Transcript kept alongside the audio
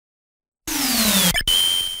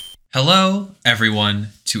Hello,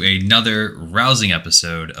 everyone, to another rousing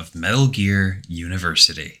episode of Metal Gear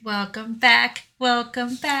University. Welcome back.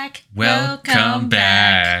 Welcome back. Welcome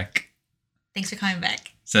back. Thanks for coming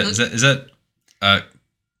back. Is that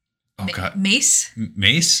God. Mace?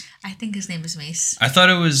 Mace? I think his name is Mace. I thought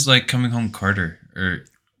it was like Coming Home Carter or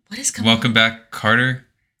What is Coming Welcome Home? Back Carter.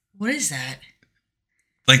 What is that?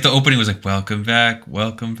 Like the opening was like Welcome Back,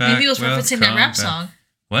 Welcome Back. Maybe it was referencing that rap back. song.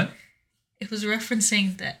 What? It was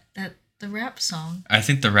referencing that the rap song. I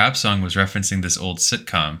think the rap song was referencing this old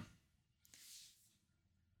sitcom.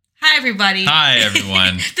 Hi everybody. Hi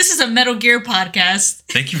everyone. This is a Metal Gear podcast.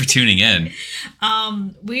 Thank you for tuning in.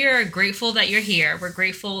 We are grateful that you're here. We're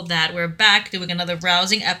grateful that we're back doing another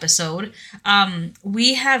rousing episode.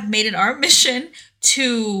 We have made it our mission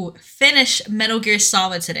to finish Metal Gear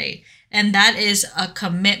Solid today. And that is a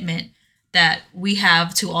commitment that we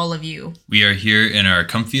have to all of you. We are here in our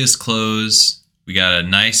comfiest clothes. We got a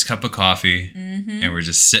nice cup of coffee, and we're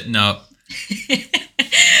just sitting up.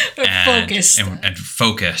 We're focused. And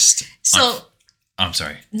focused. So, I'm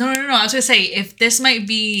sorry. No. I was going to say, if this might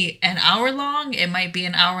be an hour long, it might be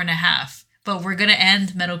an hour and a half. But we're going to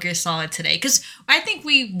end Metal Gear Solid today. Because I think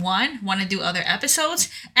we, want to do other episodes.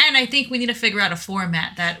 And I think we need to figure out a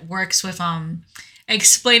format that works with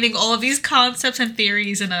explaining all of these concepts and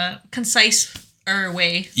theories in a concise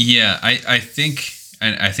way. Yeah, I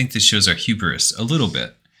think this shows our hubris a little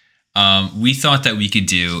bit. We thought that we could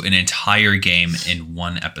do an entire game in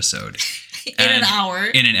one episode. In an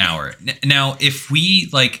hour. Now, if we,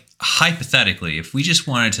 hypothetically, if we just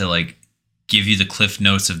wanted to, give you the cliff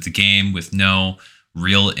notes of the game with no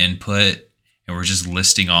real input, and we're just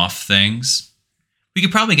listing off things, we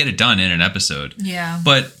could probably get it done in an episode. Yeah.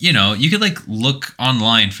 But, you could, look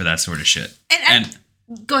online for that sort of shit. And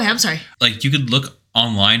go ahead, I'm sorry. You could look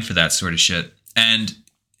online for that sort of shit, and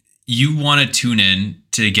you want to tune in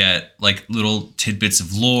to get little tidbits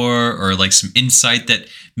of lore or some insight that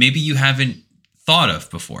maybe you haven't thought of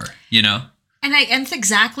before, And that's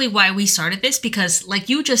exactly why we started this, because like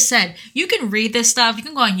you just said, you can read this stuff, you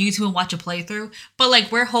can go on YouTube and watch a playthrough, but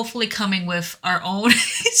we're hopefully coming with our own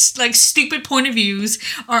stupid point of views,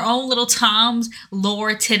 our own little Tom's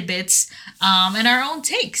lore tidbits, and our own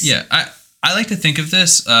takes. Yeah, I like to think of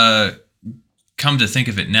this, come to think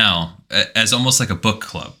of it now, as almost like a book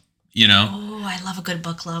club, Oh, I love a good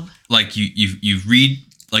book club. You read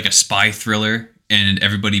a spy thriller and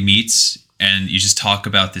everybody meets and you just talk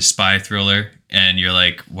about this spy thriller and you're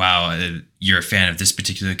like, wow, you're a fan of this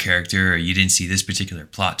particular character or you didn't see this particular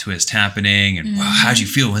plot twist happening. And wow, how'd you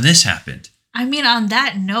feel when this happened? I mean, on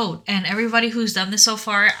that note, and everybody who's done this so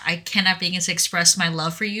far, I cannot begin to express my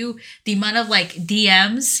love for you. The amount of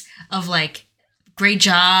DMs of great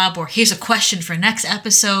job, or here's a question for next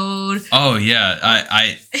episode. Oh yeah,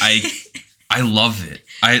 I love it.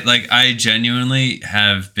 I genuinely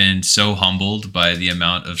have been so humbled by the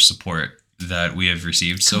amount of support that we have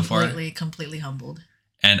received so far. Completely humbled.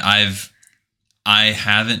 And I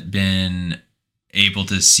haven't been able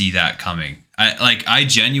to see that coming. I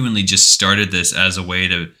genuinely just started this as a way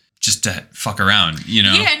to just to fuck around, Yeah,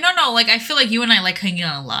 no. I feel like you and I like hanging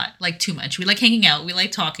out a lot, too much. We like hanging out. We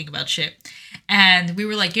like talking about shit. And we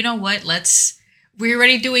were like, you know what? We're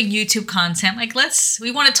already doing YouTube content.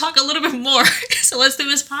 We want to talk a little bit more. So let's do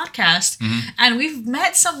this podcast. Mm-hmm. And we've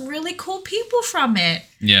met some really cool people from it.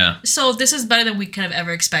 Yeah. So this is better than we could have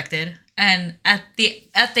ever expected. And at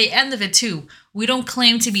the end of it too, we don't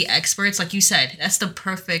claim to be experts. Like you said, that's the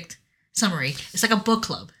perfect summary. It's like a book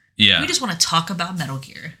club. Yeah. We just want to talk about Metal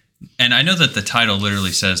Gear. And I know that the title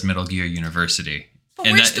literally says Metal Gear University. But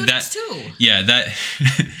and we're students too. Yeah, that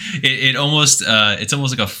it almost it's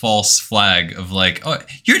almost like a false flag of oh,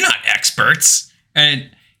 you're not experts. And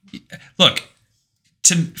look,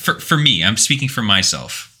 for me, I'm speaking for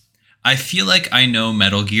myself. I feel like I know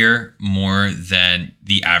Metal Gear more than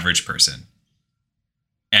the average person.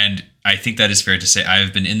 And I think that is fair to say. I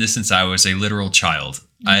have been in this since I was a literal child.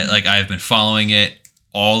 Mm-hmm. I have been following it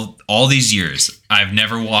all these years. I've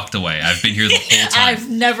never walked away. I've been here the whole time.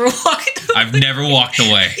 I've never walked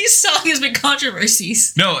away. These songs has been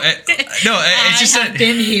controversies. No, it's just I've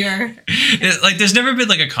been here. There's never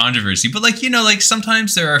been a controversy, but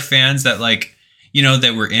sometimes there are fans that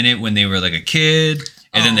that were in it when they were a kid,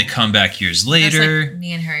 and then they come back years later. That's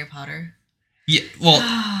me and Harry Potter. Yeah, well,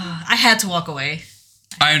 I had to walk away.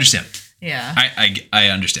 I understand. Yeah, I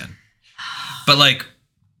understand, but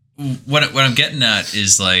what I'm getting at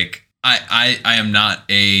is I am not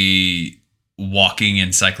a walking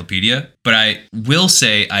encyclopedia, but I will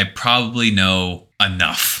say I probably know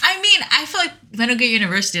enough. I mean, I feel like Metal Gear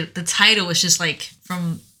University, the title was just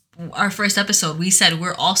from our first episode, we said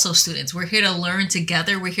we're also students. We're here to learn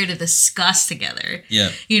together. We're here to discuss together.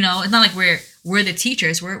 Yeah. You know, it's not like we're the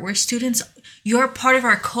teachers. We're students. You're part of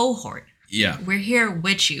our cohort. Yeah. We're here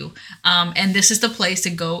with you. And this is the place to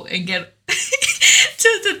go and get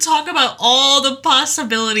to talk about all the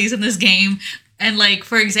possibilities in this game. And like,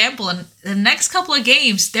 for example, in the next couple of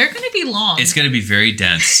games, they're going to be long. It's going to be very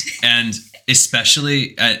dense. And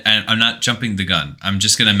especially, and I'm not jumping the gun. I'm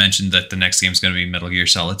just going to mention that the next game is going to be Metal Gear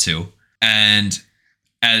Solid 2. And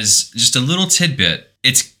as just a little tidbit,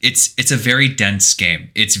 it's a very dense game.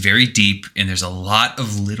 It's very deep, and there's a lot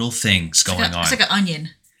of little things going on. It's like an onion.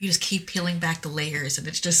 You just keep peeling back the layers, and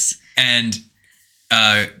it's just... And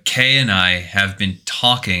Kay and I have been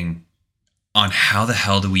talking on how the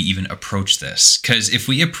hell do we even approach this? Because if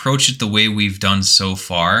we approach it the way we've done so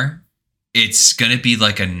far, it's going to be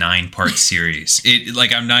like a 9-part series.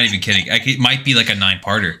 I'm not even kidding. It might be like a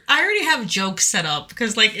 9-parter. I already have jokes set up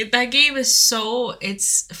because that game is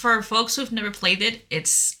it's for folks who've never played it,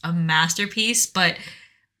 it's a masterpiece, but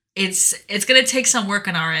it's going to take some work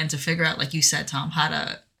on our end to figure out, like you said, Tom, how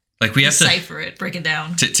to we have decipher it, break it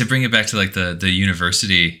down. To bring it back to like the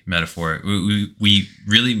university metaphor, we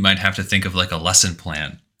really might have to think of like a lesson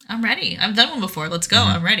plan. I'm ready. I've done one before. Let's go.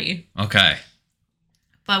 I'm ready. Okay.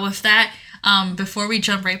 But with that, before we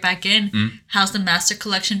jump right back in, how's the Master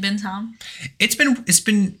Collection been, Tom? It's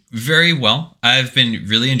been very well. I've been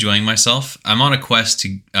really enjoying myself. I'm on a quest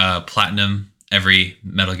to platinum every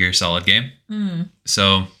Metal Gear Solid game.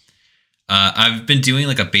 So I've been doing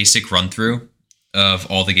like a basic run through of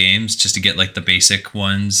all the games just to get like the basic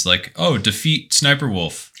ones, like defeat Sniper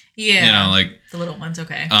Wolf. Yeah, you know, like the little ones.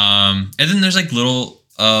 Okay. And then there's like little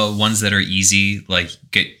ones that are easy, like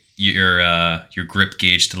get your grip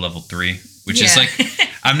gauge to level 3, which is like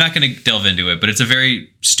I'm not going to delve into it, but it's a very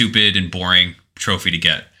stupid and boring trophy to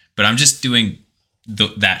get. But I'm just doing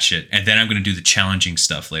that shit, and then I'm going to do the challenging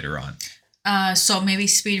stuff later on. So maybe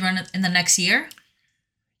speedrun in the next year.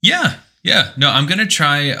 Yeah. No, I'm going to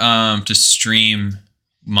try to stream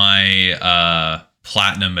my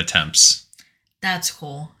platinum attempts. That's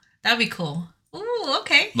cool. That'd be cool. Ooh,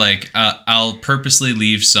 okay. Like, I'll purposely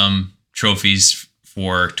leave some trophies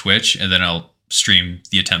for Twitch, and then I'll stream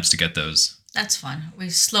the attempts to get those. That's fun. We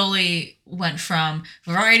slowly went from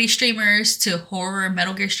variety streamers to horror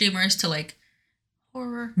Metal Gear streamers to like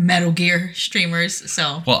horror Metal Gear streamers.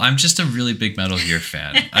 So well, I'm just a really big Metal Gear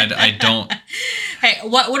fan. I don't. Hey,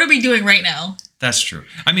 what are we doing right now? That's true.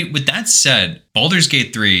 I mean, with that said, Baldur's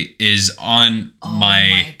Gate 3 is on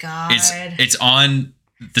my God. It's on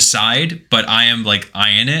the side, but I am like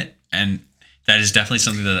eyeing it, and that is definitely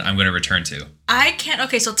something that I'm going to return to. I can't.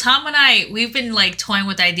 Okay, so Tom and I, we've been like toying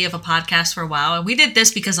with the idea of a podcast for a while, and we did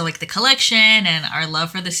this because of like the collection and our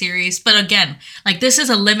love for the series. But again, like this is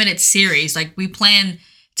a limited series. Like we plan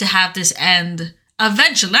to have this end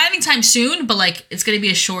eventually, not anytime soon, but like it's going to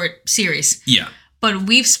be a short series. Yeah. But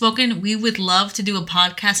we've spoken. We would love to do a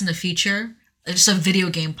podcast in the future, just a video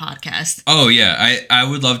game podcast. Oh yeah, I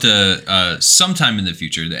would love to sometime in the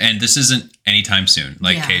future, and this isn't anytime soon,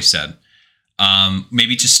 like Kay said.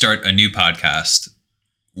 Maybe just start a new podcast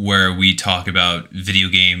where we talk about video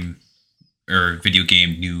game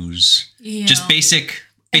news. Yeah. Just basic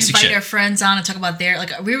invite shit. Our friends on and talk about their,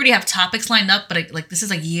 like, we already have topics lined up, but like this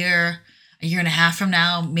is a year and a half from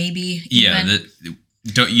now, maybe. Yeah.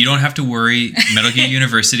 You don't have to worry. Metal Gear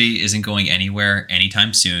University isn't going anywhere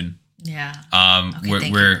anytime soon. Yeah.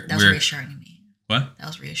 Okay, that was reassuring to me. What? That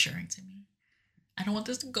was reassuring to me. I don't want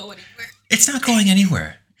this to go anywhere. It's not going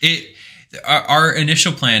anywhere. Our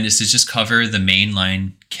initial plan is to just cover the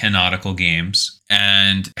mainline canonical games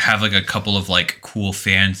and have like a couple of like cool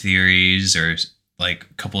fan theories or like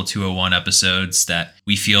a couple of 201 episodes that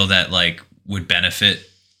we feel that like would benefit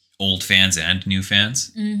old fans and new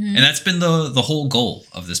fans. Mm-hmm. And that's been the whole goal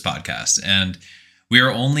of this podcast. And we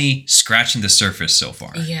are only scratching the surface so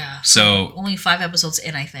far. Yeah. So only 5 episodes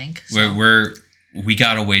in, I think. So. We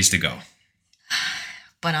got a ways to go.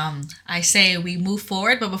 But I say we move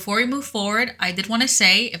forward. But before we move forward, I did want to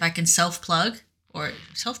say, if I can self-plug our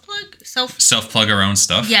own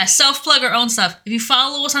stuff. Yeah, self-plug our own stuff. If you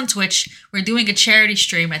follow us on Twitch, we're doing a charity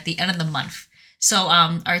stream at the end of the month. So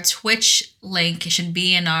our Twitch link should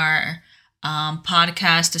be in our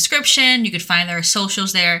podcast description. You could find our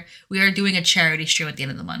socials there. We are doing a charity stream at the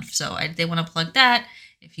end of the month. So I did want to plug that.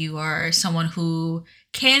 If you are someone who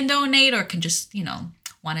can donate or can just,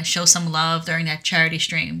 want to show some love during that charity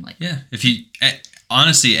stream. If you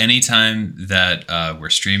honestly, anytime that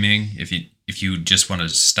we're streaming, if you just want to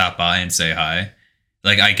stop by and say hi,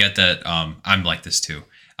 like I get that I'm like this too.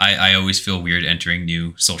 I always feel weird entering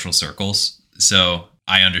new social circles, so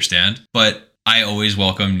I understand. But I always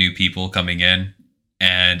welcome new people coming in.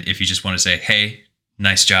 And if you just want to say, hey,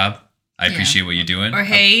 nice job. I appreciate what you're doing. Or,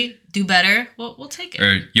 hey, do better. We'll take it.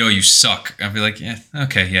 Or, yo, you suck. I'll be like, yeah,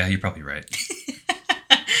 okay, yeah, you're probably right.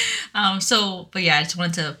 But yeah, I just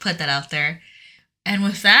wanted to put that out there. And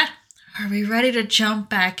with that, are we ready to jump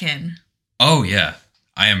back in? Oh, yeah.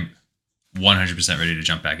 I am 100% ready to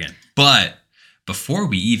jump back in. But before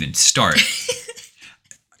we even start,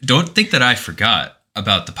 don't think that I forgot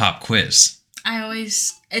about the pop quiz.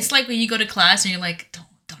 It's like when you go to class and you're like, don't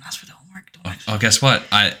ask for the homework. Oh, guess what?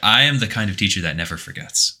 I am the kind of teacher that never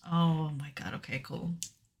forgets. Oh my God. Okay, cool.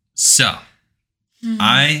 So,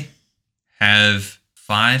 I have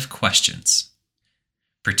 5 questions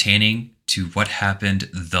pertaining to what happened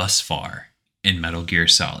thus far in Metal Gear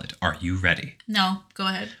Solid. Are you ready? No, go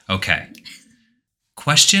ahead. Okay.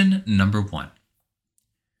 Question number 1.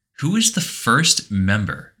 Who is the first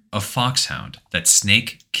member of Foxhound that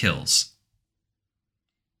Snake kills?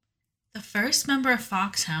 The first member of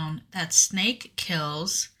Foxhound that Snake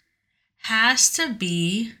kills has to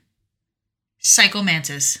be Psycho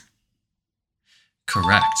Mantis.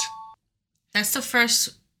 Correct. That's the first.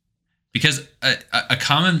 Because a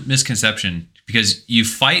common misconception, because you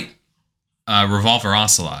fight Revolver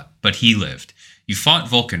Ocelot, but he lived. You fought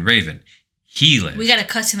Vulcan Raven. He lived. We got a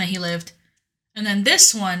cutscene that he lived. And then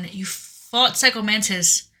this one, you fought Psycho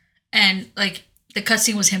Mantis, and like the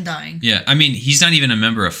cutscene was him dying. Yeah, I mean, he's not even a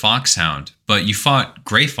member of Foxhound, but you fought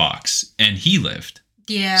Gray Fox, and he lived.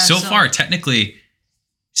 Yeah. So far, technically,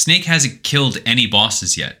 Snake hasn't killed any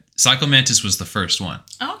bosses yet. Psycho Mantis was the first one.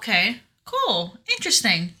 Okay, cool.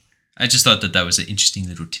 Interesting. I just thought that was an interesting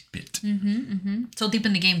little tidbit. So deep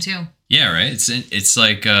in the game, too. Yeah, right? It's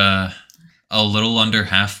like a little under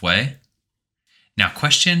halfway. Now,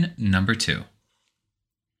 question number 2.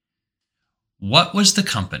 What was the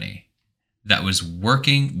company that was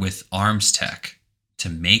working with Arms Tech to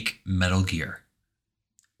make Metal Gear?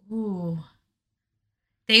 Ooh.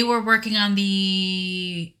 They were working on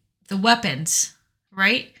the weapons,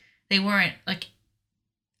 right? They weren't like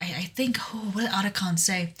I think what did Otacon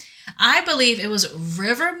say? I believe it was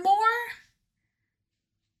Rivermore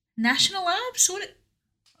National Labs?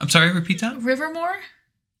 I'm sorry, repeat that? Rivermore?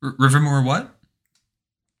 Rivermore what?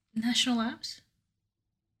 National Labs?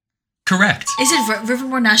 Correct. Is it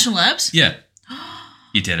Rivermore National Labs? Yeah.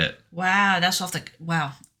 You did it. Wow, that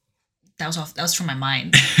was from my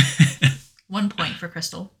mind. 1 point for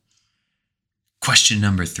Crystal. Question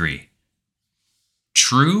number 3.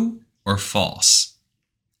 True or false?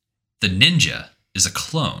 The ninja is a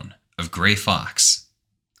clone of Gray Fox.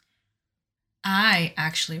 I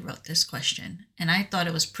actually wrote this question, and I thought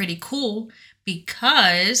it was pretty cool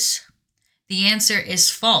because the answer is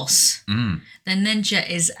false. The ninja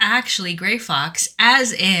is actually Gray Fox,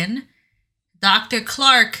 as in Dr.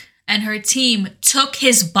 Clark and her team took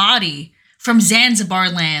his body from Zanzibar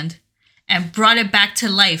land and brought it back to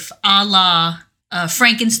life, a la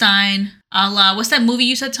Frankenstein, a la, what's that movie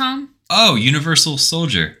you said, Tom? Oh, Universal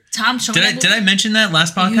Soldier. Tom, did I mention that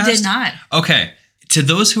last podcast? You did not. Okay. To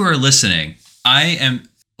those who are listening, I am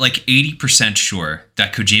like 80% sure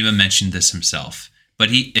that Kojima mentioned this himself. But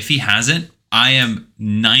if he hasn't, I am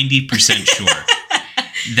 90% sure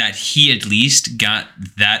that he at least got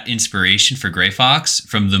that inspiration for Gray Fox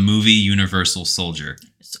from the movie Universal Soldier.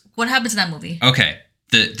 What happens in that movie? Okay.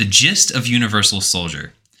 The gist of Universal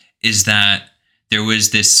Soldier is that there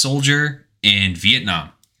was this soldier in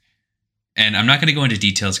Vietnam. And I'm not going to go into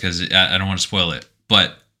details because I don't want to spoil it.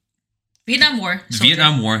 But Vietnam War. The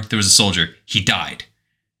Vietnam War, there was a soldier. He died.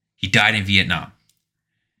 He died in Vietnam.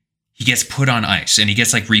 He gets put on ice and he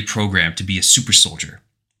gets like reprogrammed to be a super soldier.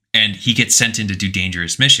 And he gets sent in to do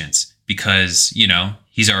dangerous missions because,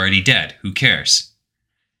 he's already dead. Who cares?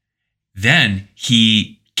 Then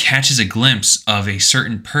he catches a glimpse of a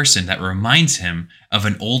certain person that reminds him of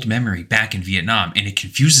an old memory back in Vietnam, and it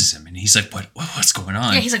confuses him. And he's like, what's going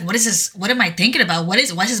on? Yeah, he's like, what is this? What am I thinking about? Why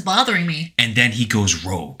is this bothering me? And then he goes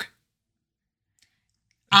rogue.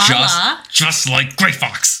 A-la. Just like Gray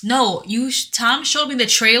Fox. No, Tom showed me the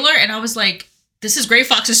trailer, and I was like, this is Gray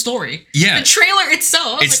Fox's story. Yeah. The trailer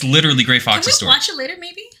itself. It's like, literally Gray Fox's story. Can we watch it later,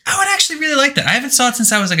 maybe? I would actually really like that. I haven't saw it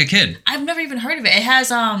since I was like a kid. I've never even heard of it. It has,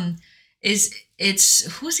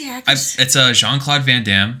 who's the actor? It's Jean-Claude Van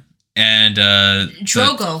Damme and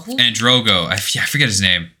Drogo. Drogo. I forget his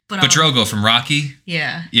name. But Drogo from Rocky.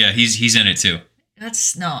 Yeah. Yeah, he's in it too.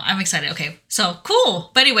 I'm excited. Okay, so cool.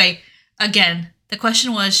 But anyway, again, the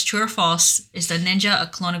question was true or false. Is the ninja a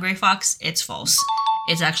clone of Gray Fox? It's false.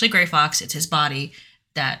 It's actually Gray Fox. It's his body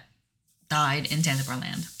that died in Zanzibar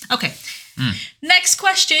land. Okay. Next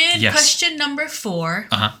question. Yes. Question number 4.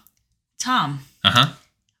 Uh-huh. Tom. Uh-huh.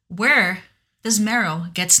 Where does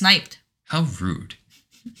Meryl get sniped? How rude.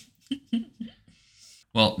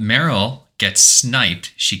 Well, Meryl gets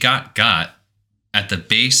sniped. She got at the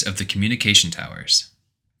base of the communication towers.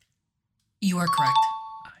 You are correct.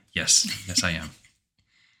 Yes, I am.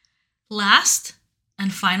 Last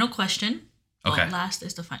and final question. Okay. Well, last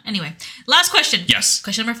is the final. Anyway, last question. Yes.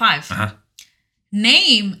 Question number 5. Uh-huh.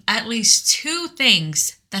 Name at least 2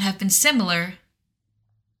 things that have been similar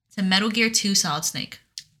to Metal Gear 2 Solid Snake.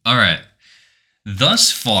 All right.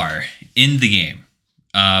 Thus far in the game,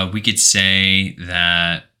 we could say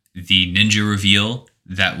that the ninja reveal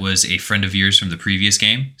that was a friend of yours from the previous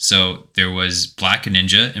game. So there was Black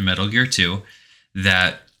Ninja in Metal Gear 2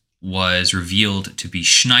 that was revealed to be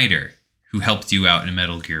Schneider, who helped you out in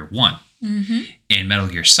Metal Gear 1. Mm-hmm. In Metal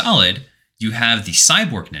Gear Solid, you have the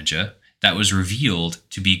Cyborg Ninja that was revealed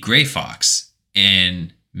to be Gray Fox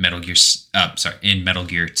in Metal Gear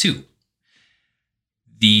 2.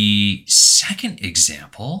 The second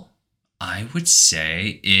example, I would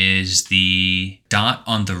say, is the dot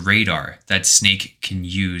on the radar that Snake can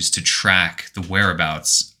use to track the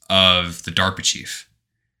whereabouts of the DARPA chief,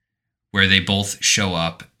 where they both show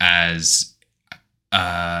up as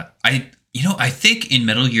I think in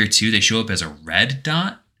Metal Gear 2 they show up as a red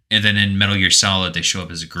dot, and then in Metal Gear Solid they show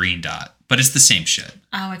up as a green dot. But it's the same shit.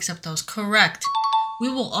 I'll accept those. Correct. We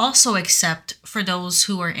will also accept, for those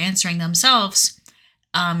who are answering themselves,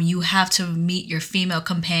 you have to meet your female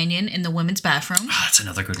companion in the women's bathroom. That's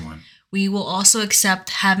another good one. We will also accept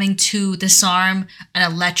having to disarm an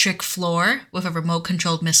electric floor with a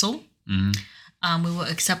remote-controlled missile. Mm-hmm. We will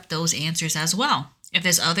accept those answers as well. If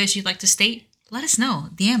there's others you'd like to state, let us know.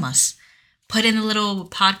 DM us. Put in a little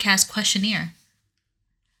podcast questionnaire.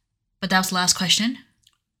 But that was the last question.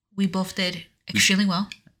 We both did extremely well.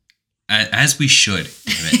 As we should.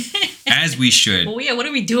 Damn it. As we should. Well, yeah, what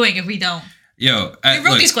are we doing if we don't? Yo, We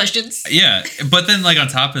wrote these questions. Yeah, but then like on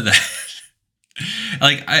top of that,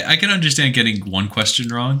 like I can understand getting one question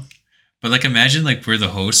wrong, but like imagine like we're the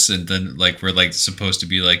hosts and then like we're like supposed to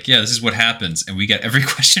be like, yeah, this is what happens, and we get every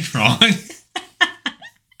question wrong.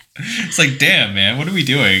 It's like, damn, man, what are we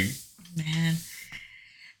doing? Man.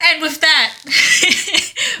 And with that,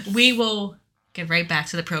 we will get right back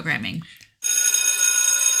to the programming.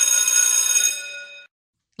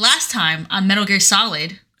 Last time on Metal Gear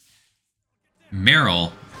Solid,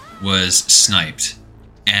 Meryl was sniped,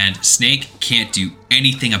 and Snake can't do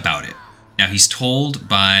anything about it. Now, he's told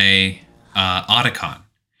by Otacon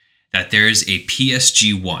that there's a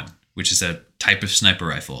PSG-1, which is a type of sniper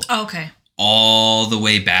rifle. Oh, okay. All the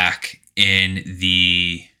way back in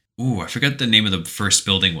the... I forgot the name of the first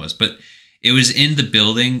building was, but it was in the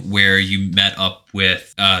building where you met up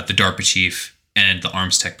with the DARPA chief and the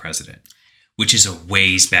Arms Tech president, which is a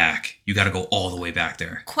ways back. You got to go all the way back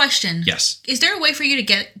there. Question. Yes. Is there a way for you to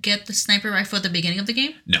get the sniper rifle at the beginning of the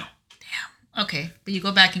game? No. Damn. Okay, but you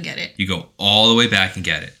go back and get it. You go all the way back and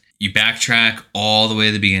get it. You backtrack all the way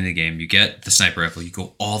to the beginning of the game. You get the sniper rifle. You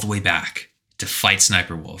go all the way back to fight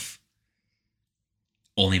Sniper Wolf.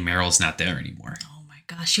 Only Meryl's not there anymore. Oh my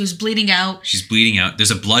gosh, she was bleeding out. She's bleeding out.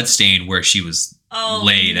 There's a blood stain where she was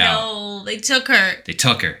laid out. Oh, they took her. They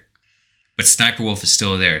took her. But Sniper Wolf is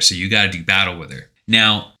still there, so you got to do battle with her.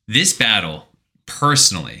 Now, this battle,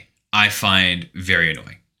 personally, I find very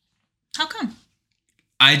annoying. How come?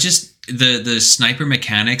 The sniper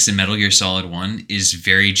mechanics in Metal Gear Solid 1 is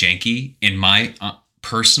very janky, in my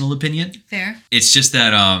personal opinion. Fair. It's just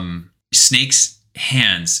that Snake's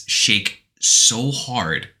hands shake so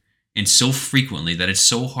hard and so frequently that it's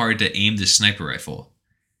so hard to aim the sniper rifle.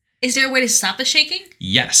 Is there a way to stop the shaking?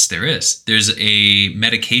 Yes, there is. There's a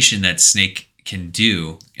medication that Snake can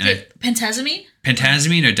do. And Pentazamine?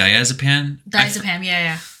 Pentazamine or diazepam? Diazepam,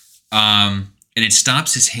 yeah. And it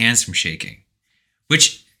stops his hands from shaking,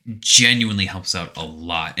 which genuinely helps out a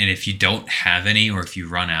lot. And if you don't have any, or if you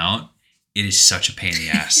run out, it is such a pain in the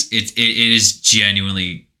ass. It is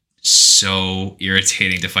genuinely so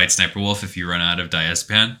irritating to fight Sniper Wolf if you run out of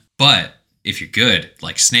diazepam. But if you're good,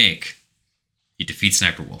 like Snake, you defeat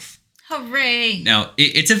Sniper Wolf. Hooray! Now,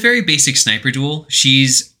 it's a very basic sniper duel.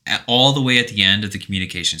 She's all the way at the end of the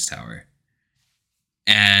communications tower.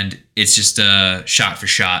 And it's just a shot for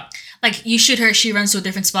shot. Like, you shoot her, she runs to a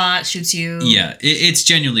different spot, shoots you. Yeah, it's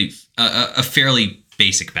genuinely a fairly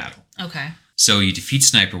basic battle. Okay. So you defeat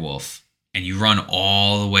Sniper Wolf, and you run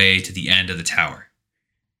all the way to the end of the tower,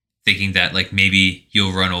 thinking that like maybe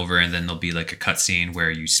you'll run over and then there'll be like a cutscene where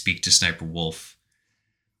you speak to Sniper Wolf,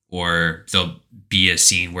 or there'll be a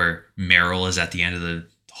scene where Meryl is at the end of the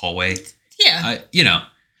hallway. Yeah.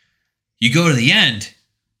 You go to the end,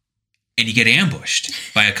 and you get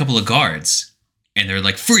ambushed by a couple of guards, and they're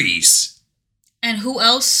like, freeze! And who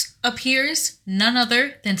else appears? None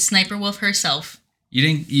other than Sniper Wolf herself.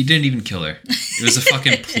 You didn't even kill her. It was a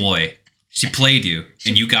fucking ploy. She played you,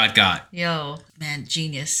 and you got. Yo, man,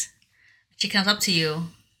 genius. She comes up to you,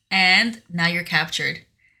 and now you're captured.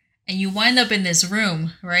 And you wind up in this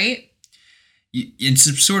room, right? In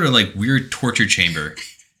some sort of like weird torture chamber.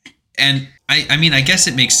 And I mean, I guess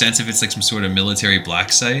it makes sense if it's like some sort of military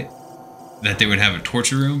black site that they would have a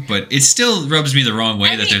torture room, but it still rubs me the wrong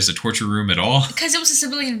way that there's a torture room at all. Because it was a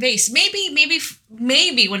civilian base.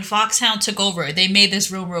 Maybe when Foxhound took over, they made this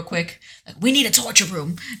room real quick. Like, we need a torture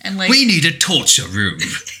room. And like, we need a torture room.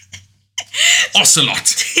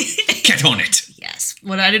 Ocelot, get on it. Yes.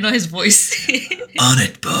 Well, I didn't know his voice. On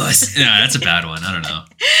it, boss. No, that's a bad one. I don't know.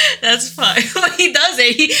 That's fine. When he does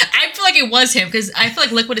it, I feel like it was him because I feel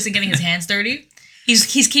like Liquid isn't getting his hands dirty.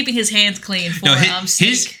 He's keeping his hands clean for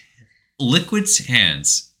his Liquid's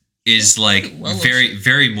hands is like very,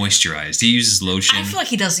 very moisturized. He uses lotion. I feel like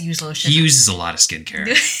he doesn't use lotion. He uses a lot of skincare.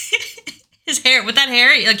 His hair, with that hair,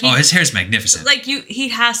 like his hair is magnificent. Like he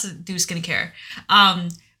has to do skincare.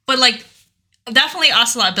 But like definitely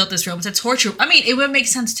Ocelot built this room. It's a torture. I mean, it would make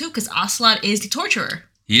sense too because Ocelot is the torturer.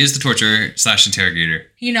 He is the torturer /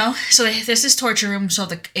 interrogator. You know, so this is torture room. So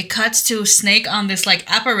it cuts to Snake on this like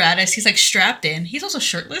apparatus. He's like strapped in. He's also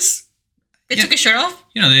shirtless. They took his shirt off.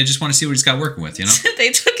 You know, they just want to see what he's got working with. You know, they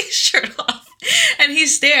took his shirt off, and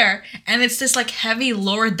he's there, and it's this like heavy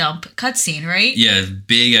lore dump cutscene, right? Yeah,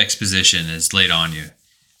 big exposition is laid on you.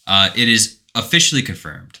 It is officially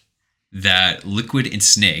confirmed that Liquid and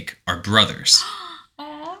Snake are brothers.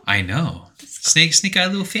 Aww. I know. Snake got a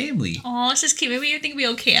little family. Oh, this is cute. Maybe you think we'll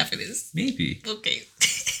be okay after this. Maybe. Okay.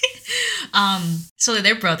 So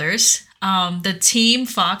they're brothers. The team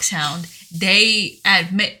Foxhound, they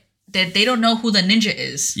admit that they don't know who the ninja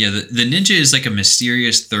is. Yeah, the ninja is like a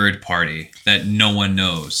mysterious third party that no one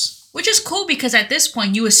knows. Which is cool because at this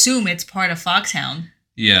point you assume it's part of Foxhound.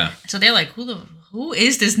 Yeah. So they're like, who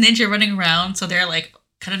is this ninja running around? So they're like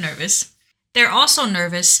kind of nervous. They're also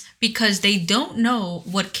nervous because they don't know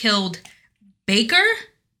what killed Baker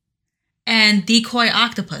and Decoy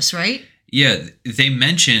Octopus, right? Yeah, they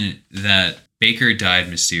mention that Baker died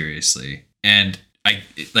mysteriously, and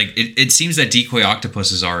it seems that Decoy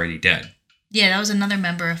Octopus is already dead. Yeah, that was another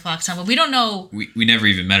member of Foxhound, but we don't know. We never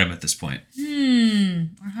even met him at this point.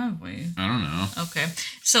 Or have we? I don't know. Okay,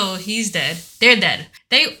 so he's dead. They're dead.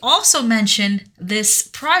 They also mentioned this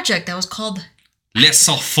project that was called Les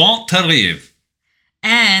Enfants Terribles.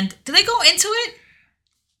 And did they go into it?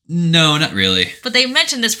 No, not really. But they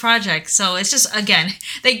mentioned this project, so it's just, again,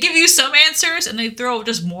 they give you some answers and they throw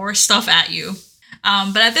just more stuff at you.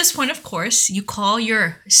 But at this point, of course, you call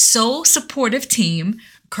your so supportive team,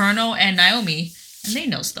 Colonel and Naomi, and they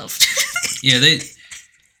know stuff. Yeah, they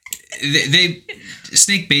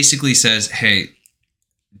Snake basically says, hey,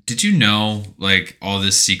 did you know, like, all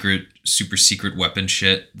this super secret weapon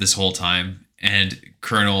shit this whole time? And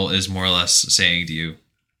Colonel is more or less saying to you,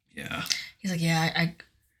 yeah. He's like, yeah,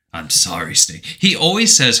 I'm sorry, Snake. He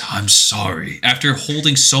always says, I'm sorry, after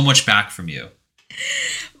holding so much back from you.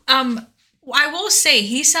 I will say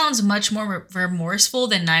he sounds much more remorseful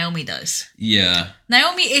than Naomi does. Yeah.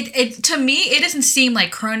 Naomi, it to me, it doesn't seem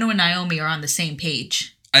like Colonel and Naomi are on the same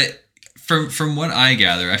page. From what I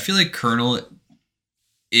gather, I feel like Colonel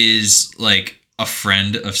is like a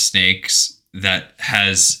friend of Snake's that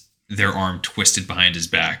has their arm twisted behind his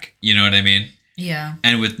back. You know what I mean? Yeah.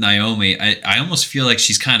 And with Naomi, I almost feel like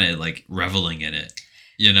she's kind of like reveling in it,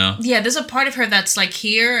 you know? Yeah, there's a part of her that's like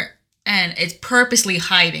here and it's purposely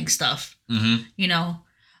hiding stuff, you know?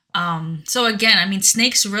 So again, I mean,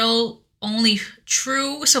 Snake's real only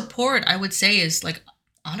true support, I would say, is like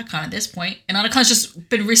Otacon at this point. And Otacon's just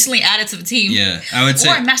been recently added to the team. Yeah, I would say.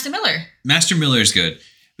 Or Master Miller. Master Miller is good.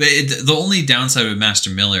 But the only downside with Master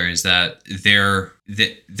Miller is that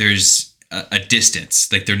there's a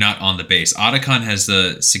distance, like they're not on the base. Otacon has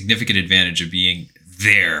the significant advantage of being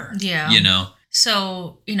there. Yeah. You know?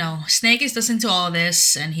 So, you know, Snake is listening to all of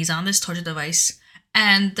this and he's on this torture device.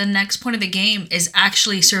 And the next point of the game is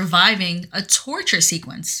actually surviving a torture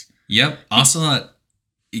sequence. Yep. Ocelot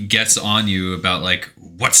gets on you about like,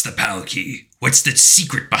 what's the PAL key? What's the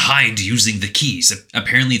secret behind using the keys?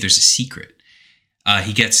 Apparently there's a secret.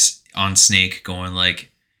 He gets on Snake going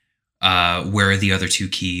like, where are the other two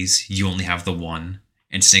keys? You only have the one.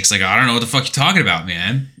 And Snake's like, I don't know what the fuck you're talking about,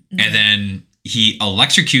 man. Yeah. And then he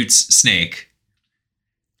electrocutes Snake.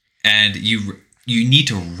 And you need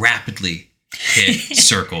to rapidly hit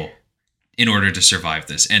circle in order to survive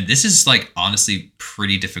this. And this is like honestly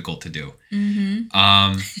pretty difficult to do.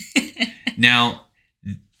 Now,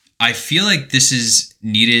 I feel like this is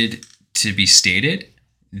needed to be stated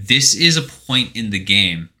this is a point in the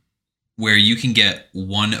game where you can get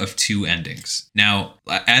one of two endings. Now,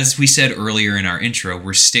 as we said earlier in our intro,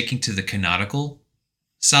 we're sticking to the canonical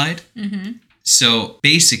side. Mm-hmm. So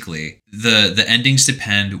basically, the endings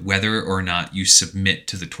depend whether or not you submit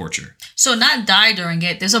to the torture. So not die during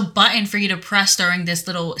it. There's a button for you to press during this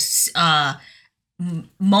little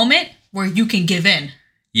moment where you can give in.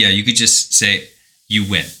 Yeah, you could just say, you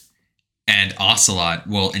win. And Ocelot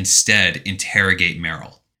will instead interrogate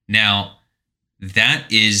Meryl. Now, that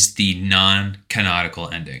is the non-canonical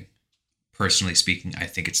ending. Personally speaking, I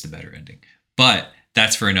think it's the better ending. But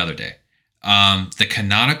that's for another day. The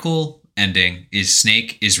canonical ending is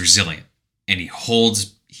Snake is resilient. And he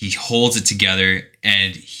holds it together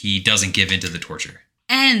and he doesn't give in to the torture.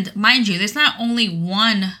 And mind you, there's not only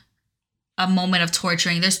a moment of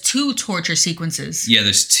torturing. There's 2 torture sequences. Yeah,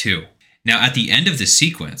 there's 2. Now, at the end of the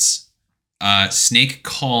sequence, Snake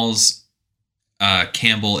calls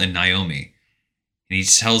Campbell and Naomi. And he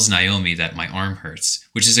tells Naomi that my arm hurts,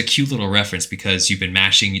 which is a cute little reference because you've been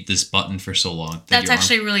mashing this button for so long. That's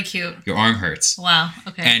actually really cute. Your arm hurts. Wow,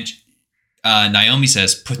 okay. And Naomi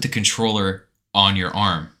says, put the controller on your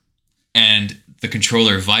arm. And the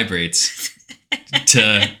controller vibrates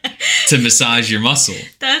to massage your muscle.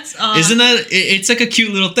 That's Isn't that, it's like a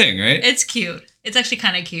cute little thing, right? It's cute. It's actually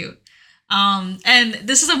kind of cute. And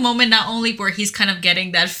this is a moment not only where he's kind of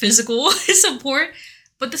getting that physical support,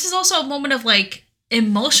 but this is also a moment of like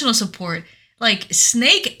emotional support. Like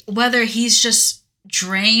Snake, whether he's just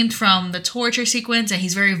drained from the torture sequence and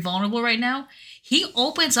he's very vulnerable right now, he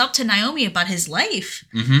opens up to Naomi about his life.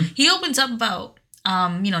 Mm-hmm. He opens up about,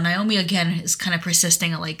 Naomi again is kind of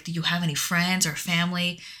persisting like, do you have any friends or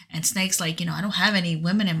family? And Snake's like, I don't have any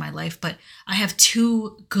women in my life, but I have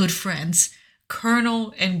 2 good friends,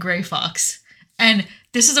 Colonel and Gray Fox. And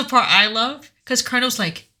this is a part I love because Colonel's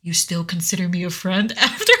like, you still consider me a friend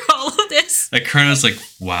after all of this? Like Colonel's like,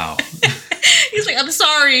 wow. He's like, I'm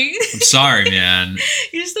sorry. I'm sorry, man.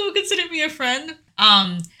 You still consider me a friend?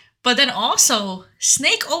 But then also,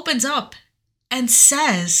 Snake opens up and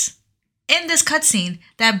says in this cutscene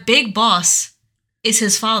that Big Boss is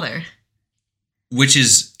his father. Which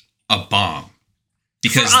is a bomb.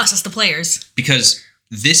 Because, for us as the players. Because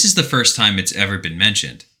this is the first time it's ever been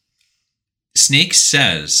mentioned. Snake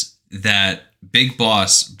says that Big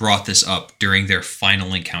Boss brought this up during their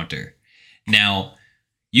final encounter. Now,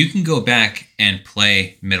 you can go back and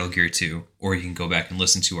play Metal Gear 2, or you can go back and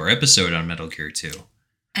listen to our episode on Metal Gear 2.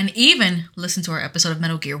 And even listen to our episode of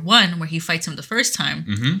Metal Gear 1, where he fights him the first time.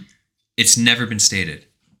 Mm-hmm. It's never been stated.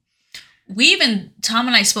 Tom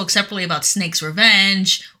and I spoke separately about Snake's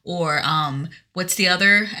Revenge, or what's the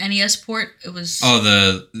other NES port? It was... Oh,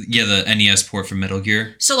 the NES port for Metal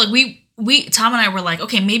Gear. So, like, Tom and I were like,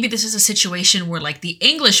 okay, maybe this is a situation where, like, the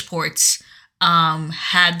English ports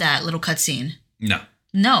had that little cutscene.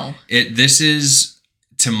 No. This is,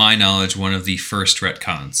 to my knowledge, one of the first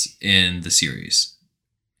retcons in the series.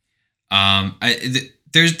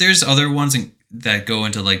 There's other ones that go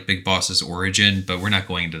into, like, Big Boss's origin, but we're not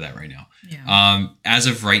going into that right now. Yeah. As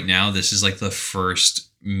of right now, this is, like, the first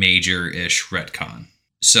major-ish retcon.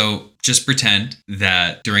 So just pretend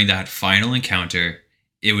that during that final encounter,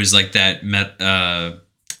 it was like that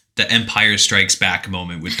the Empire Strikes Back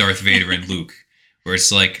moment with Darth Vader and Luke, where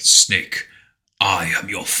it's like, Snake, I am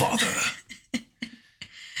your father.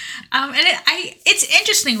 And it's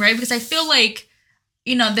interesting, right? Because I feel like,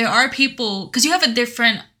 there are people, because you have a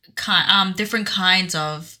different kinds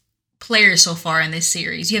of players so far in this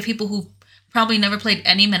series. You have people who probably never played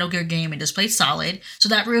any Metal Gear game and just played Solid, so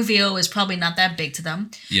that reveal is probably not that big to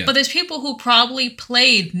them. Yeah. But there's people who probably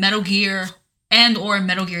played Metal Gear and or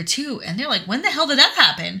Metal Gear 2, and they're like, when the hell did that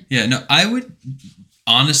happen? Yeah, no, I would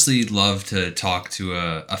honestly love to talk to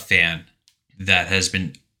a fan that has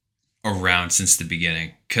been around since the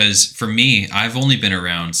beginning. Because for me, I've only been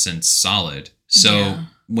around since Solid. So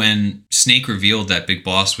when Snake revealed that Big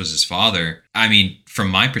Boss was his father, I mean, from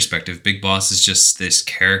my perspective, Big Boss is just this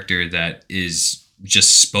character that is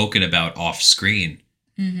just spoken about off screen.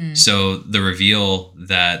 Mm-hmm. So the reveal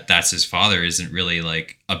that that's his father isn't really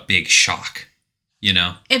like a big shock,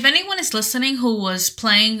 If anyone is listening who was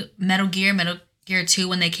playing Metal Gear 2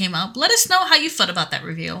 when they came out, let us know how you felt about that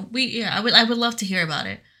reveal. I would love to hear about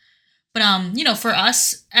it. But for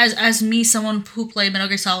us, as me, someone who played Metal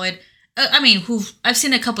Gear Solid, who I've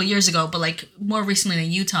seen it a couple years ago, but like more recently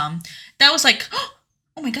than you, Tom, that was like,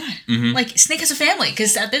 oh my god, mm-hmm. Like Snake has a family,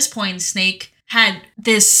 because at this point Snake had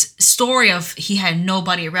this story of he had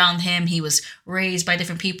nobody around him. He was raised by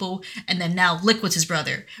different people, and then now Liquid's his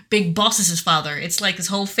brother, Big Boss is his father. It's like this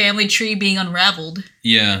whole family tree being unraveled.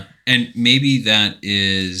 Yeah, and maybe that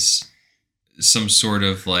is some sort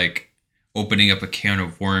of like opening up a can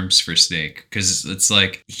of worms for Snake, because it's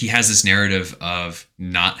like he has this narrative of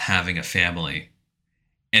not having a family,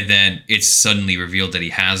 and then it's suddenly revealed that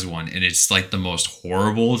he has one, and it's like the most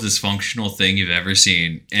horrible, dysfunctional thing you've ever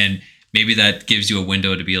seen. And maybe that gives you a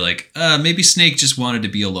window to be like, maybe Snake just wanted to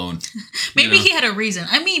be alone. Maybe he had a reason.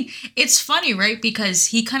 I mean, it's funny, right? Because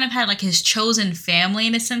he kind of had like his chosen family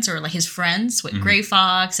in a sense, or like his friends with Gray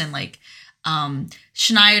Fox and like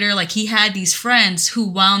Schneider. Like he had these friends who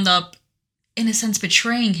wound up, in a sense,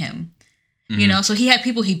 betraying him. You know, so he had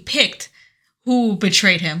people he picked who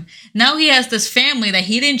betrayed him. Now he has this family that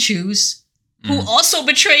he didn't choose who also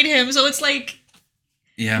betrayed him. So it's like,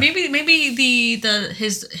 yeah, maybe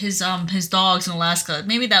his dogs in Alaska,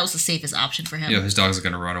 maybe that was the safest option for him. Yeah, his dogs are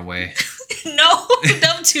gonna run away. No,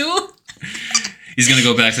 them too. He's gonna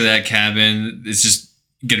go back to that cabin. It's just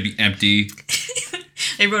gonna be empty.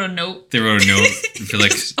 They wrote a note. For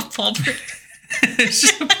like A paw print. It's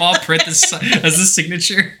just a paw print as a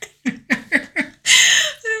signature.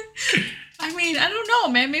 I mean, I don't know,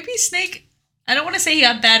 man. Maybe Snake. I don't want to say he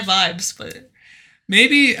got bad vibes, but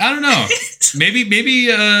maybe, I don't know. Maybe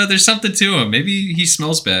there's something to him. Maybe he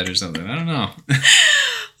smells bad or something. I don't know.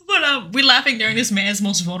 But we're laughing during this man's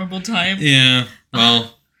most vulnerable time. Yeah.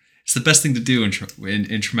 Well, it's the best thing to do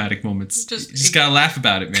in traumatic moments. You just gotta laugh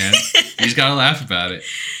about it, man. You just gotta laugh about it.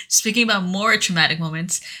 Speaking about more traumatic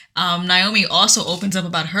moments, Naomi also opens up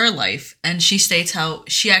about her life, and she states how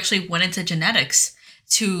she actually went into genetics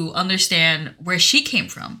to understand where she came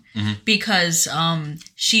from, because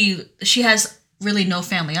she has really no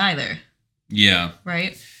family either. Yeah.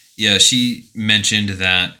 Right? Yeah, she mentioned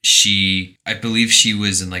that I believe she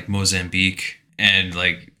was in like Mozambique and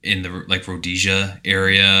like in the like Rhodesia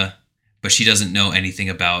area, but she doesn't know anything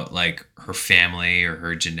about like her family or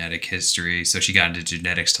her genetic history. So she got into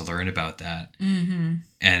genetics to learn about that. And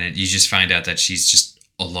you just find out that she's just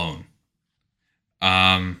alone.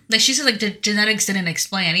 Like she said, like the genetics didn't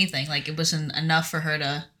explain anything. Like it wasn't enough for her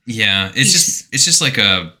to. Yeah, it's just like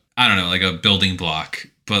a, I don't know, like a building block.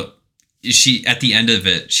 But she, at the end of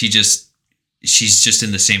it, she's just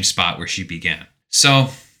in the same spot where she began. So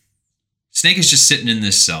Snake is just sitting in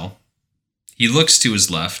this cell. He looks to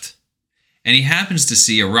his left, and he happens to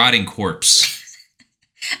see a rotting corpse.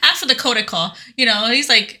 After the Kodak call, he's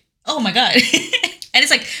like, "Oh my god." And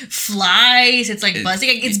it's like flies. It's like buzzing.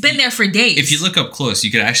 It's been there for days. If you look up close,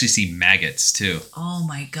 you could actually see maggots too. Oh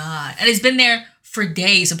my god! And it's been there for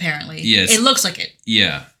days. Apparently, yes, it looks like it.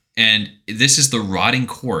 Yeah, and this is the rotting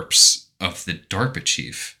corpse of the DARPA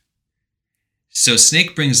chief. So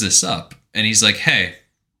Snake brings this up, and he's like, "Hey,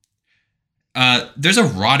 there's a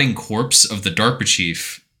rotting corpse of the DARPA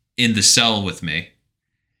chief in the cell with me."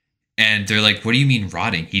 And they're like, "What do you mean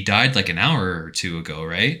rotting? He died like an hour or two ago,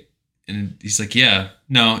 right?" And he's like, "Yeah,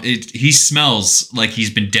 no, he smells like he's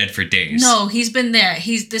been dead for days." No, he's been there.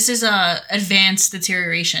 This is advanced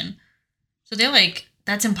deterioration. So they're like,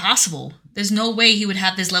 that's impossible. There's no way he would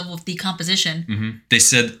have this level of decomposition. They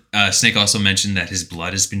said Snake also mentioned that his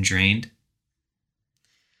blood has been drained.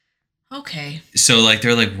 Okay. So like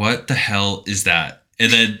they're like, what the hell is that?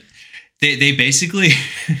 And then they basically,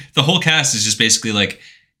 the whole cast is just basically like,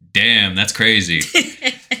 damn, that's crazy.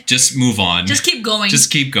 Just move on. Just keep going.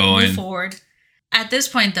 Just keep going. Move forward. At this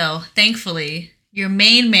point, though, thankfully, your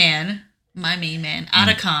main man, my main man,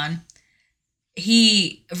 Atakan,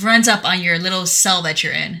 he runs up on your little cell that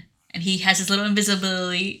you're in, and he has his little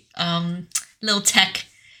invisibility, little tech.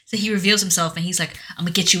 So he reveals himself, and he's like, "I'm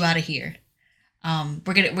gonna get you out of here.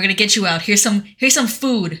 We're gonna get you out. Here's some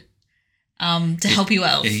food, to help you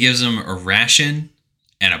out." He gives him a ration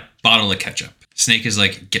and a bottle of ketchup. Snake is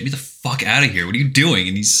like, "Get me the fuck out of here. What are you doing?"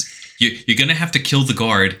 And you're going to have to kill the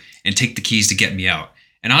guard and take the keys to get me out.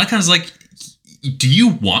 And Atakan's like, "Do you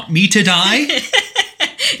want me to die?"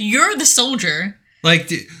 You're the soldier.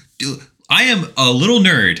 Like, I am a little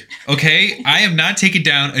nerd, okay? I am not taking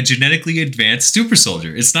down a genetically advanced super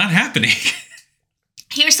soldier. It's not happening.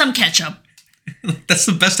 Here's some ketchup. That's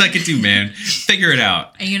the best I could do, man. Figure it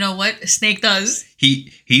out. And you know what Snake does?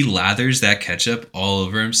 He lathers that ketchup all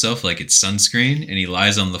over himself like it's sunscreen, and he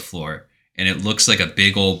lies on the floor, and it looks like a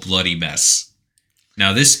big old bloody mess.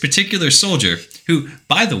 Now, this particular soldier, who,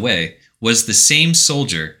 by the way, was the same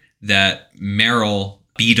soldier that Meryl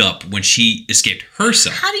beat up when she escaped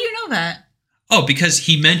herself. How do you know that? Oh, because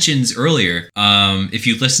he mentions earlier, if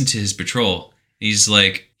you listen to his patrol, he's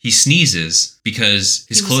like, he sneezes because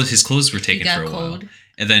his clothes were taken for a while.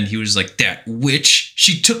 And then he was like, "That witch,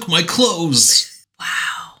 she took my clothes."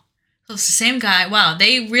 Wow. So it's the same guy. Wow,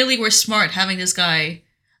 they really were smart having this guy.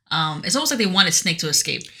 It's almost like they wanted Snake to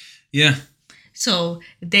escape. Yeah. So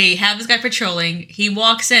they have this guy patrolling. He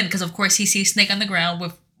walks in because, of course, he sees Snake on the ground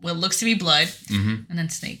with what looks to be blood. Mm-hmm. And then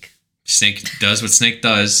Snake does what Snake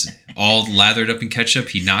does, all lathered up in ketchup.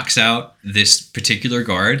 He knocks out this particular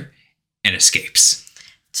guard and escapes.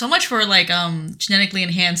 So much for like genetically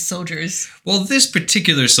enhanced soldiers. Well, this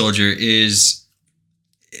particular soldier is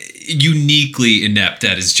uniquely inept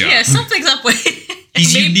at his job. Yeah, something's up with it.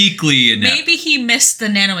 He's uniquely inept. Maybe he missed the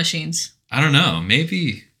nanomachines. I don't know.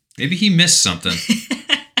 Maybe he missed something.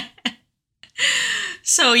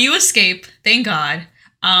 So you escape, thank God.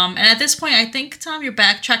 And at this point, I think, Tom, you're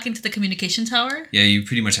backtracking to the communication tower. Yeah, you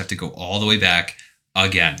pretty much have to go all the way back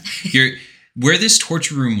again. Where this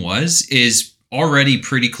torture room was is already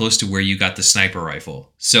pretty close to where you got the sniper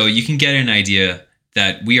rifle. So you can get an idea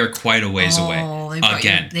that we are quite a ways away.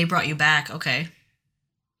 They brought you back. Okay.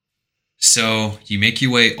 So you make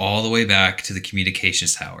your way all the way back to the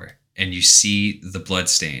communications tower and you see the blood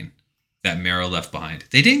stain that Meryl left behind.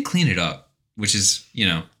 They didn't clean it up, which is,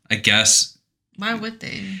 I guess... Why would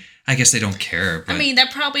they? I guess they don't care. But... I mean,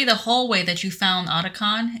 that's probably the hallway that you found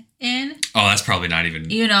Otacon in. Oh, that's probably not even...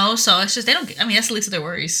 So it's just, they don't... I mean, that's the least of their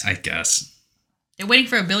worries. I guess. They're waiting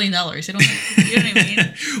for $1 billion. They don't... You know what I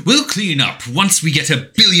mean? We'll clean up once we get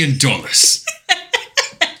 $1 billion.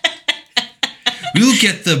 We'll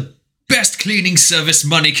get the best cleaning service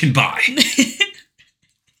money can buy.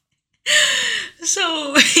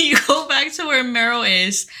 So you go back to where Meryl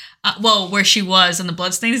is. Where she was, and the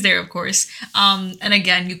bloodstains there, of course. And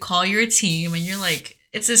again, you call your team, and you're like,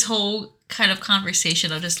 it's this whole kind of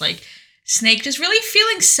conversation of just like Snake just really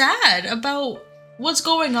feeling sad about what's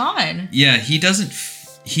going on. Yeah, he doesn't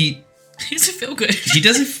feel good. He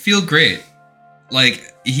doesn't feel great.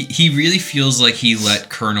 Like he really feels like he let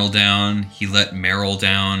Colonel down, he let Meryl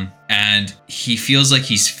down, and he feels like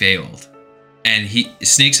he's failed. And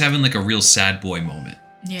Snake's having like a real sad boy moment.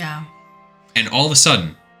 Yeah. And all of a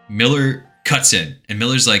sudden, Miller cuts in, and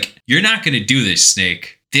Miller's like, "You're not going to do this,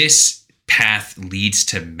 Snake. This path leads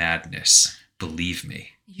to madness. Believe me.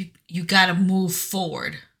 You got to move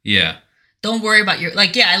forward. Yeah. Don't worry about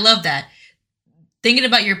I love that. Thinking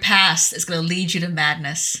about your past is going to lead you to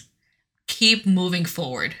madness. Keep moving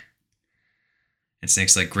forward." And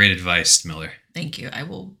Snake's like, "Great advice, Miller." Thank you. I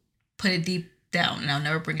will put it deep down, and I'll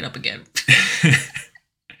never bring it up again.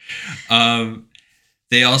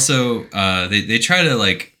 They also, they try to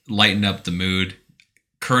like lighten up the mood.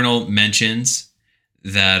 Colonel mentions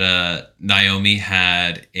that Naomi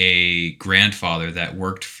had a grandfather that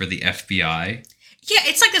worked for the FBI. Yeah,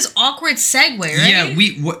 it's like this awkward segue, right?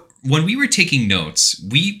 Yeah, when we were taking notes,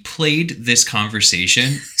 we played this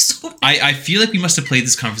conversation. I feel like we must have played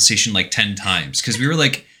this conversation like 10 times because we were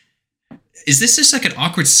like, is this just like an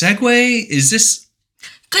awkward segue? Is this...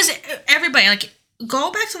 Because everybody, like,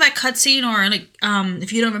 go back to that cutscene, or like,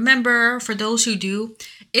 if you don't remember, for those who do,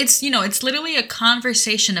 it's, it's literally a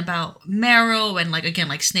conversation about Meryl and like, again,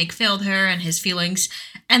 like Snake failed her and his feelings.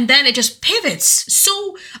 And then it just pivots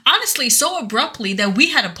so, honestly, so abruptly that we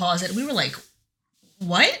had to pause it. We were like,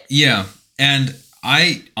 what? Yeah. And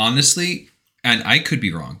I honestly, and I could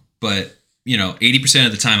be wrong, but 80%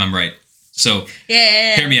 of the time I'm right. So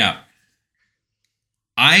hear me out.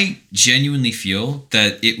 I genuinely feel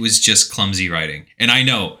that it was just clumsy writing. And I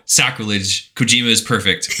know, sacrilege, Kojima is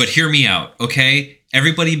perfect, but hear me out, okay?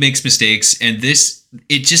 Everybody makes mistakes, and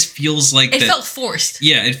it just feels like it felt forced.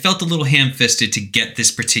 Yeah, it felt a little ham-fisted to get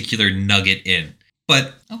this particular nugget in.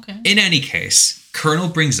 But in any case, Colonel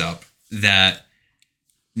brings up that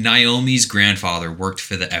Naomi's grandfather worked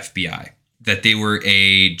for the FBI, that they were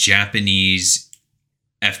a Japanese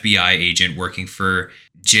FBI agent working for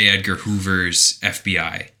J. Edgar Hoover's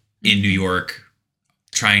FBI in New York,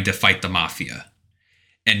 trying to fight the mafia.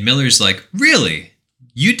 And Miller's like, "Really?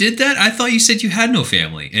 You did that? I thought you said you had no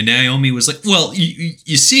family." And Naomi was like, "Well,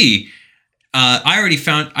 you see, I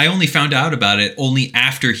only found out about it only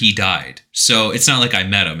after he died. So it's not like I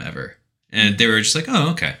met him ever." And they were just like,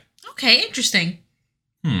 "Oh, okay. Okay, interesting."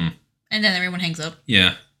 And then everyone hangs up.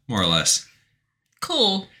 Yeah, more or less.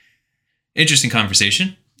 Cool. Interesting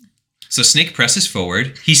conversation. So Snake presses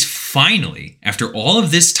forward. He's finally, after all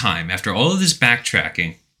of this time, after all of this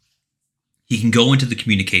backtracking, he can go into the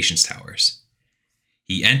communications towers.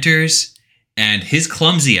 He enters, and his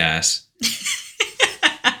clumsy ass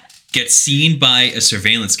gets seen by a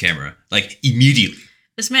surveillance camera, like immediately.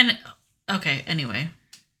 This man, okay, anyway.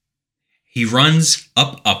 He runs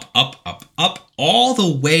up, all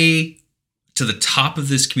the way to the top of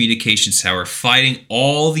this communications tower, fighting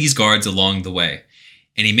all these guards along the way.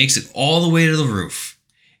 And he makes it all the way to the roof.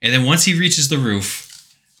 And then once he reaches the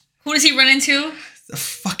roof... Who does he run into? The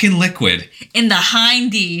fucking Liquid. In the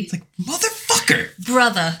hindy. It's like, motherfucker!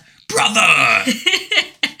 Brother. brother.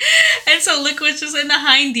 And so Liquid's just in the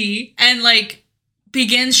hindy and like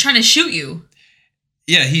begins trying to shoot you.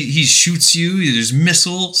 Yeah, he shoots you. There's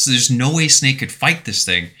missiles. There's no way Snake could fight this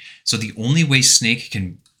thing. So the only way Snake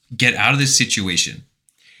can get out of this situation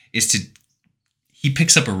is he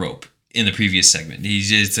picks up a rope in the previous segment.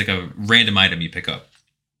 It's like a random item you pick up.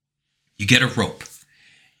 You get a rope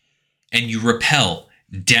and you rappel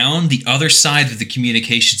down the other side of the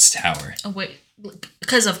communications tower. Oh, wait.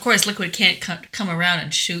 Because, of course, Liquid can't come around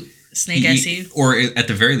and shoot Snake, I see. Or at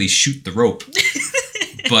the very least, shoot the rope.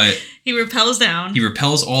 But he rappels down. He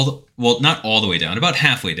rappels not all the way down, about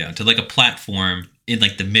halfway down to like a platform in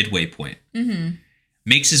like the midway point. Mm-hmm.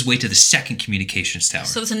 Makes his way to the second communications tower.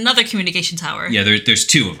 So it's another communication tower. Yeah, there's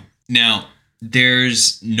two of them. Now,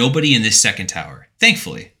 there's nobody in this second tower,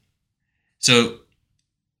 thankfully. So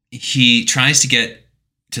he tries to get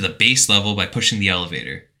to the base level by pushing the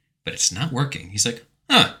elevator, but it's not working. He's like,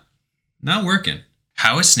 not working.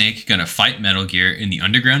 How is Snake going to fight Metal Gear in the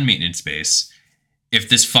underground maintenance base if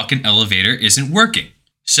this fucking elevator isn't working?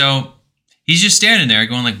 So he's just standing there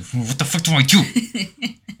going like, what the fuck do I do?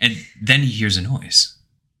 And then he hears a noise.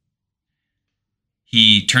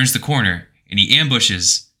 He turns the corner and he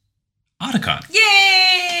ambushes Otacon.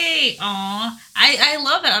 Yay! Aw. I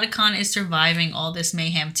love that Otacon is surviving all this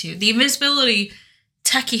mayhem too. The invisibility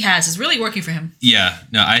tech he has is really working for him. Yeah,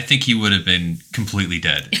 no, I think he would have been completely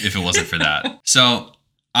dead if it wasn't for that. So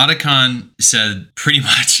Otacon said pretty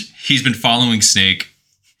much he's been following Snake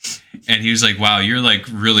and he was like, wow, you're like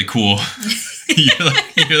really cool.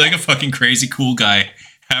 you're like a fucking crazy cool guy.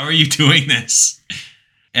 How are you doing this?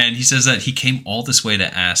 And he says that he came all this way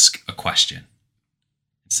to ask a question.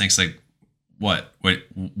 Snake's like, what? Wait,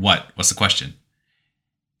 what? What's the question?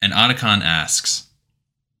 And Otacon asks,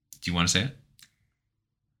 do you want to say it?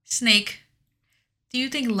 Snake, do you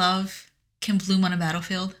think love can bloom on a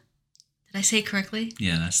battlefield? Did I say it correctly?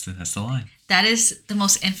 Yeah, that's the line. That is the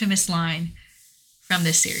most infamous line from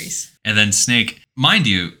this series. And then Snake, mind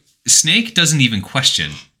you, Snake doesn't even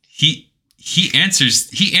question. He answers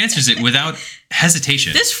it without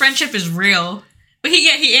hesitation. This friendship is real. But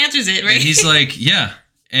he answers it, right? And he's like, yeah,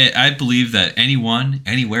 I believe that anyone,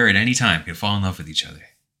 anywhere, at any time can fall in love with each other.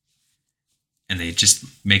 And they just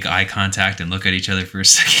make eye contact and look at each other for a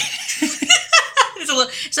second.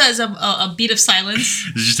 It's a beat of silence.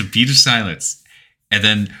 It's just a beat of silence. And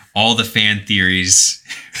then all the fan theories.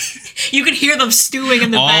 You can hear them stewing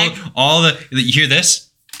in the back. You hear this?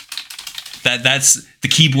 That's the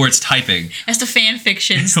keyboard's typing. That's the fan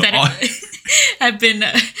fictions that have been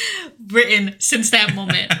written since that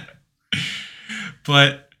moment.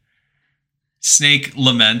 But Snake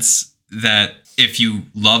laments that if you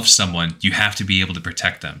love someone, you have to be able to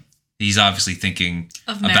protect them. He's obviously thinking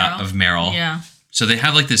of Meryl. Yeah. So they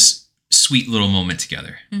have like this sweet little moment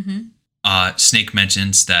together. Mm-hmm. Snake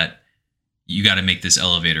mentions that you got to make this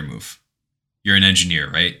elevator move. You're an engineer,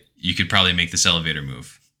 right? You could probably make this elevator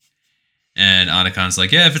move. And Otacon's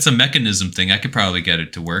like, yeah, if it's a mechanism thing, I could probably get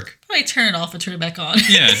it to work. Probably turn it off and turn it back on.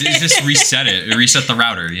 Yeah, just reset it. Reset the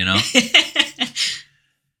router, you know?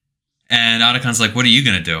 And Otacon's like, what are you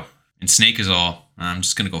going to do? And Snake is all, I'm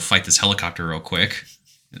just going to go fight this helicopter real quick.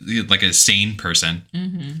 Like a sane person.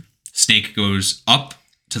 Mm-hmm. Snake goes up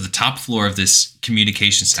to the top floor of this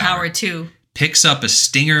communications tower. Tower 2. Picks up a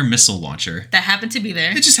Stinger missile launcher. That happened to be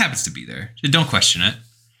there. It just happens to be there. Don't question it.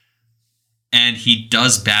 And he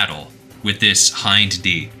does battle with this Hind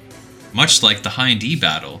D. Much like the Hind D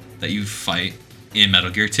battle that you fight in Metal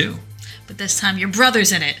Gear 2. But this time your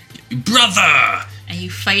brother's in it. Brother! And you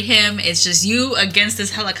fight him. It's just you against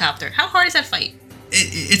this helicopter. How hard is that fight?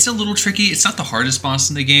 It's a little tricky. It's not the hardest boss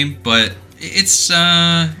in the game, but it's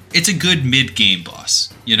a good mid-game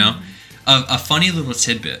boss, you know? Mm-hmm. A funny little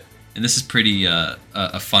tidbit, and this is pretty a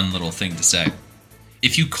fun little thing to say.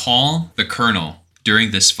 If you call the Colonel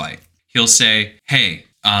during this fight, he'll say, hey,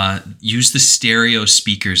 use the stereo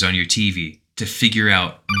speakers on your TV to figure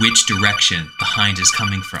out which direction the Hind is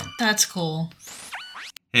coming from. That's cool.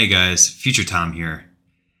 Hey guys, Future Tom here.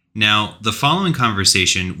 Now, the following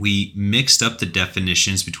conversation, we mixed up the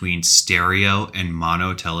definitions between stereo and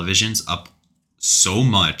mono televisions up so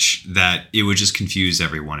much that it would just confuse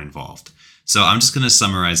everyone involved. So I'm just going to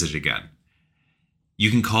summarize it again.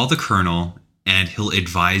 You can call the Colonel and he'll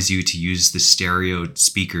advise you to use the stereo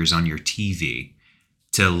speakers on your TV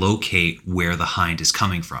to locate where the Hind is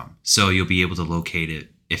coming from. So you'll be able to locate it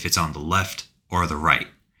if it's on the left or the right.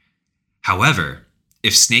 However,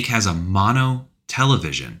 if Snake has a mono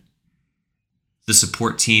television, the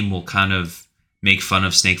support team will kind of make fun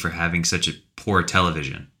of Snake for having such a poor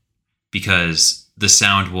television because the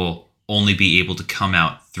sound will only be able to come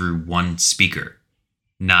out through one speaker,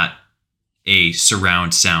 not a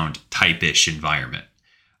surround sound type-ish environment.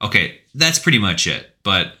 Okay, that's pretty much it.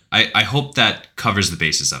 But I hope that covers the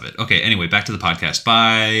basis of it. Okay, anyway, back to the podcast.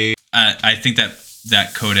 Bye. I think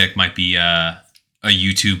that codec might be a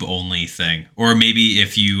YouTube only thing. Or maybe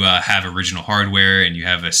if you have original hardware and you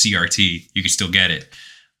have a CRT, you can still get it.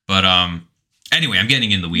 But anyway, I'm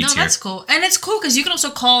getting in the weeds here. No, that's cool. And it's cool because you can also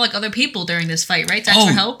call like other people during this fight, right? To ask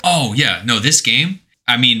for help. Oh, yeah. No, this game,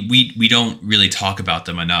 I mean, we don't really talk about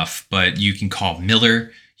them enough, but you can call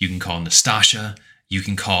Miller, you can call Nastasha, you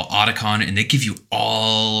can call Otacon, and they give you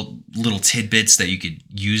all little tidbits that you could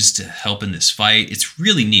use to help in this fight. It's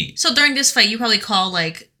really neat. So during this fight, you probably call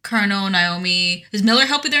like Colonel, Naomi. Does Miller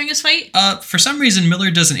help you during this fight? For some reason, Miller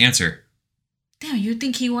doesn't answer. Damn, you'd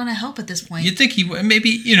think he want to help at this point. You'd think he would.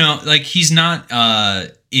 Maybe, like he's not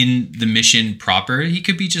in the mission proper. He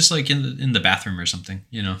could be just like in the bathroom or something,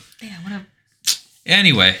 Damn, what a...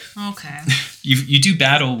 Anyway. Okay. You do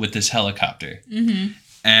battle with this helicopter. Mm-hmm.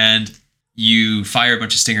 And you fire a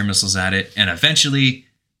bunch of Stinger missiles at it, and eventually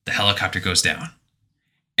the helicopter goes down.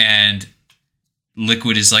 And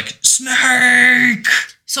Liquid is like, Snake!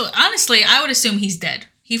 So honestly, I would assume he's dead.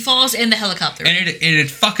 He falls in the helicopter. And it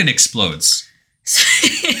fucking explodes.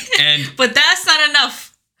 But that's not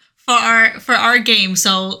enough for our game,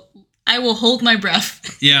 so I will hold my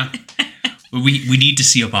breath. Yeah. We need to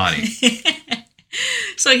see a body.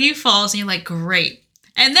 So he falls, and you're like, great.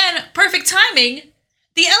 And then, perfect timing,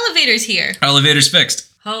 the elevator's here. Elevator's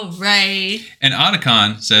fixed. Oh, right. And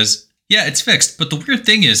Otacon says, yeah, it's fixed. But the weird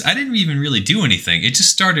thing is, I didn't even really do anything. It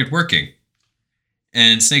just started working.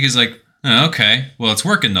 And Snake is like, oh, okay. Well, it's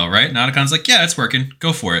working though, right? And Otacon's like, yeah, it's working.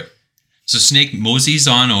 Go for it. So Snake moseys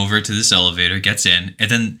on over to this elevator, gets in,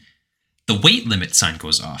 and then the weight limit sign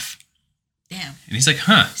goes off. Damn. And he's like,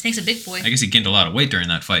 huh. Snake's a big boy. I guess he gained a lot of weight during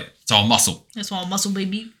that fight. It's all muscle. That's all muscle,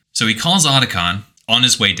 baby. So he calls Otacon on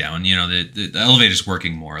his way down. The elevator's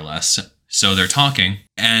working more or less. So they're talking,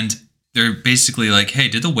 and they're basically like, hey,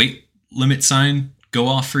 did the weight limit sign go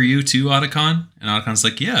off for you too, Otacon? And Otacon's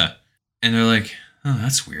like, yeah. And they're like, oh,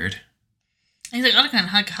 that's weird. And he's like,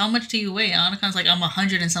 Otacon, how much do you weigh? And Otacon's like, I'm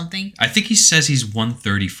 100 and something. I think he says he's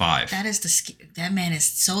 135. That man is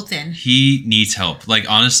so thin. He needs help. Like,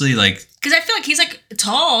 honestly, like... Because I feel like he's, like,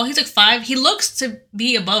 tall. He's, like, 5. He looks to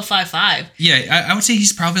be above 5'5". Yeah, I would say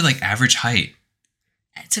he's probably, like, average height.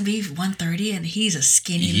 To be 130, and he's a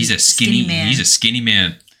skinny man. He's a skinny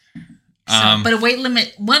man. But a weight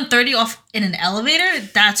limit, 130 off in an elevator?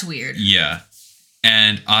 That's weird. Yeah.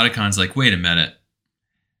 And Otacon's like, wait a minute.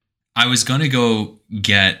 I was going to go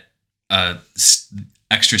get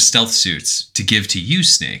extra stealth suits to give to you,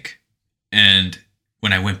 Snake. And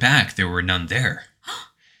when I went back, there were none there.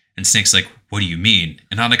 And Snake's like, what do you mean?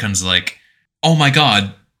 And Otacon's like, oh my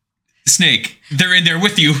God, Snake, they're in there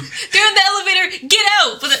with you. They're in the elevator. Get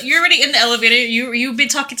out. But you're already in the elevator. You've been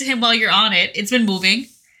talking to him while you're on it. It's been moving.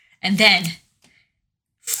 And then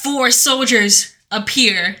 4 soldiers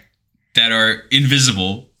appear. That are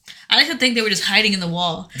invisible. I like to think they were just hiding in the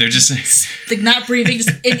wall. They're just like not breathing, just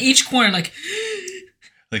in each corner, like,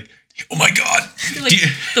 oh my God! Like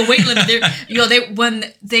the weight limit. When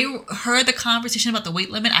they heard the conversation about the weight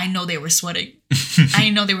limit, I know they were sweating. I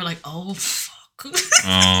know they were like, oh fuck.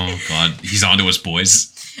 Oh God, he's onto us,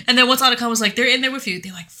 boys. And then once Otacon was like, they're in there with you,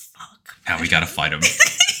 they're like, fuck. Now we gotta fight him.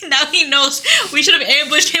 Now he knows we should have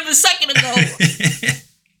ambushed him a second ago.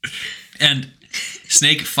 And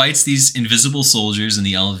Snake fights these invisible soldiers in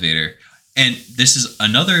the elevator. And this is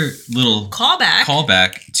another little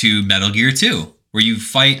callback to Metal Gear 2, where you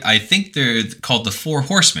fight, I think they're called the 4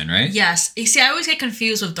 Horsemen, right? Yes. You see, I always get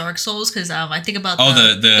confused with Dark Souls because I think about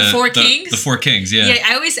the 4 Kings. The 4 Kings, yeah. Yeah,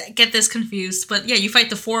 I always get this confused. But yeah, you fight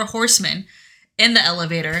the 4 Horsemen in the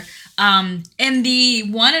elevator. And the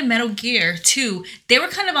one in Metal Gear 2, they were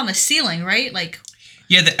kind of on the ceiling, right? Like,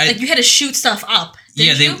 yeah, you had to shoot stuff up.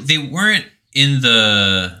 They weren't in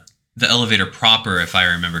the elevator proper, if I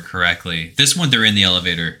remember correctly. This one, they're in the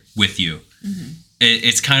elevator with you. Mm-hmm.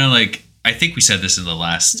 It's kind of like, I think we said this in the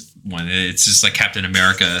last one. It's just like Captain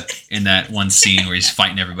America in that one scene where he's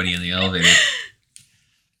fighting everybody in the elevator.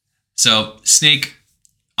 So Snake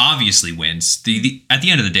obviously wins. At the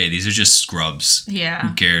end of the day, these are just scrubs. Yeah.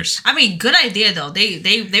 Who cares? I mean, good idea though. They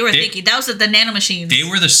were thinking that was the nanomachines. They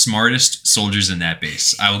were the smartest soldiers in that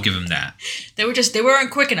base. I will give them that. They weren't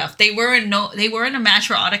quick enough. They weren't a match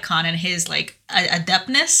for Otacon and his like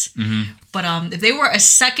adeptness. Mm-hmm. But if they were a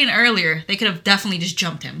second earlier, they could have definitely just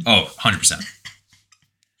jumped him. Oh, 100%.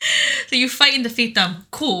 So you fight and defeat them.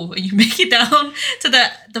 Cool. And you make it down to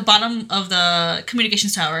the bottom of the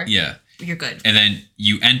communications tower. Yeah. You're good. And then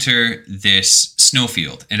you enter this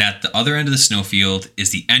snowfield. And at the other end of the snowfield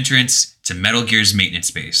is the entrance to to Metal Gear's maintenance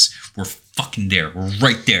base. We're fucking there. We're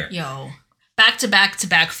right there. Yo, back to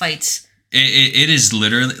back fights. It is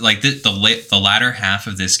literally like the latter half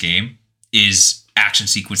of this game is action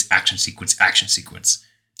sequence, action sequence, action sequence.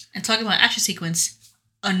 And talking about action sequence,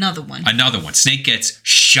 another one. Snake gets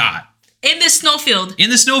shot. In the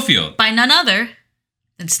snowfield. By none other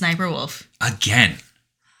than Sniper Wolf. Again.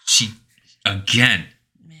 Again.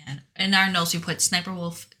 Man. In our notes, we put Sniper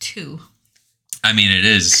Wolf 2. I mean, it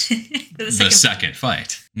is the second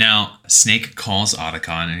fight. Now, Snake calls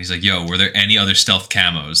Otacon and he's like, yo, were there any other stealth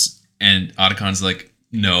camos? And Otacon's like,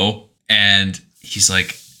 no. And he's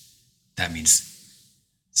like, that means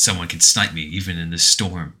someone can snipe me even in this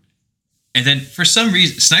storm. And then for some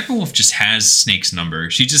reason, Sniper Wolf just has Snake's number.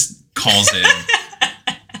 She just calls in.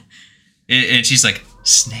 And she's like,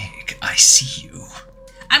 Snake, I see you.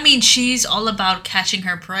 I mean, she's all about catching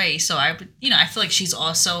her prey. So I feel like she's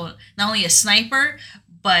also not only a sniper,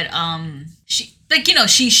 but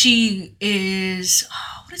she is,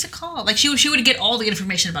 what is it called? Like she would get all the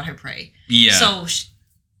information about her prey. Yeah. So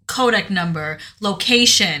codec number,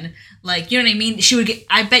 location, like, you know what I mean?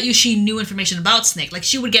 I bet you she knew information about Snake. Like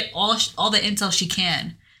she would get all the intel she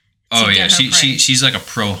can. Oh yeah, she's like a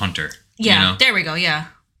pro hunter. Yeah, you know? There we go. Yeah.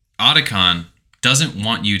 Otacon doesn't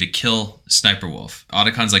want you to kill Sniper Wolf.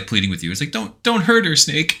 Otacon's like pleading with you. It's like, don't hurt her,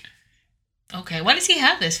 Snake. Okay, why does he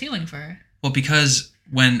have this feeling for her? Well, because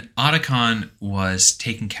when Otacon was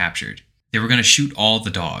taken captured, they were going to shoot all the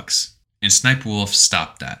dogs, and Sniper Wolf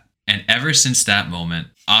stopped that. And ever since that moment,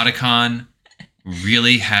 Otacon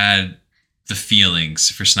really had the feelings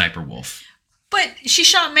for Sniper Wolf. But she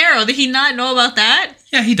shot Marrow. Did he not know about that?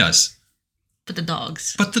 Yeah, he does. But the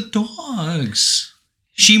dogs.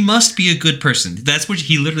 She must be a good person. That's what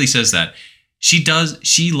he literally says that. She does.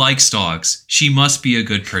 She likes dogs. She must be a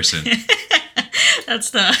good person.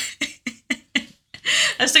 That's the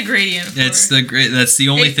gradient. That's the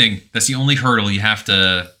only thing. That's the only hurdle you have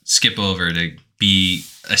to skip over to be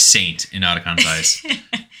a saint in Otacon's eyes.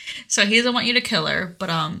 So he doesn't want you to kill her, but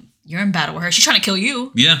you're in battle with her. She's trying to kill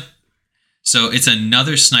you. Yeah. So it's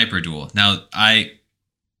another sniper duel. Now I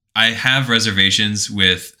have reservations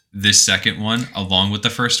with this second one along with the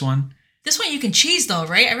first one. This one you can cheese though,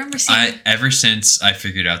 right? I remember seeing. Ever since I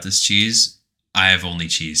figured out this cheese, I have only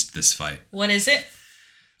cheesed this fight. What is it?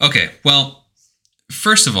 Okay, well,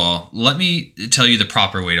 first of all, let me tell you the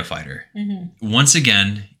proper way to fight her. Mm-hmm. Once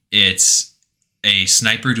again, it's a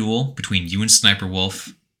sniper duel between you and Sniper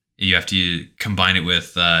Wolf. You have to combine it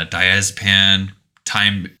with diazepam,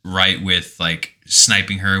 time right with like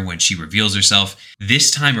sniping her when she reveals herself.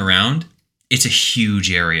 This time around, it's a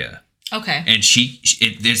huge area. Okay. And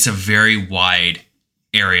it's a very wide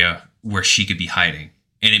area where she could be hiding.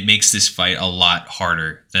 And it makes this fight a lot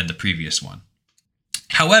harder than the previous one.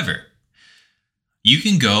 However, you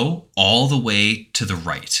can go all the way to the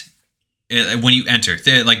right. When you enter,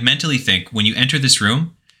 like mentally think, when you enter this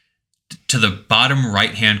room, to the bottom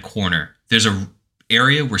right-hand corner, there's a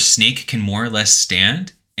area where Snake can more or less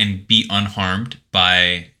stand and be unharmed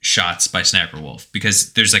by shots by Sniper Wolf.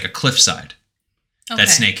 Because there's like a cliffside that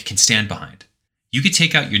Snake can stand behind. You could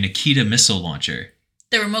take out your Nikita missile launcher.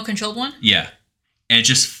 The remote-controlled one? Yeah. And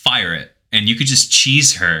just fire it. And you could just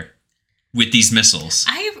cheese her with these missiles.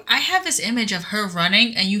 I have this image of her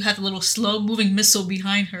running, and you have a little slow-moving missile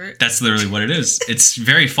behind her. That's literally what it is. It's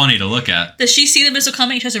very funny to look at. Does she see the missile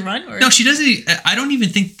coming and tries to run? Or? No, she doesn't. I don't even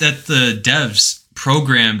think that the devs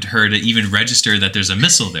programmed her to even register that there's a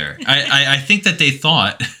missile there. I think that they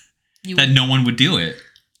thought that no one would do it.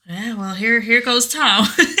 Yeah, well, here goes Tom.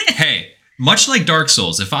 Hey, much like Dark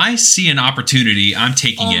Souls, if I see an opportunity, I'm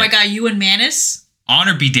taking it. Oh my god, you and Manus?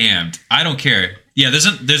 Honor be damned. I don't care. Yeah,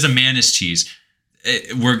 there's a Manus cheese.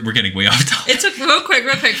 We're getting way off topic. It's real quick.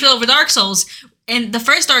 Phil, with Dark Souls, in the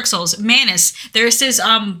first Dark Souls, Manus, there's this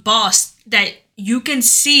boss that you can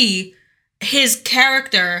see his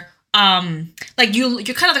character. Like you're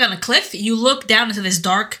kind of like on a cliff. You look down into this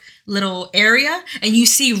dark little area and you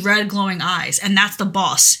see red glowing eyes, and that's the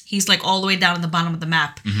boss. He's like all the way down at the bottom of the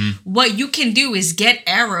map. Mm-hmm. What you can do is get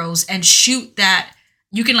arrows and shoot that.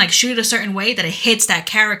 You can like shoot it a certain way that it hits that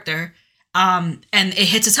character. And it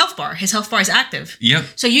hits his health bar. His health bar is active. Yep.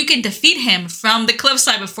 So you can defeat him from the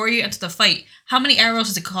cliffside before you enter the fight. How many arrows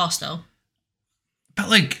does it cost, though? About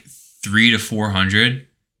like 300 to 400.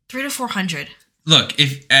 300 to 400. Look,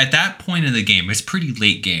 if at that point in the game, it's pretty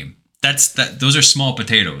late game. Those are small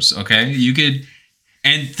potatoes. Okay, you could,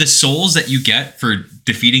 and the souls that you get for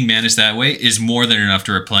defeating Manus that way is more than enough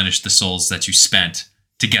to replenish the souls that you spent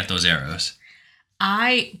to get those arrows.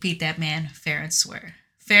 I beat that man fair and square.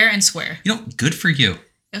 Fair and square. You know, good for you.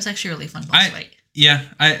 It was actually a really fun boss fight. Yeah,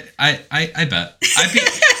 I bet.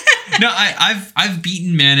 No, I've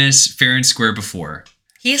beaten Manus fair and square before.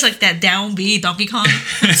 He has like that down B Donkey Kong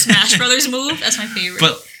Smash Brothers move. That's my favorite.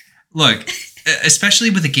 But look,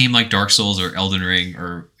 especially with a game like Dark Souls or Elden Ring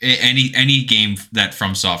or any game that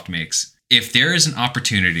FromSoft makes, if there is an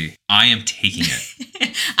opportunity, I am taking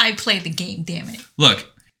it. I played the game, damn it. Look,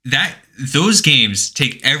 those games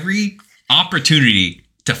take every opportunity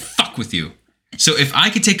to fuck with you. So if I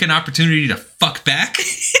could take an opportunity to fuck back,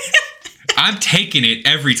 I'm taking it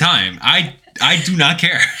every time. I do not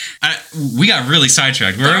care. We got really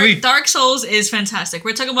sidetracked. Where are we? Dark Souls is fantastic.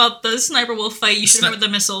 We're talking about the sniper wolf fight. You should remember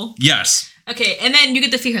the missile. Yes. Okay, and then you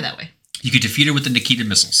could defeat her that way. You could defeat her with the Nikita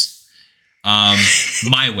missiles.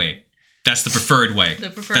 My way. That's the preferred way.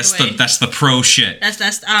 The preferred way. That's the pro shit.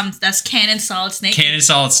 That's Cannon Solid Snake. Cannon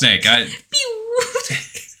Solid Snake.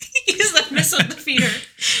 Use the missile to defeat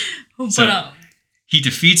her. So, he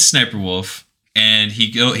defeats Sniper Wolf, and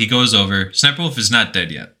he goes over. Sniper Wolf is not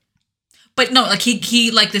dead yet. But no, like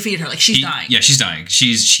he like defeated her. Like she's dying. Yeah, she's dying.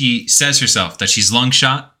 She says herself that she's lung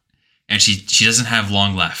shot, and she doesn't have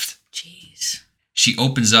long left. Jeez. She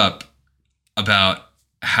opens up about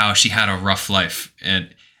how she had a rough life,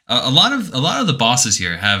 and a lot of the bosses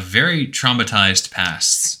here have very traumatized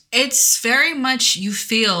pasts. It's very much, you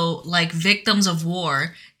feel like victims of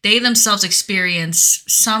war. They themselves experience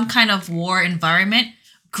some kind of war environment,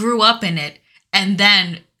 grew up in it, and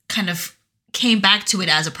then kind of came back to it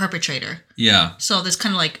as a perpetrator. Yeah. So this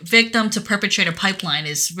kind of like victim to perpetrator pipeline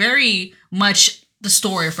is very much the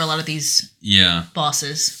story for a lot of these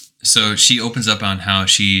bosses. So she opens up on how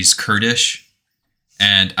she's Kurdish,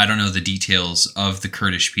 and I don't know the details of the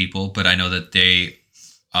Kurdish people, but I know that they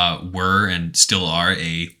were and still are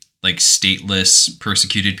a like stateless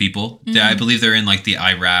persecuted people. Mm-hmm. I believe they're in like the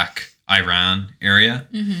Iran area.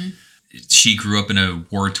 Mm-hmm. She grew up in a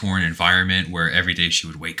war-torn environment where every day she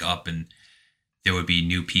would wake up and there would be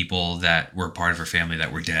new people that were part of her family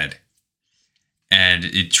that were dead. And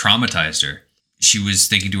it traumatized her. She was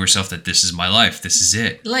thinking to herself that this is my life. This is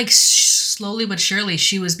it. Like slowly but surely,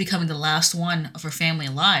 she was becoming the last one of her family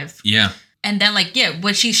alive. Yeah. And then like, yeah,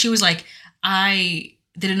 when she was like, I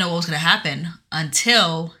didn't know what was going to happen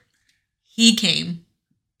until he came.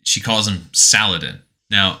 She calls him Saladin.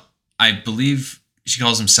 Now, I believe she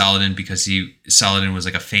calls him Saladin because Saladin was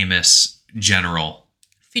like a famous general.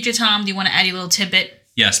 Future Tom, do you want to add a little tidbit?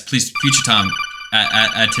 Yes, please, Future Tom,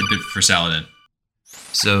 add tidbit for Saladin.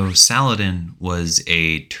 So Saladin was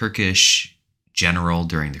a Turkish general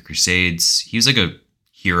during the Crusades. He was like a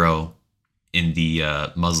hero in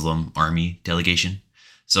the Muslim army delegation.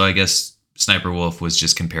 So I guess Sniper Wolf was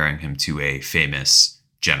just comparing him to a famous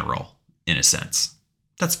general in a sense.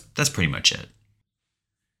 That's pretty much it.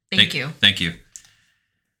 Thank you. Thank you.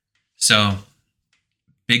 So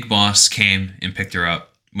Big Boss came and picked her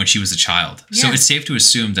up when she was a child. Yeah. So it's safe to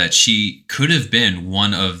assume that she could have been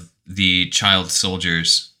one of the child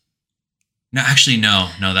soldiers. No, actually, no,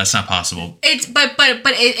 that's not possible. It's but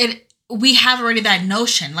we have already that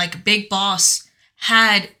notion. Like Big Boss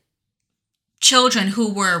had children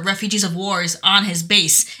who were refugees of wars on his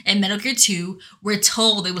base. In Metal Gear 2, we're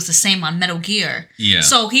told it was the same on Metal Gear. Yeah.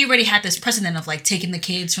 So he already had this precedent of like taking the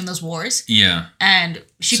kids from those wars. Yeah. And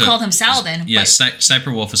she called him Saladin. Yeah,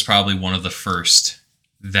 Sniper Wolf is probably one of the first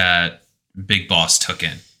that Big Boss took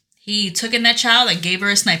in. He took in that child and gave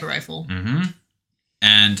her a sniper rifle. Mm-hmm.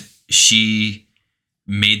 And she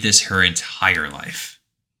made this her entire life.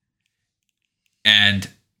 And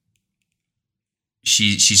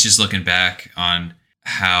she's just looking back on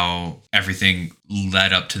how everything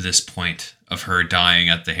led up to this point of her dying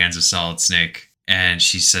at the hands of Solid Snake. And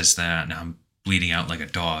she says that, now I'm bleeding out like a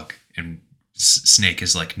dog. And Snake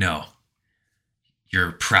is like, no,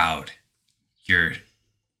 you're proud. You're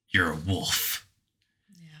a wolf.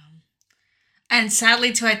 Yeah. And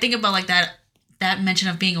sadly, too, I think about like that mention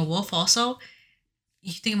of being a wolf also.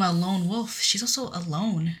 You think about a lone wolf, she's also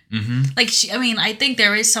alone. Mm-hmm. Like, I think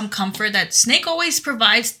there is some comfort that Snake always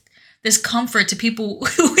provides this comfort to people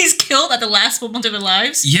who he's killed at the last moment of their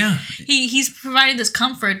lives. Yeah. He's providing this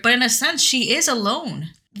comfort, but in a sense, she is alone.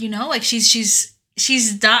 You know, like she's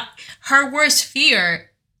her worst fear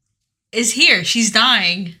is here. She's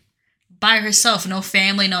dying by herself, no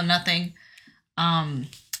family, no nothing.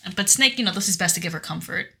 But Snake, does his best to give her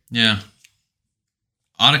comfort. Yeah.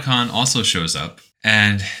 Otacon also shows up.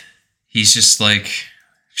 And he's just like,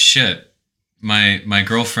 shit, my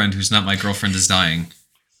girlfriend, who's not my girlfriend, is dying.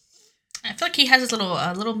 I feel like he has his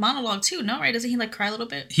little monologue too, no? Right? Doesn't he like cry a little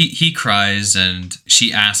bit? He cries, and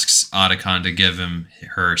she asks Otacon to give him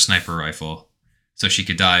her sniper rifle so she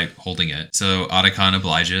could die holding it. So Otacon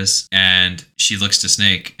obliges, and she looks to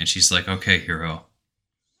Snake, and she's like, okay, hero,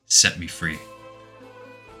 set me free.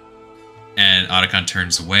 And Otacon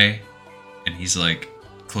turns away, and he's like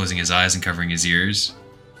closing his eyes and covering his ears.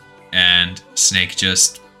 And Snake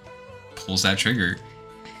just pulls that trigger.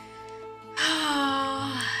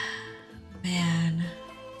 Oh, man.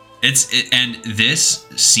 And this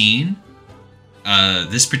scene,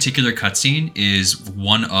 this particular cutscene is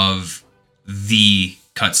one of the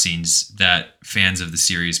cutscenes that fans of the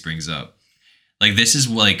series brings up. Like, this is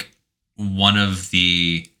like one of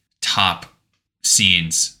the top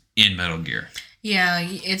scenes in Metal Gear. Yeah,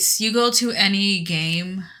 it's you go to any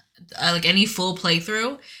game, like any full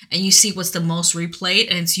playthrough, and you see what's the most replayed,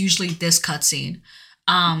 and it's usually this cutscene.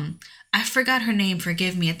 I forgot her name,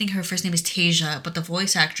 forgive me. I think her first name is Tasia, but the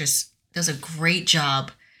voice actress does a great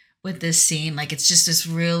job with this scene. Like, it's just this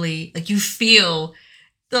really, like, you feel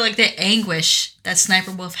the anguish that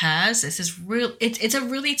Sniper Wolf has. It's this real, it's a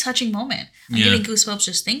really touching moment. I'm getting goosebumps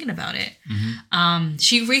just thinking about it. Mm-hmm.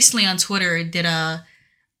 She recently on Twitter did not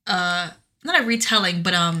a retelling,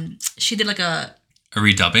 but she did like a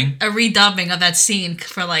redubbing of that scene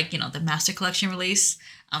for like, the Master Collection release.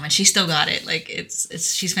 And she still got it. Like,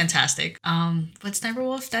 it's she's fantastic. But Sniper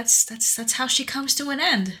Wolf, that's how she comes to an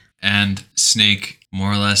end. And Snake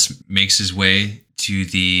more or less makes his way to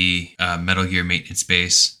the Metal Gear maintenance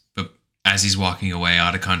base. But as he's walking away,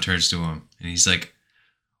 Otacon turns to him and he's like,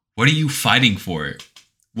 "What are you fighting for?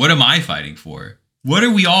 What am I fighting for? What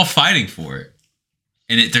are we all fighting for?"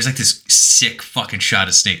 And there's like this sick fucking shot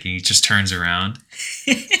of Snake, and he just turns around.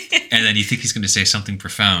 And then you think he's going to say something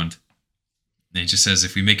profound. And he just says,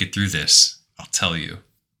 "If we make it through this, I'll tell you."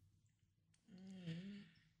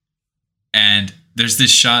 And there's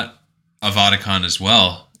this shot of Otacon as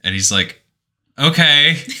well. And he's like,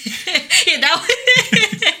 "Okay." Yeah,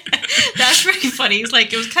 that's pretty funny. It's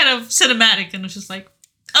like, it was kind of cinematic, and it was just like,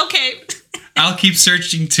 okay. I'll keep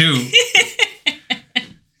searching too.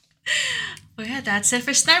 Well, yeah, that's it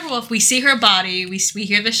for Sniper Wolf. We see her body. We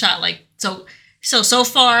hear the shot. Like, so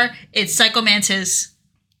far, it's Psycho Mantis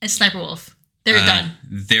and Sniper Wolf. They're done.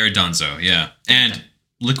 They're donezo, yeah. And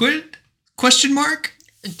Liquid? Question mark?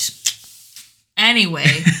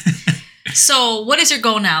 Anyway. So, what is your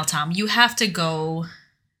goal now, Tom? You have to go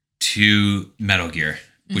to Metal Gear,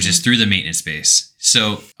 which is through the maintenance base.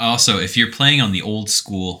 So, also, if you're playing on the old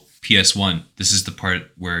school PS1, this is the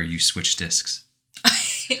part where you switch discs.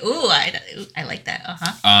 Ooh, I like that.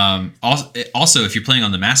 Uh-huh. Also, if you're playing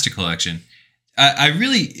on the Master Collection, I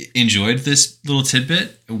really enjoyed this little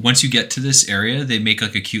tidbit. Once you get to this area, they make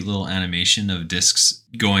like a cute little animation of discs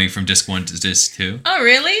going from disc 1 to disc 2. Oh,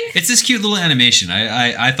 really? It's this cute little animation.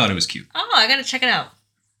 I thought it was cute. Oh, I gotta check it out.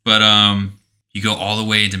 But you go all the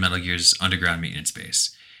way into Metal Gear's underground maintenance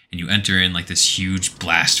base, and you enter in like this huge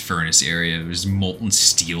blast furnace area. There's molten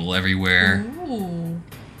steel everywhere. Ooh.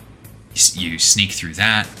 You sneak through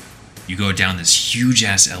that. You go down this huge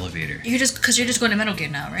ass elevator. You're just going to Metal Gear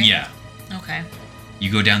now, right? Yeah. Okay.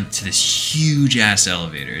 You go down to this huge ass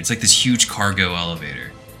elevator. It's like this huge cargo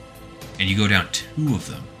elevator. And you go down 2 of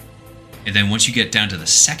them. And then once you get down to the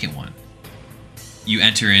second one, you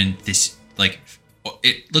enter in this, like,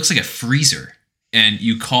 it looks like a freezer. And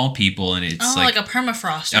you call people and it's like a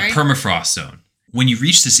permafrost, right? A permafrost zone. When you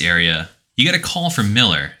reach this area, you get a call from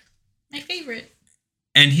Miller. My favorite.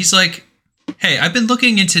 And he's like, "Hey, I've been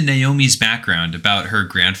looking into Naomi's background about her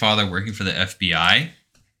grandfather working for the FBI.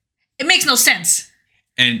 It makes no sense."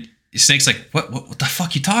 And Snake's like, what the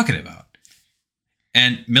fuck you talking about?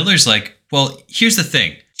 And Miller's like, "Well, here's the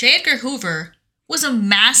thing. J. Edgar Hoover was a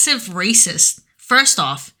massive racist. First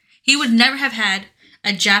off, he would never have had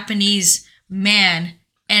a Japanese man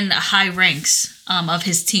in high ranks of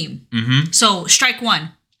his team. Mm-hmm. So, strike 1.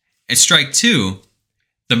 And strike 2,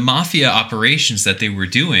 the mafia operations that they were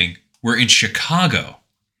doing were in Chicago,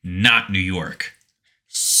 not New York.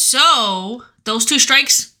 So, those 2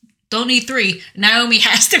 strikes don't need 3. Naomi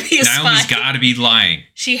has to be a spy. Naomi's got to be lying.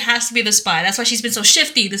 She has to be the spy. That's why she's been so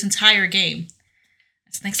shifty this entire game.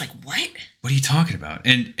 Snake's like, "What? What are you talking about?"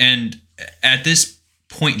 And at this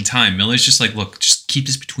point in time, Miller's just like, "Look, just keep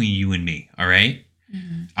this between you and me, all right?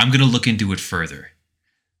 Mm-hmm. I'm going to look into it further.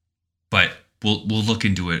 But we'll look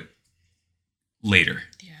into it later."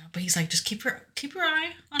 Yeah, but he's like, "Just keep your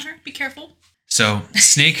eye on her. Be careful." So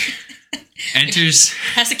Snake enters.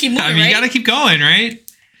 Has to keep moving, I mean, right? you got to keep going, right?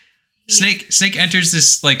 Snake enters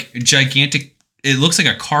this like gigantic. It looks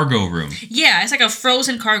like a cargo room. Yeah, it's like a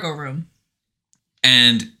frozen cargo room.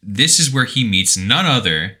 And this is where he meets none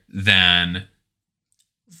other than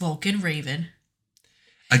Vulcan Raven.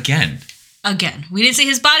 Again. We didn't see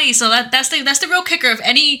his body, so that's the real kicker of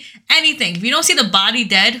anything. If you don't see the body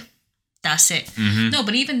dead, that's it. Mm-hmm. No,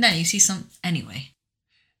 but even then, you see some anyway.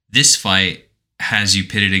 This fight has you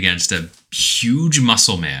pitted against a huge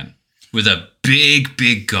muscle man with a big,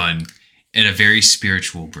 big gun and a very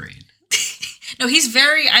spiritual brain. No, he's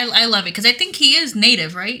very. I love it because I think he is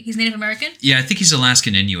native, right? He's Native American. Yeah, I think he's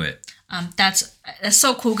Alaskan Inuit. That's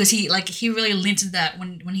so cool because he really leans into that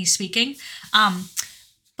when he's speaking.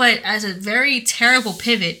 But as a very terrible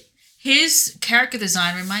pivot, his character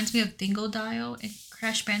design reminds me of Dingodile in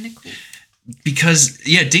Crash Bandicoot. Because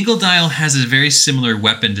Dingodile has a very similar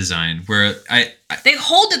weapon design where they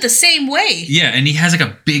hold it the same way. Yeah, and he has like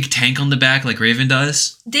a big tank on the back like Raven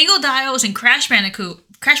does. Dingodiles and Crash Bandicoot.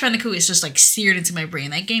 Crash Bandicoot is just like seared into my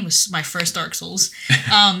brain. That game was my first Dark Souls.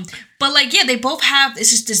 But like, yeah, they both have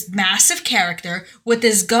this massive character with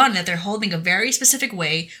this gun that they're holding a very specific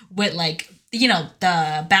way with like,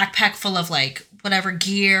 the backpack full of like whatever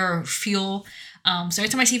gear or fuel. So every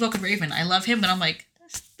time I see Vulcan Raven, I love him, but I'm like,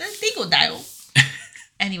 that's Dingodile.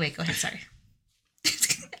 Anyway, go ahead. Sorry.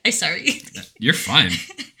 I'm sorry. You're fine.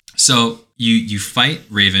 So you fight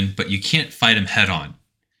Raven, but you can't fight him head on.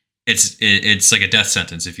 It's like a death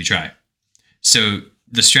sentence if you try. So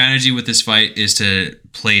the strategy with this fight is to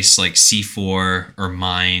place like C4 or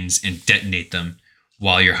mines and detonate them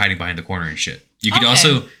while you're hiding behind the corner and shit. You could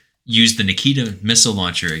also use the Nikita missile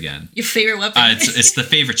launcher again. Your favorite weapon. It's the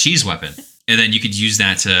favorite cheese weapon. And then you could use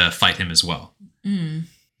that to fight him as well. Mm.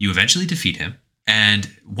 You eventually defeat him. And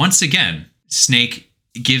once again, Snake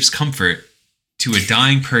gives comfort to a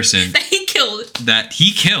dying person that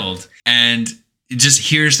he killed and just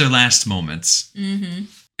hears their last moments. Mm-hmm.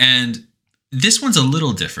 And this one's a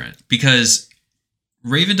little different because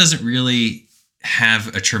Raven doesn't really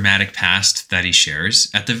have a traumatic past that he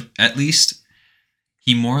shares at least.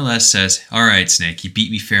 He more or less says, "All right, Snake, you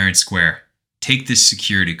beat me fair and square. Take this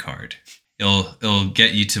security card. It'll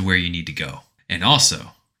get you to where you need to go. And also,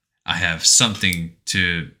 I have something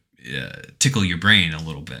to tickle your brain a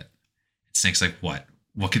little bit." Snake's like, "What?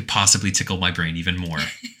 What could possibly tickle my brain even more?"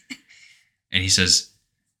 And he says,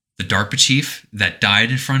 "The DARPA chief that died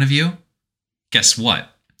in front of you, guess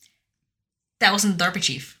what? That wasn't the DARPA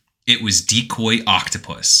chief. It was Decoy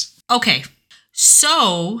Octopus." Okay,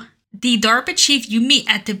 so the DARPA chief you meet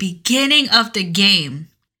at the beginning of the game.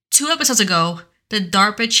 2 episodes ago, the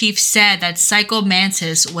DARPA chief said that Psycho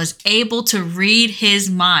Mantis was able to read his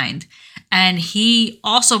mind. And he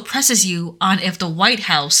also presses you on if the White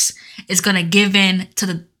House is going to give in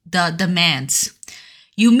to the demands.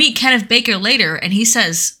 You meet Kenneth Baker later, and he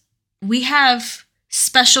says, "We have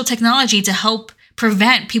special technology to help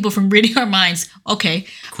prevent people from reading our minds." Okay.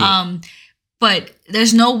 Cool. But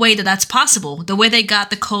there's no way that that's possible. The way they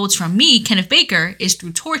got the codes from me, Kenneth Baker, is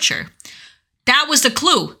through torture. That was the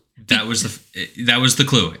clue. That was the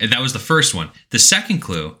clue. And that was the first one. The second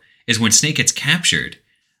clue is when Snake gets captured,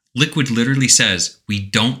 Liquid literally says, "We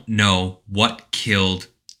don't know what killed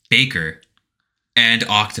Baker and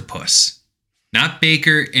Octopus." Not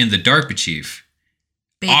Baker and the DARPA chief.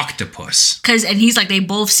 Octopus. And he's like, they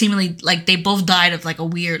both seemingly, like, they both died of like a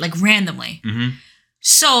weird, like randomly. Mm-hmm.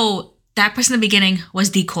 So that person in the beginning was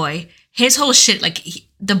Decoy. His whole shit, like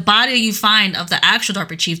the body you find of the actual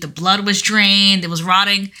DARPA chief, the blood was drained, it was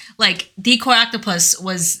rotting. Like Decoy Octopus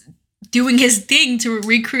was doing his thing to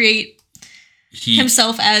recreate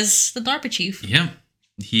himself as the DARPA chief. Yeah.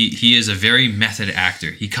 He is a very method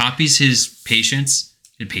actor. He copies his patients.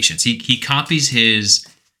 He copies his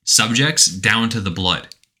subjects down to the blood.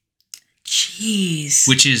 Jeez.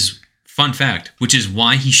 Which is, fun fact, which is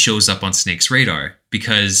why he shows up on Snake's radar.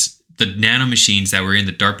 Because the nanomachines that were in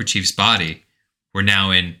the DARPA chief's body were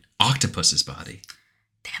now in Octopus's body.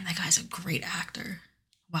 Damn, that guy's a great actor.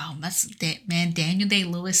 Wow, that's, man, Daniel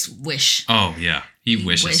Day-Lewis wish. Oh, yeah. He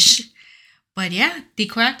wishes. But yeah,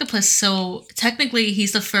 Decoy Octopus, so technically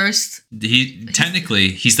he's the first...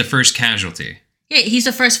 He's the first casualty. Yeah, he's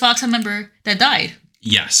the first Foxhound member that died.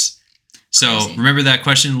 Yes. So, remember that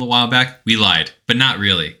question a little while back? We lied, but not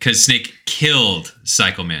really, because Snake killed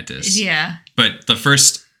Psycho Mantis. Yeah. But the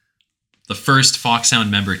first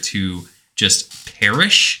Foxhound member to just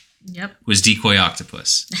perish was Decoy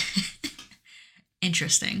Octopus.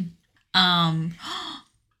 Interesting. I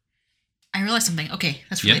realized something. Okay,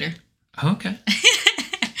 that's for later. Okay.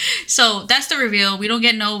 So that's the reveal. We don't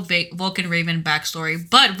get no Vulcan Raven backstory,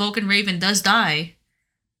 but Vulcan Raven does die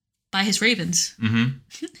by his ravens.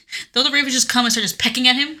 Mm-hmm. Don't the ravens just come and start just pecking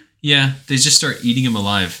at him? Yeah, they just start eating him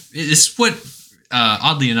alive. This is what,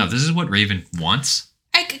 oddly enough, this is what Raven wants.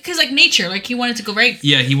 Because like nature, like he wanted to go right.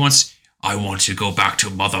 Yeah, I want to go back to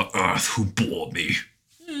Mother Earth who bore me.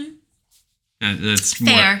 Mm. That's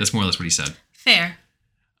more or less what he said. Fair.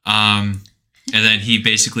 And then he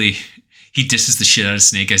basically... He disses the shit out of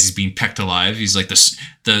Snake as he's being pecked alive. He's like,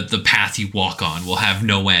 the path you walk on will have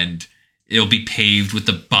no end. It'll be paved with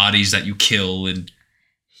the bodies that you kill. And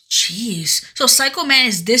Jeez. So Psycho Man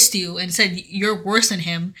is dissed you and said you're worse than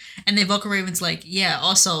him, and then Vulcan Raven's like, yeah,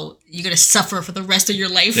 also you're gonna suffer for the rest of your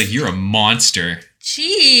life. Like, you're a monster.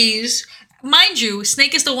 Jeez. Mind you,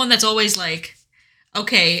 Snake is the one that's always like,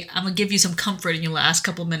 okay, I'm gonna give you some comfort in your last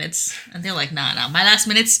couple minutes. And they're like, nah, my last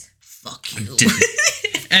minutes, fuck you.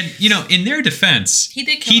 And, you know, in their defense, He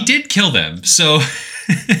did kill them. So,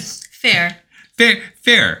 Fair.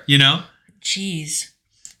 fair, you know? Jeez.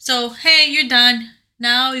 So, hey, you're done.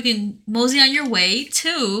 Now you can mosey on your way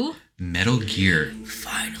to Metal Gear.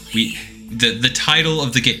 Finally. The title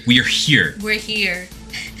of the game, we are here. We're here.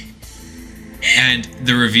 And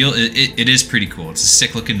the reveal, it is pretty cool. It's a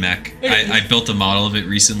sick looking mech. I built a model of it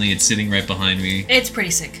recently. It's sitting right behind me. It's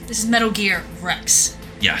pretty sick. This is Metal Gear Rex.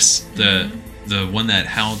 Yes, the one that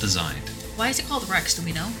Hal designed. Why is it called Rex? Do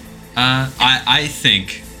we know? I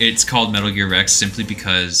think it's called Metal Gear Rex simply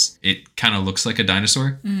because it kind of looks like a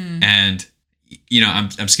dinosaur. And, you know,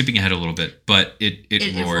 I'm skipping ahead a little bit, but it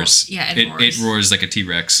roars. It roars. It roars like a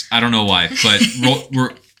T-Rex. I don't know why,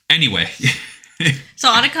 but anyway. So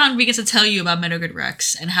Otacon begins to tell you about Metal Gear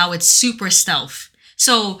Rex and how it's super stealth.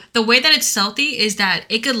 So the way that it's stealthy is that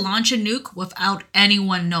it could launch a nuke without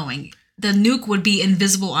anyone knowing. The nuke would be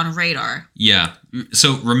invisible on radar. Yeah.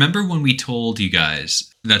 So remember when we told you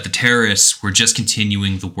guys that the terrorists were just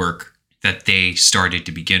continuing the work that they started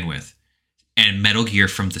to begin with? And Metal Gear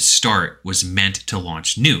from the start was meant to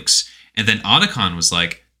launch nukes. And then Otacon was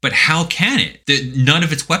like, but how can it? None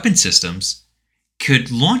of its weapon systems could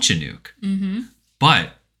launch a nuke. Mm-hmm.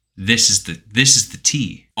 But this is the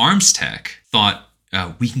T. Arms Tech thought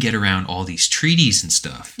we can get around all these treaties and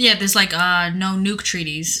stuff. Yeah, there's like no nuke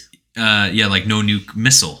treaties. Like no nuke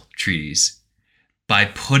missile treaties, by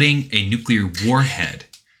putting a nuclear warhead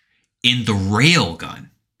in the railgun.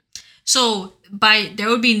 So there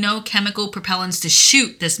would be no chemical propellants to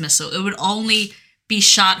shoot this missile. It would only be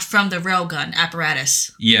shot from the railgun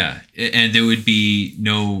apparatus. Yeah, and there would be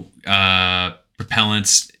no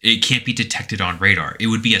propellants. It can't be detected on radar. It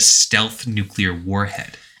would be a stealth nuclear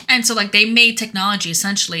warhead. And so, like, they made technology,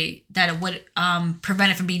 essentially, that it would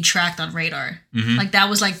prevent it from being tracked on radar. Mm-hmm. Like, that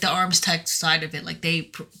was, like, the arms tech side of it. Like,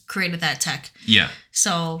 they created that tech. Yeah.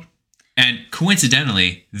 So... And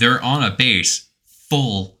coincidentally, they're on a base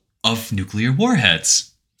full of nuclear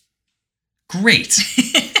warheads. Great.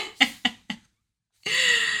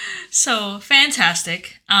 So,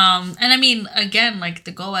 fantastic. And I mean, again, like,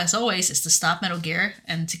 the goal, as always, is to stop Metal Gear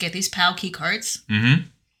and to get these PAL key cards. Mm-hmm.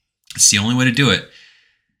 It's the only way to do it.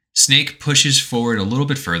 Snake pushes forward a little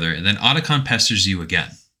bit further, and then Otacon pesters you again.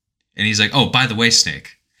 And he's like, oh, by the way,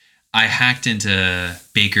 Snake, I hacked into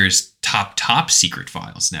Baker's top secret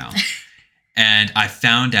files now. And I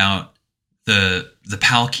found out the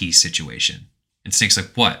PAL key situation. And Snake's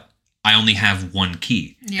like, what? I only have one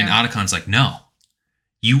key. Yeah. And Otacon's like, no,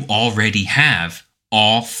 you already have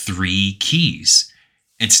all 3 keys.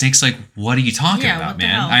 And Snake's like, what are you talking about,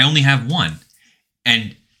 man? I only have one.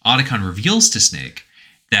 And Otacon reveals to Snake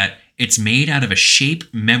that it's made out of a shape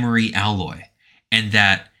memory alloy, and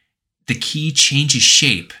that the key changes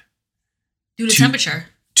shape due to temperature.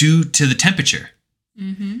 Due to the temperature.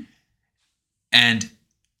 Mm-hmm. And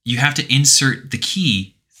you have to insert the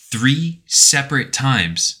key 3 separate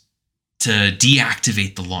times to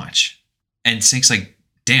deactivate the launch. And Snake's like,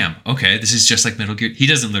 damn, okay, this is just like Metal Gear. He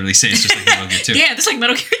doesn't literally say it's just like Metal Gear 2. Yeah, it's like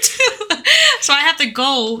Metal Gear 2. So I have to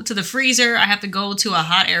go to the freezer. I have to go to a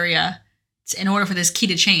hot area in order for this key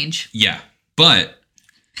to change. Yeah. But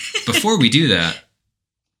before we do that,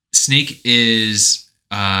 Snake is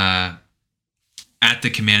at the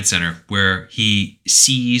command center where he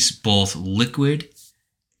sees both Liquid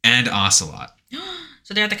and Ocelot.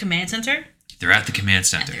 So they're at the command center? They're at the command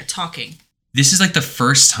center. And they're talking. This is like the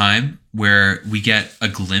first time where we get a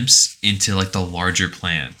glimpse into like the larger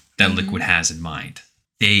plan that Liquid has in mind.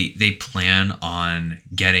 They plan on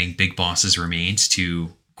getting Big Boss's remains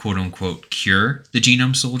to quote unquote cure the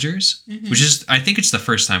Genome Soldiers, which is, I think it's the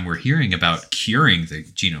first time we're hearing about curing the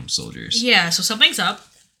Genome Soldiers. Yeah, so something's up.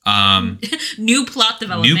 New plot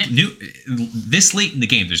development. This late in the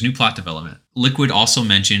game, there's new plot development. Liquid also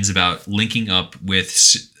mentions about linking up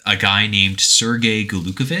with a guy named Sergei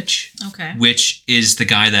Golukovich. Okay. Which is the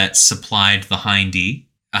guy that supplied the Hind D.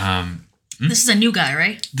 This is a new guy,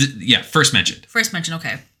 right? First mentioned. First mentioned,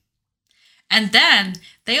 okay. And then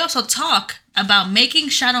they also talk about making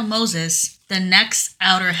Shadow Moses the next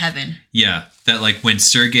outer heaven. Yeah, that like when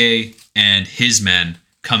Sergei and his men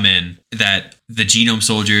come in, that the Genome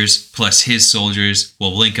Soldiers plus his soldiers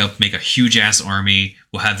will link up, make a huge ass army.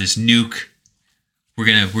 We'll have this nuke. We're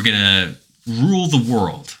gonna rule the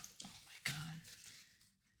world. Oh my god.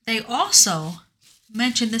 They also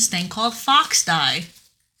mentioned this thing called Fox Die.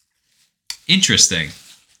 Interesting.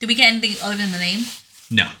 Did we get anything other than the name?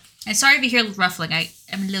 No. And sorry if you hear ruffling.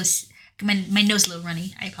 I'm a little, my nose is a little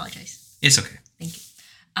runny. I apologize. It's okay. Thank you.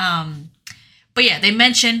 But yeah, they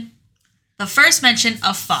mention the first mention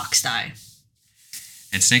of Fox Die.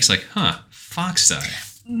 And Snake's like, Fox Die.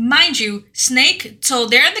 Mind you, Snake. So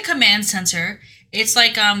they're in the command center. It's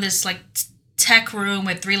like this like tech room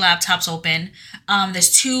with 3 laptops open.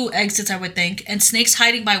 There's 2 exits, I would think, and Snake's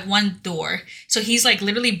hiding by one door. So he's like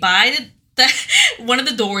literally by the one of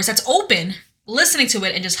the doors that's open, listening to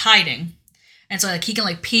it and just hiding. And so like he can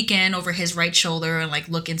like peek in over his right shoulder and like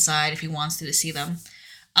look inside if he wants to see them.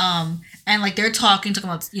 And like they're talking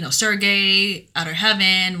about, you know, Sergey, Outer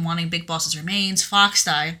Heaven, wanting Big Boss's remains, Fox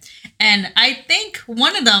Die. And I think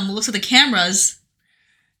one of them looks at the cameras.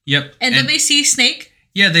 Yep. And then they see Snake.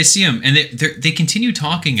 Yeah, they see him, and they continue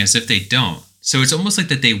talking as if they don't. So it's almost like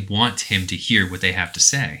that they want him to hear what they have to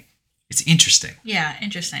say. It's interesting. Yeah,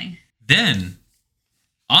 interesting. Then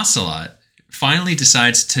Ocelot finally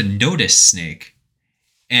decides to notice Snake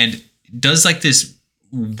and does like this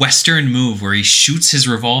Western move where he shoots his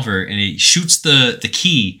revolver and he shoots the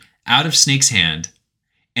key out of Snake's hand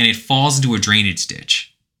and it falls into a drainage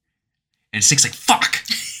ditch. And Snake's like, fuck!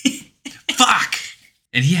 Fuck!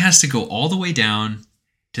 And he has to go all the way down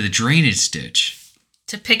to the drainage ditch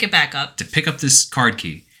to pick it back up. To pick up this card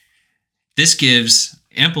key. This gives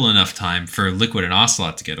ample enough time for Liquid and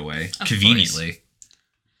Ocelot to get away, conveniently. Course.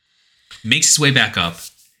 Makes his way back up,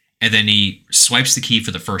 and then he swipes the key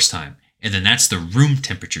for the first time. And then that's the room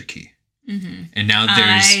temperature key. Mm-hmm. And now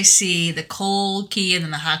there's... I see. The cold key and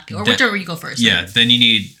then the hot key. Or whichever you go first. Yeah, right? Then you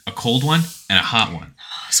need a cold one and a hot one.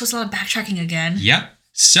 So it's a lot of backtracking again. Yep.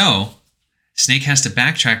 So Snake has to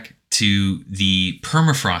backtrack to the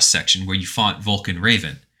permafrost section where you fought Vulcan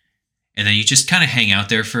Raven. And then you just kind of hang out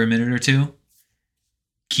there for a minute or two.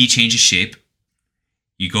 Key changes shape.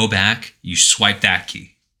 You go back, you swipe that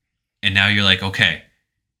key. And now you're like, okay,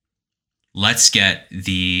 let's get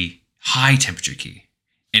the high temperature key.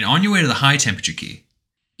 And on your way to the high temperature key,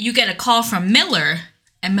 you get a call from Miller,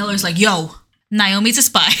 and Miller's like, yo, Naomi's a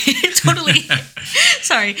spy. Totally.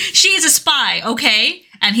 Sorry. She is a spy, okay?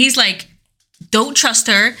 And he's like, don't trust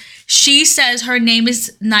her. She says her name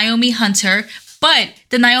is Naomi Hunter, but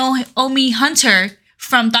the Naomi Hunter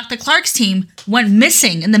from Dr. Clark's team went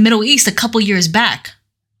missing in the Middle East a couple years back.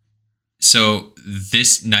 So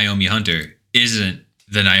this Naomi Hunter isn't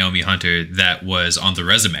the Naomi Hunter that was on the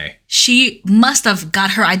resume. She must have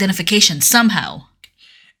got her identification somehow.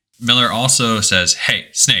 Miller also says, hey,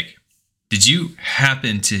 Snake, did you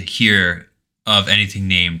happen to hear of anything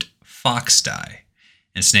named Fox Die?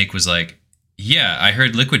 And Snake was like, yeah, I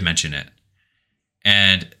heard Liquid mention it.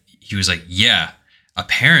 And he was like, yeah,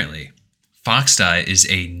 apparently Fox Die is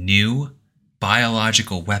a new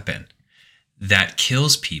biological weapon that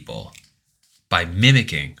kills people by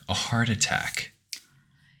mimicking a heart attack.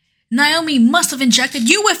 Naomi must have injected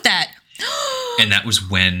you with that. And that was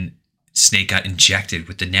when Snake got injected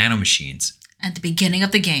with the nanomachines. At the beginning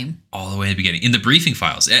of the game. All the way at the beginning. In the briefing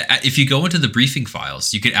files. If you go into the briefing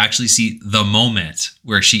files, you could actually see the moment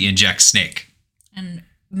where she injects Snake. And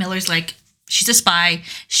Miller's like, she's a spy.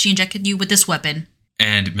 She injected you with this weapon.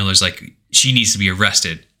 And Miller's like, she needs to be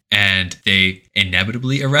arrested. And they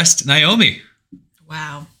inevitably arrest Naomi.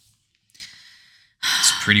 Wow.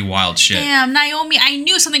 It's pretty wild shit. Damn, Naomi, I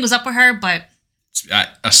knew something was up with her, but...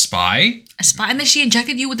 A spy? A spy? And then she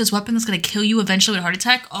injected you with this weapon that's going to kill you eventually with a heart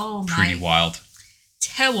attack? Oh, my. Pretty wild.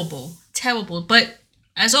 Terrible. Terrible. But,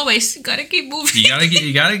 as always, you gotta keep moving.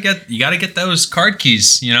 you gotta get those card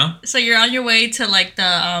keys, you know? So you're on your way to, like, the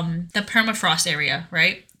permafrost area,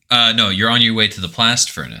 right? No, you're on your way to the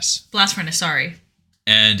blast furnace. Blast furnace, sorry.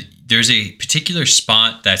 And there's a particular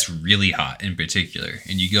spot that's really hot in particular.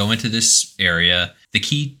 And you go into this area, the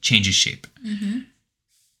key changes shape. Mm-hmm.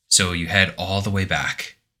 So you head all the way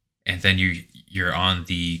back. And then you're on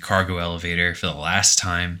the cargo elevator for the last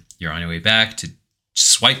time. You're on your way back to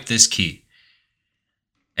swipe this key.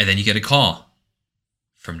 And then you get a call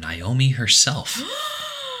from Naomi herself.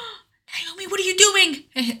 Naomi, what are you doing?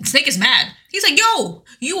 And Snake is mad. He's like, yo,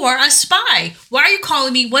 you are a spy. Why are you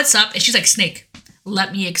calling me? What's up? And she's like, Snake,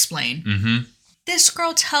 let me explain. Mm-hmm. This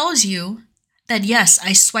girl tells you that, yes,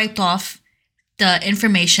 I swiped off the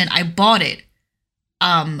information. I bought it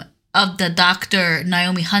of the Dr.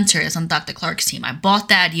 Naomi Hunter that's on Dr. Clark's team. I bought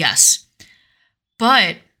that, yes.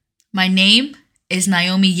 But my name is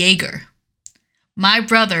Naomi Yeager. My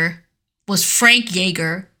brother was Frank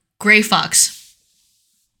Yeager, Gray Fox.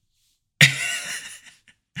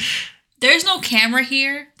 There's no camera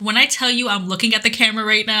here. When I tell you I'm looking at the camera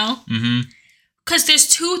right now, because there's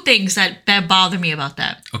 2 things that bother me about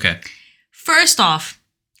that. Okay. First off,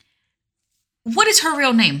 what is her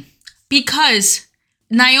real name? Because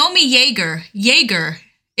Naomi Jaeger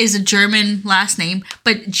is a German last name,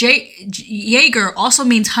 but Jaeger also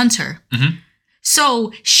means hunter. Mm-hmm.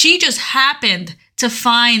 So she just happened to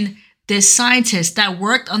find this scientist that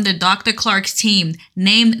worked under Dr. Clark's team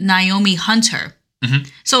named Naomi Hunter. Mm-hmm.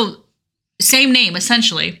 So same name,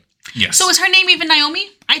 essentially. Yes. So is her name even Naomi?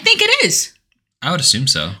 I think it is. I would assume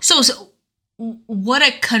so. So what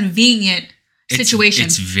a convenient situation.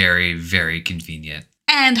 It's very, very convenient.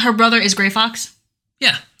 And her brother is Gray Fox?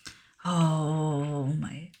 Yeah. Oh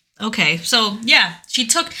my. Okay, so yeah, she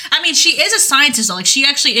is a scientist though. Like she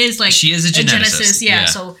actually is like she is a geneticist. Yeah,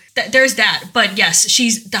 so there's that. But yes,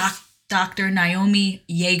 she's Dr. Naomi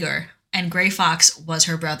Jaeger, and Gray Fox was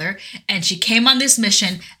her brother, and she came on this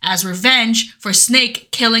mission as revenge for Snake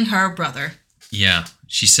killing her brother. Yeah,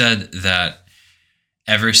 she said that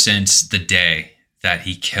ever since the day that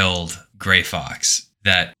he killed Gray Fox,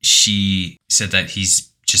 that she said that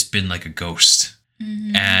he's just been like a ghost,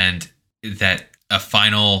 and that a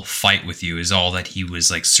final fight with you is all that he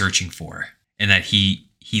was like searching for, and that he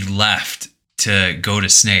left to go to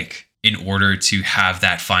Snake in order to have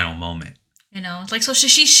that final moment. You know, like so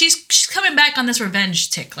she's coming back on this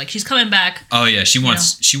revenge tick. Like she's coming back. Oh yeah, she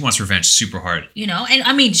wants revenge super hard. You know, and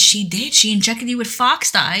I mean she did. She injected you with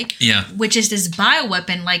fox dye. Yeah, which is this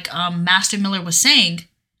bioweapon, like Master Miller was saying.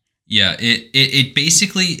 Yeah, it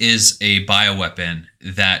basically is a bioweapon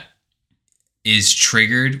that is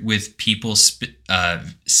triggered with people's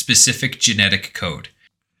specific genetic code.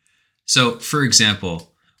 So, for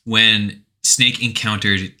example, when Snake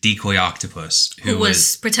encountered Decoy Octopus, who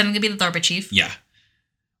was pretending to be the DARPA chief. Yeah.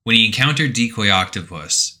 When he encountered Decoy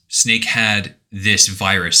Octopus, Snake had this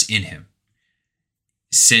virus in him.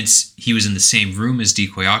 Since he was in the same room as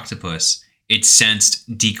Decoy Octopus, it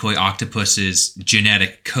sensed Decoy Octopus's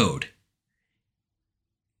genetic code.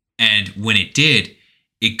 And when it did,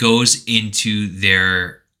 it goes into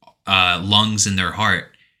their lungs and their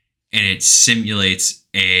heart, and it simulates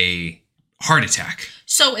a heart attack.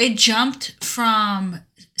 So it jumped from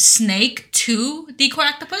Snake to Decoy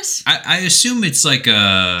Octopus? I assume it's like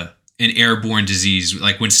an airborne disease.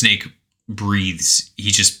 Like when Snake breathes,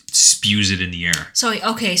 he just spews it in the air. So,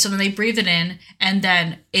 okay, so then they breathed it in, and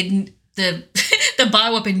then the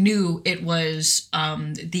bioweapon knew it was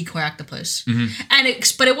Decoy Octopus.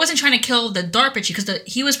 Mm-hmm. But it wasn't trying to kill the DARPA chief, because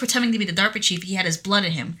he was pretending to be the DARPA chief. He had his blood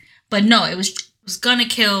in him. But no, it was gonna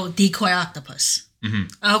kill Decoy Octopus.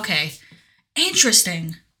 Mm-hmm. Okay.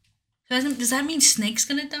 Interesting. Does that mean Snake's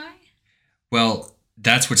gonna die? Well,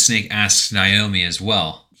 that's what Snake asked Naomi as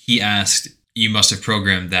well. He asked, "You must have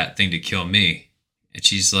programmed that thing to kill me." And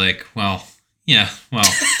she's like, well, yeah, well.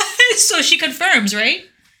 So she confirms, right?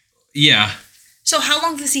 Yeah. So how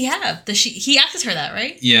long does he have? He asks her that,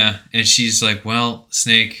 right? Yeah, and she's like, well,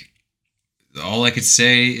 Snake, all I could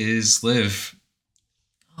say is live.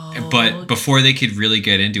 Oh. But before they could really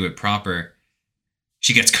get into it proper,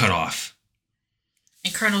 she gets cut off.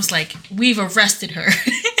 And Colonel's like, we've arrested her.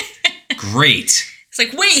 Great. It's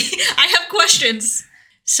like, wait, I have questions.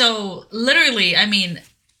 So literally, I mean,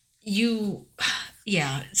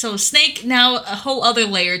 yeah. So Snake, now a whole other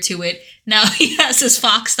layer to it. Now he has his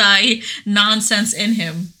fox dye nonsense in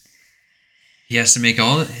him. He has to make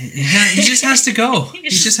he just has to go. He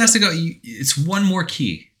just has to go. It's one more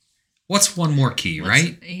key. What's one more key,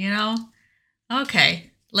 right? You know? Okay.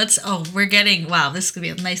 We're getting, wow, this is going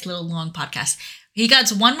to be a nice little long podcast. He got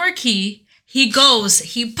one more key. He puts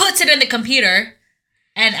it in the computer.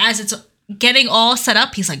 And as it's getting all set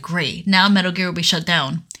up, he's like, great, now Metal Gear will be shut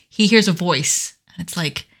down. He hears a voice. And it's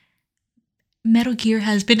like, Metal Gear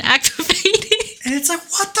has been activated. And it's like,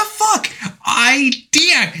 what the fuck?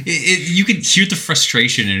 You can hear the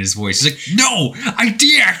frustration in his voice. He's like, no, I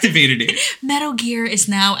deactivated it. Metal Gear is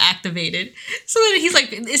now activated. So then he's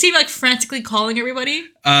like, is he like frantically calling everybody?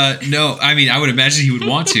 No, I mean, I would imagine he would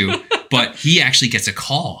want to, but he actually gets a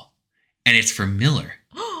call, and it's from Miller.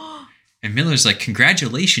 And Miller's like,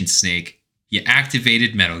 congratulations, Snake. You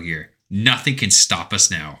activated Metal Gear. Nothing can stop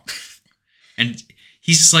us now. And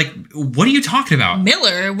he's just like, what are you talking about?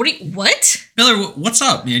 Miller? What? Miller, what's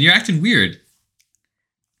up, man? You're acting weird.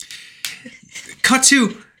 Cut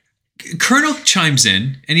to, Colonel chimes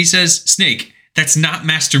in, and he says, Snake, that's not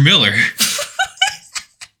Master Miller.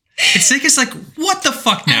 And Snake is like, what the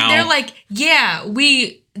fuck now? And they're like, yeah,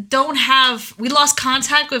 we lost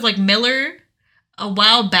contact with like Miller a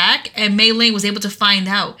while back, and Mei Ling was able to find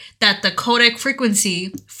out that the codec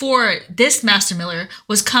frequency for this Master Miller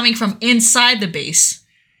was coming from inside the base.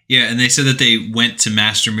 Yeah, and they said that they went to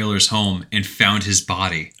Master Miller's home and found his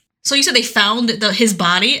body. So you said they found his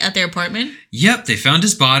body at their apartment? Yep, they found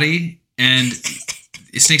his body, and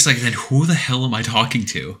Snake's like, then who the hell am I talking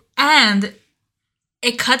to? And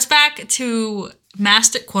it cuts back to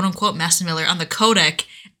Master, quote unquote, Master Miller on the codec.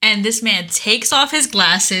 And this man takes off his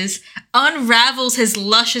glasses, unravels his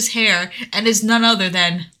luscious hair, and is none other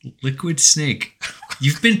than Liquid Snake.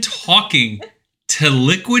 You've been talking to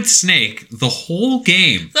Liquid Snake the whole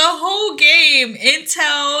game. The whole game.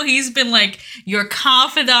 Intel, he's been like your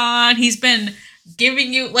confidant. He's been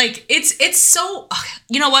giving you like it's so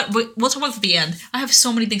you know what, we'll talk about it at the end. I have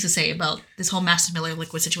so many things to say about this whole Master Miller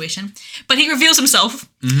Liquid situation, but he reveals himself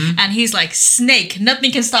and he's like, Snake,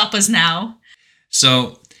 nothing can stop us now.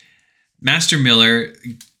 So Master Miller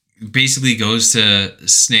basically goes to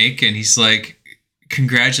Snake and he's like,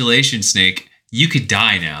 congratulations, Snake, you could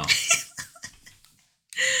die now.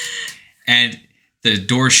 And the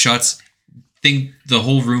door shuts. The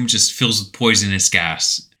whole room just fills with poisonous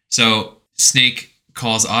gas. So Snake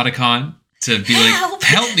calls Otacon to be like,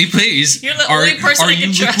 help me, please. You're the only person I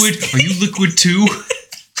can trust. Are you liquid too?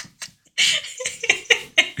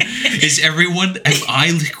 Am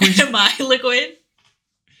I liquid? Am I liquid?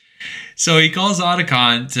 So he calls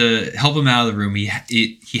Otacon to help him out of the room.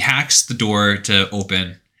 He hacks the door to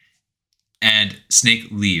open, and Snake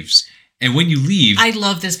leaves. And when you leave... I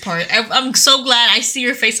love this part. I'm so glad. I see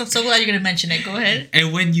your face. I'm so glad you're going to mention it. Go ahead.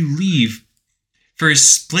 And when you leave, for a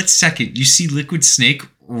split second, you see Liquid Snake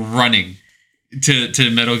running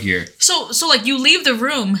to Metal Gear. So like you leave the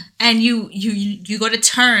room and you go to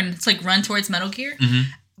turn to like run towards Metal Gear.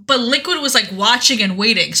 Mm-hmm. But Liquid was like watching and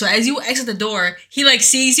waiting. So as you exit the door, he like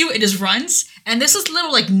sees you and just runs. And there's this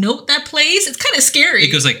little like note that plays. It's kind of scary.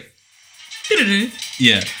 It goes like...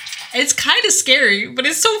 Yeah. It's kind of scary, but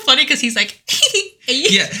it's so funny because he's like...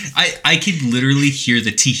 Yeah, I can literally hear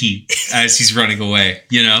the tee as he's running away,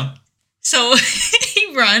 you know? So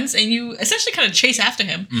he runs and you essentially kind of chase after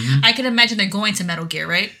him. Mm-hmm. I can imagine they're going to Metal Gear,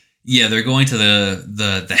 right? Yeah, they're going to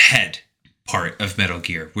the head part of Metal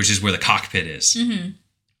Gear, which is where the cockpit is. Mm-hmm.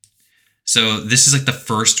 So this is like the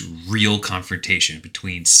first real confrontation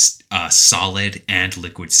between Solid and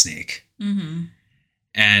Liquid Snake. Mm-hmm.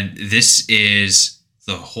 And this is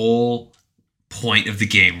the whole point of the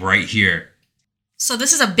game right here. So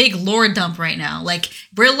this is a big lore dump right now. Like,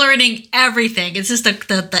 we're learning everything. It's just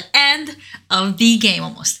the end of the game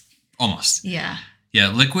almost. Almost. Yeah. Yeah,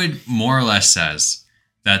 Liquid more or less says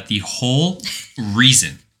that the whole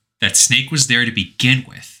reason that Snake was there to begin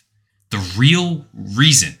with, the real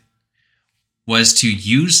reason, was to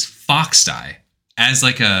use Foxdie as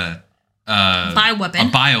like a bioweapon.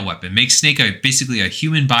 A bioweapon. Make Snake basically a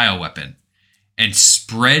human bioweapon. And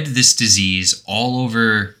spread this disease all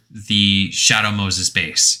over the Shadow Moses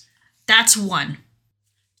base. That's one.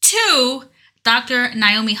 Two, Dr.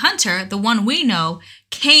 Naomi Hunter, the one we know,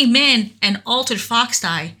 came in and altered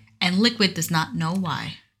Foxdie, and Liquid does not know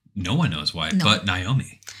why. No one knows why, but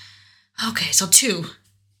Naomi. Okay, so two.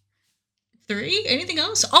 Three? Anything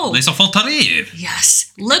else? Oh. Les enfants terribles.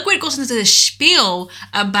 Yes. Liquid goes into the spiel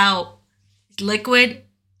about Liquid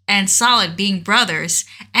and Solid being brothers,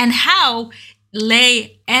 and how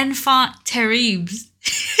Les enfants terribles.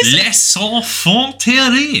 Les enfants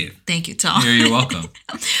terribles. Thank you, Tom. You're welcome.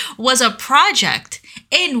 Was a project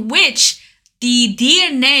in which the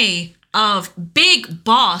DNA of Big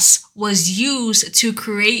Boss was used to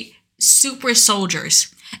create super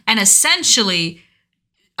soldiers. And essentially,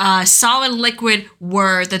 Solid and Liquid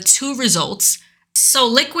were the two results. So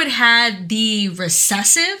Liquid had the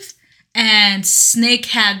recessive and Snake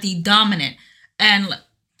had the dominant. And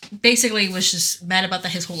basically was just mad about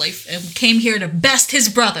that his whole life and came here to best his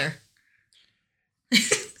brother.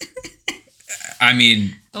 I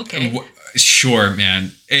mean, okay, sure,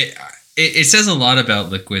 man. It says a lot about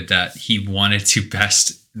Liquid that he wanted to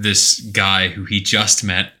best this guy who he just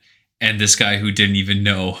met and this guy who didn't even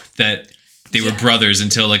know that they were brothers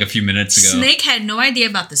until like a few minutes ago. Snake had no idea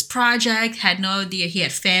about this project, had no idea he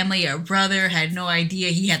had family or brother, had no idea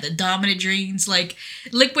he had the dominant dreams. Like,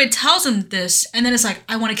 Liquid tells him this, and then it's like,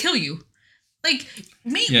 I want to kill you. Like,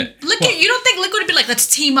 Liquid, you don't think Liquid would be like,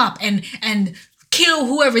 let's team up and kill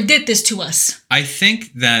whoever did this to us? I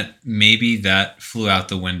think that maybe that flew out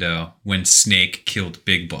the window when Snake killed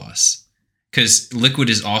Big Boss. Because Liquid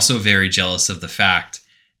is also very jealous of the fact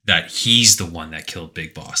that he's the one that killed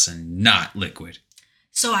Big Boss and not Liquid.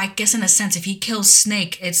 So I guess in a sense, if he kills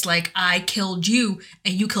Snake, it's like, I killed you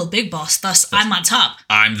and you killed Big Boss, thus I'm on top.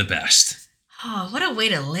 I'm the best. Oh, what a way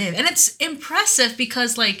to live. And it's impressive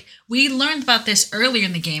because, like, we learned about this earlier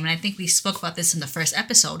in the game, and I think we spoke about this in the first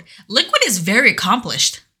episode. Liquid is very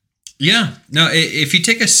accomplished. Yeah. No, if you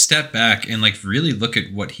take a step back and, like, really look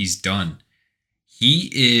at what he's done,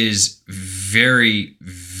 He is very,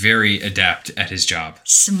 very adept at his job.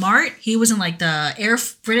 Smart. He was in like the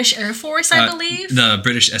British Air Force, I believe. The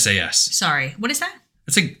British SAS. Sorry, what is that?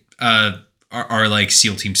 It's like our like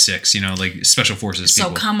SEAL Team 6, you know, like Special Forces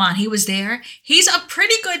people. So come on, he was there. He's a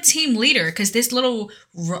pretty good team leader because this little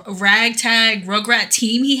ragtag rugrat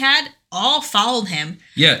team he had all followed him.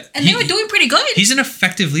 Yeah. And they were doing pretty good. He's an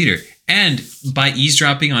effective leader. And by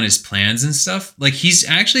eavesdropping on his plans and stuff, like he's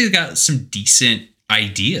actually got some decent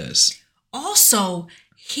ideas. Also,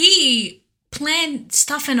 he planned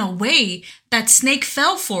stuff in a way that Snake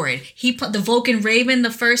fell for it. He put the Vulcan Raven,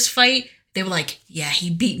 the first fight, they were like, yeah, he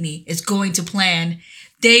beat me. It's going to plan.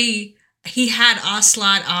 He had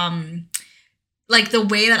Ocelot, like the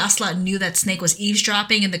way that Ocelot knew that Snake was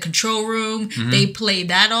eavesdropping in the control room, they played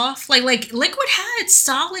that off. Like Liquid had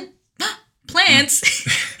solid plans.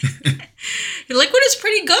 Liquid is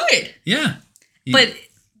pretty good. Yeah. But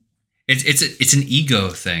it's an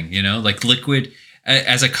ego thing, you know? Like Liquid,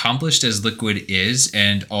 as accomplished as Liquid is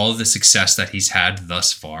and all the success that he's had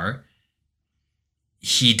thus far,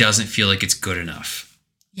 he doesn't feel like it's good enough.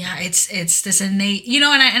 Yeah, it's this innate, you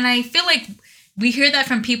know, and I feel like we hear that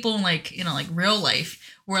from people in like, you know, like real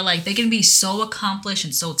life where like they can be so accomplished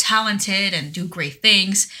and so talented and do great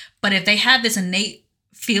things, but if they have this innate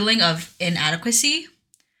feeling of inadequacy,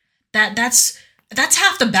 that's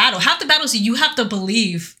half the battle. Half the battle is you have to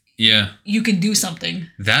believe you can do something.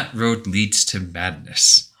 That road leads to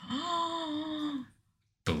madness.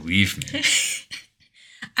 Believe me.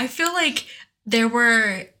 I feel like there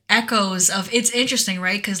were echoes of, it's interesting,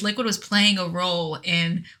 right? Because Liquid was playing a role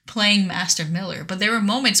in playing Master Miller, but there were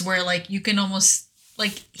moments where like you can almost,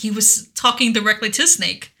 like he was talking directly to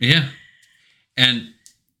Snake. Yeah. And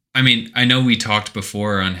I mean, I know we talked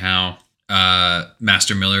before on how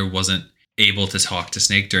Master Miller wasn't able to talk to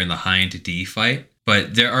Snake during the Hind D fight,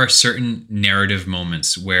 but there are certain narrative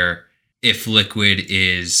moments where if Liquid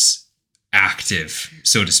is active,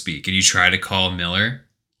 so to speak, and you try to call Miller,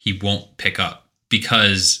 he won't pick up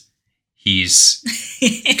because he's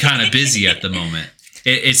kind of busy at the moment.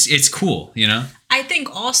 It's cool, you know? I think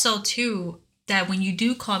also, too, that when you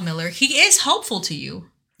do call Miller, he is helpful to you.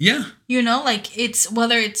 Yeah. You know, like it's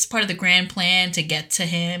whether it's part of the grand plan to get to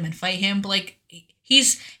him and fight him, but like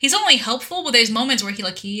he's only helpful, but there's moments where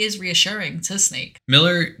he is reassuring to Snake.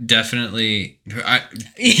 Miller definitely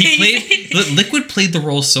Liquid played the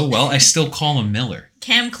role so well, I still call him Miller.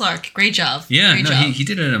 Cam Clark, great job. Yeah, great job. He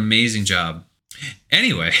did an amazing job.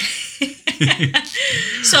 Anyway.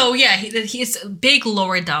 So yeah, he's a big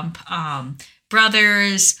lower dump.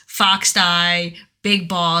 Brothers, Fox Die, Big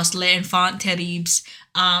Boss, L'Enfant Terribles.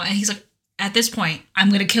 And he's like, at this point, I'm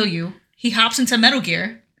going to kill you. He hops into Metal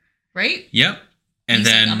Gear, right? Yep. And he's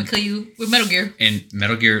then like, I'm going to kill you with Metal Gear. And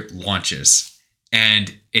Metal Gear launches.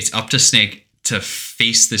 And it's up to Snake to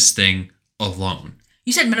face this thing alone.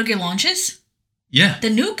 You said Metal Gear launches? Yeah. The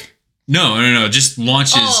nuke? No. Just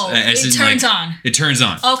launches. Oh, it turns on. It turns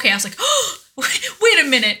on. Okay, I was like, oh, wait a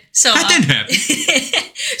minute. So that didn't happen.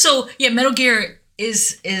 So yeah, Metal Gear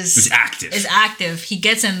is active. Is active. He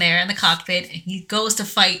gets in there in the cockpit and he goes to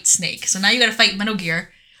fight Snake. So now you got to fight Metal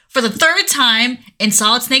Gear for the third time in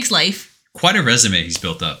Solid Snake's life. Quite a resume he's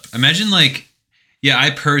built up. Imagine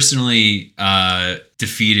I personally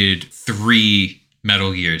defeated 3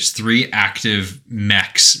 Metal Gears, 3 active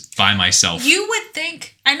mechs by myself. You would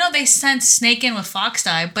think, I know they sent Snake in with Fox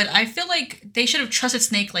Die, but I feel like they should have trusted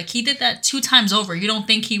Snake. Like he did that 2 times over. You don't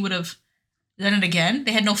think he would have done it again?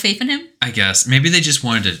 They had no faith in him? I guess. Maybe they just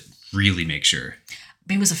wanted to really make sure.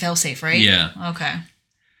 Maybe it was a failsafe, right? Yeah. Okay.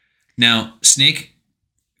 Now, Snake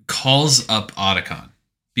calls up Otacon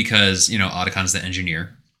because, Otacon's the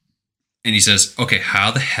engineer. And he says, okay,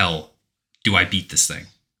 how the hell do I beat this thing?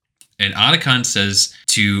 And Otacon says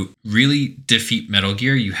to really defeat Metal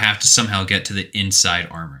Gear, you have to somehow get to the inside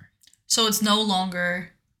armor. So it's no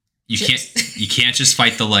longer... You can't just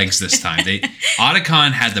fight the legs this time.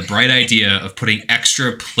 Otacon had the bright idea of putting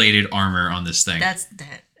extra plated armor on this thing. That's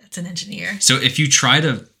an engineer. So if you try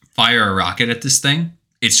to fire a rocket at this thing,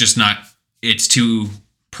 it's just not, it's too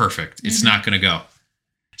perfect. It's not going to go.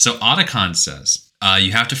 So Otacon says,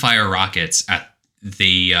 you have to fire rockets at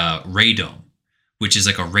the radome, which is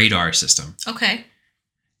like a radar system. Okay.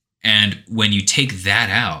 And when you take that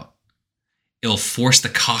out, it'll force the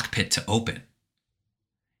cockpit to open.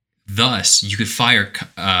 Thus, you could fire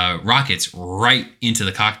rockets right into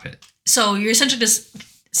the cockpit. So you're essentially just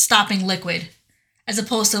stopping Liquid as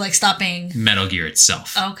opposed to like stopping... Metal Gear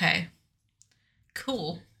itself. Okay.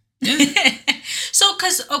 Cool. Yeah. So,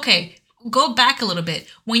 because, okay, go back a little bit.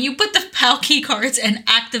 When you put the PAL key cards and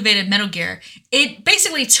activated Metal Gear, it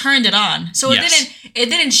basically turned it on. So it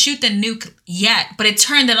didn't shoot the nuke yet, but it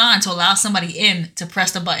turned it on to allow somebody in to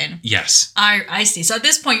press the button. Yes. I see. So at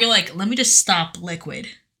this point, you're like, let me just stop Liquid.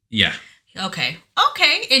 Yeah. Okay,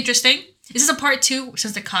 interesting. Is this a part 2?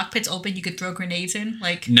 Since the cockpit's open, you could throw grenades in?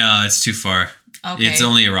 Like, no, it's too far. Okay. It's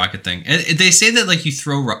only a rocket thing. And they say that like you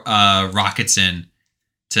throw rockets in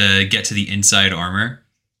to get to the inside armor,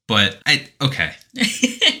 but okay.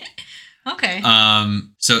 Okay.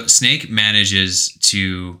 So Snake manages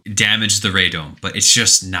to damage the radome, but it's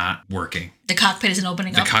just not working. The cockpit isn't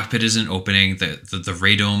opening up. The cockpit isn't opening. The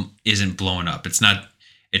radome isn't blowing up. It's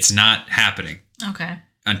not happening. Okay.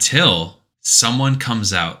 Until someone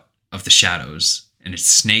comes out of the shadows, and it's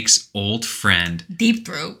Snake's old friend, Deep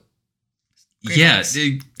Throat.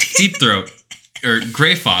 Deep Throat or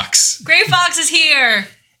Gray Fox. Gray Fox is here.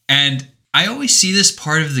 And I always see this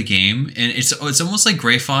part of the game, and it's almost like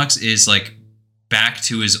Gray Fox is like back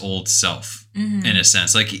to his old self in a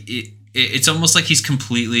sense. Like it's almost like he's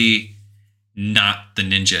completely not the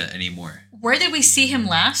ninja anymore. Where did we see him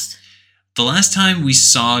last? The last time we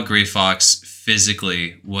saw Gray Fox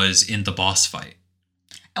physically was in the boss fight.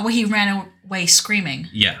 And when he ran away screaming.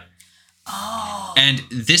 Yeah. Oh. And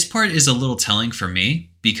this part is a little telling for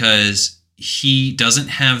me because he doesn't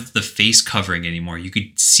have the face covering anymore. You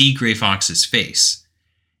could see Gray Fox's face.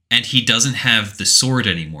 And he doesn't have the sword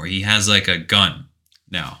anymore. He has like a gun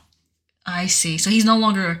now. I see. So he's no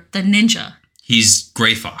longer the ninja. He's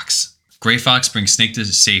Gray Fox. Gray Fox brings Snake to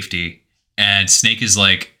safety. And Snake is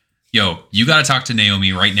like, yo, you got to talk to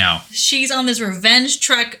Naomi right now. She's on this revenge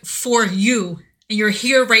trek for you. And you're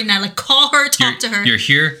here right now. Like, call her, talk to her. You're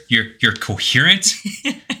here. You're coherent.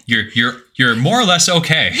 you're more or less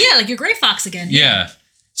okay. Yeah, like you're Gray Fox again. Yeah.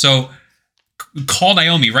 So call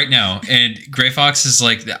Naomi right now. And Gray Fox is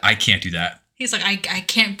like, I can't do that. He's like, I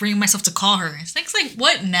can't bring myself to call her. Snake's like,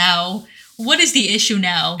 what now? What is the issue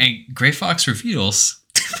now? And Gray Fox reveals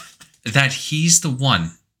that he's the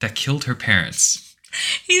one that killed her parents.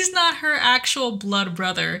 He's not her actual blood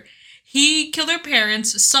brother. He killed her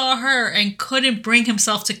parents, saw her, and couldn't bring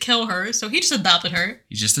himself to kill her, so he just adopted her.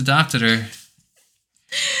 He just adopted her.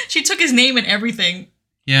 She took his name and everything.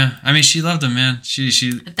 Yeah, I mean, she loved him, man. She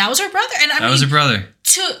That was her brother, and that was her brother.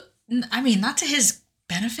 Not to his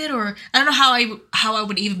benefit, or I don't know how I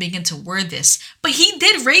would even begin to word this, but he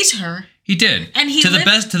did raise her. He did, and he to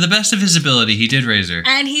the best of his ability, he did raise her,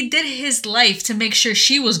 and he did his life to make sure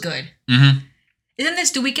she was good. Mm-hmm. Isn't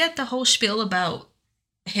this? Do we get the whole spiel about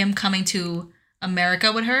him coming to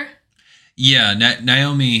America with her? Yeah,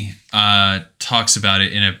 Naomi talks about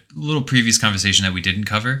it in a little previous conversation that we didn't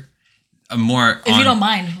cover. If you don't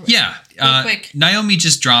mind. Yeah. Real quick. Naomi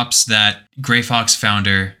just drops that Gray Fox found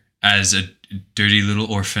her as a dirty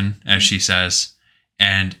little orphan, as she says,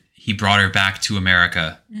 and he brought her back to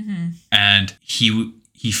America. Mm-hmm. And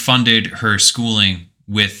he funded her schooling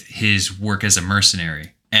with his work as a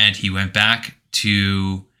mercenary. And he went back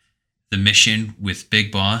to the mission with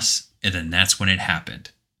Big Boss, and then that's when it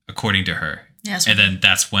happened, according to her. Yes. And then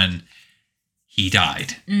that's when he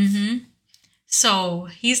died. Mm-hmm. So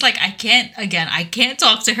he's like, I can't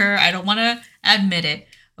talk to her. I don't want to admit it.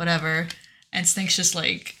 Whatever. And Snake's just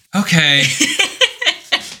like, okay.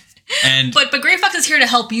 And but Gray Fox is here to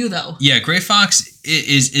help you, though. Yeah, Gray Fox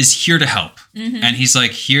is here to help. Mm-hmm. And he's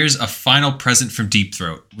like, here's a final present from Deep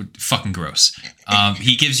Throat. Fucking gross.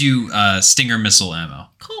 He gives you Stinger missile ammo.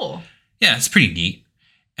 Cool. Yeah, it's pretty neat.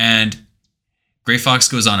 And Gray Fox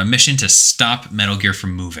goes on a mission to stop Metal Gear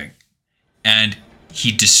from moving. And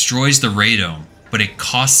he destroys the radome, but it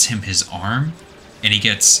costs him his arm, and he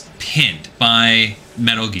gets pinned by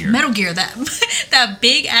Metal Gear. Metal Gear, that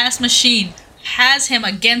big ass machine has him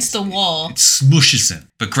against the wall. It smooshes him.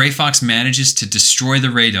 But Gray Fox manages to destroy the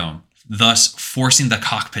radome, thus forcing the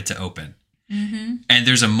cockpit to open. Mm-hmm. And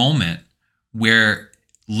there's a moment where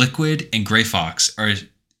Liquid and Gray Fox are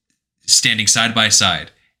standing side by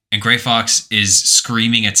side, and Gray Fox is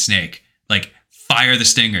screaming at Snake, like, fire the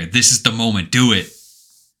Stinger. This is the moment. Do it.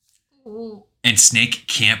 Ooh. And Snake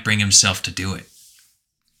can't bring himself to do it.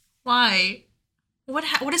 Why?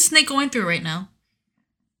 What is Snake going through right now?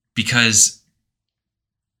 Because,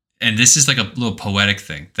 and this is like a little poetic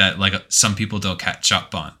thing that like some people don't catch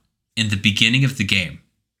up on. In the beginning of the game,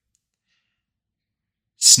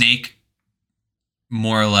 Snake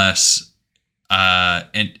more or less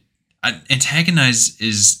and antagonize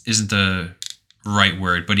isn't the right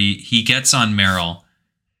word, but he gets on Meryl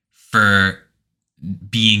for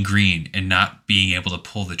being green and not being able to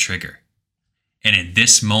pull the trigger. And in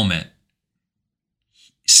this moment,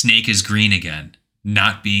 Snake is green again,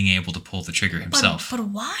 not being able to pull the trigger himself. But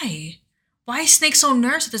why? why is Snake so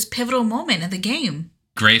nervous at this pivotal moment in the game?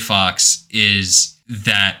 Gray Fox is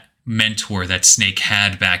that mentor that Snake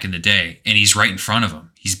had back in the day, and he's right in front of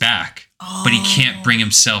him. He's back, but he can't bring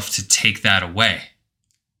himself to take that away.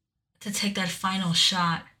 To take that final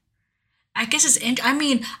shot. I guess it's I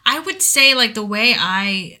mean, I would say like the way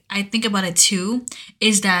I think about it too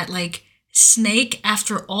is that like Snake,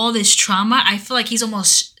 after all this trauma, I feel like he's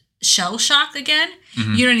almost shell shocked again.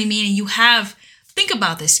 Mm-hmm. You know what I mean? And think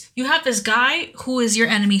about this. You have this guy who is your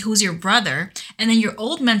enemy, who's your brother, and then your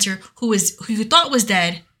old mentor who you thought was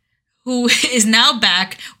dead, who is now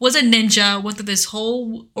back, was a ninja, went through this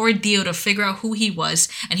whole ordeal to figure out who he was,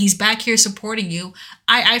 and he's back here supporting you.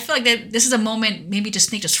 I feel like that this is a moment maybe just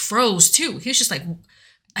Snake just froze too. He was just like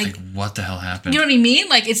what the hell happened? You know what I mean?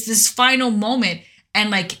 Like it's this final moment, and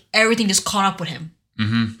like everything just caught up with him.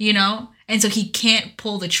 Mm-hmm. You know, and so he can't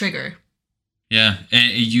pull the trigger. Yeah,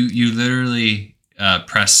 and you literally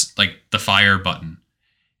press like the fire button,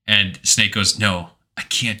 and Snake goes, "No, I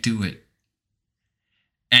can't do it."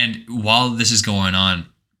 And while this is going on,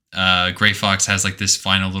 Gray Fox has like this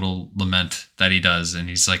final little lament that he does, and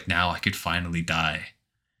he's like, "Now I could finally die."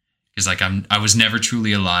 He's like, I was never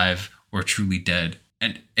truly alive or truly dead.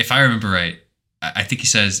 And if I remember right, I think he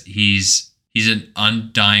says he's an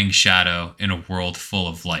undying shadow in a world full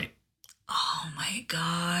of light. Oh my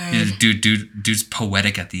god. Dude's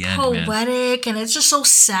poetic at the end, Poetic, man. And it's just so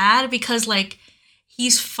sad because like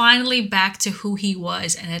he's finally back to who he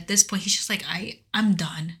was, and at this point he's just like, I'm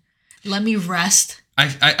done. Let me rest.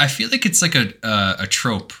 I feel like it's like a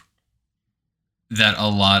trope that a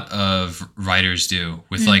lot of writers do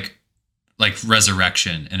with like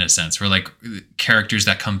resurrection in a sense, where like characters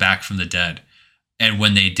that come back from the dead, and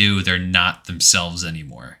when they do, they're not themselves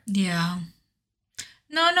anymore. Yeah.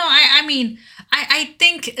 No, I mean, I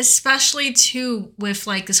think especially too with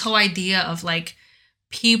like this whole idea of like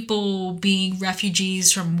people being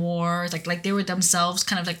refugees from war, like they were themselves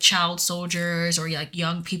kind of like child soldiers or like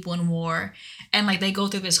young people in war, and like they go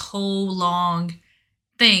through this whole long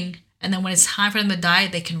thing, and then when it's time for them to die,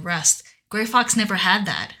 they can rest. Gray Fox never had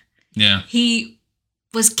that. Yeah. He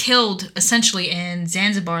was killed essentially in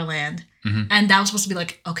Zanzibar land, and that was supposed to be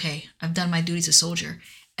like, okay, I've done my duty as a soldier.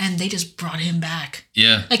 And they just brought him back.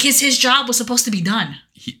 Yeah. Like his job was supposed to be done.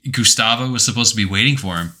 Gustavo was supposed to be waiting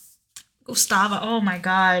for him. Gustavo, oh my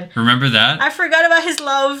god. Remember that? I forgot about his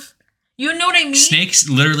love. You know what I mean? Snake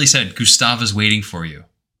literally said, Gustavo's waiting for you.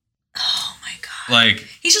 Oh my god. Like,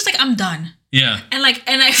 he's just like, I'm done. Yeah. And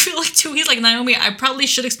I feel like too, he's like, Naomi, I probably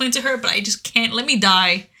should explain to her, but I just can't. Let me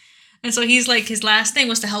die. And so he's like, his last thing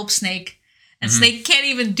was to help Snake. And Snake can't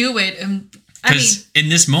even do it. And because in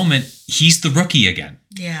this moment, he's the rookie again.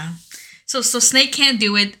 Yeah. So Snake can't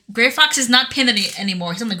do it. Gray Fox is not pinned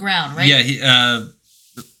anymore. He's on the ground, right? Yeah.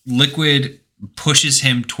 Liquid pushes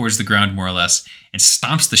him towards the ground more or less and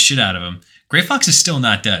stomps the shit out of him. Gray Fox is still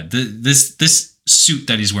not dead. This suit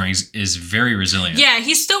that he's wearing is very resilient. Yeah,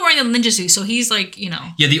 he's still wearing a ninja suit, so he's like, you know.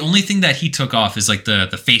 Yeah, the only thing that he took off is like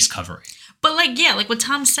the face covering. But like, yeah, like what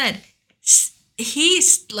Tom said,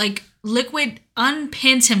 he's like, Liquid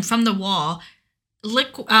unpins him from the wall.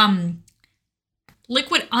 Liquid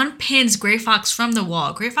unpins Gray Fox from the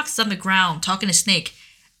wall. Gray Fox is on the ground talking to Snake.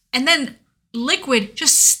 And then Liquid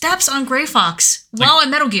just steps on Gray Fox while in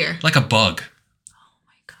Metal Gear. Like a bug. Oh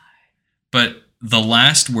my god. But the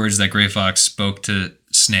last words that Gray Fox spoke to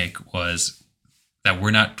Snake was that we're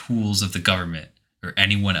not tools of the government or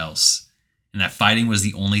anyone else. And that fighting was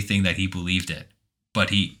the only thing that he believed in. But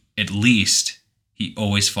he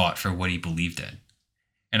always fought for what he believed in.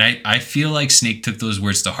 And I feel like Snake took those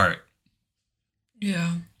words to heart.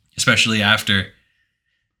 Yeah. Especially after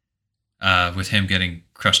with him getting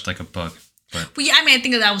crushed like a bug. But well, yeah, I mean, I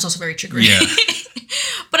think that was also very triggering. Yeah.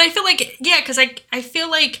 But I feel like, yeah, because I feel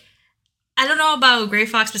like, I don't know about Gray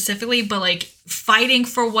Fox specifically, but like fighting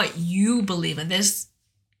for what you believe in.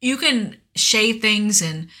 You can shade things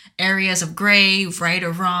in areas of gray, right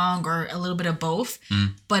or wrong, or a little bit of both.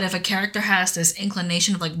 But if a character has this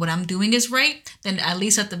inclination of like what I'm doing is right, then at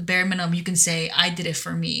least at the bare minimum you can say I did it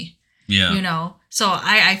for me. Yeah. You know? So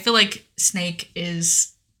I feel like Snake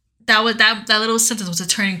is that little sentence was a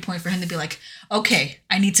turning point for him to be like, okay,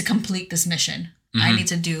 I need to complete this mission. I need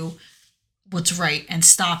to do what's right and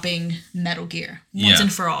stopping Metal Gear once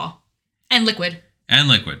and for all. And Liquid.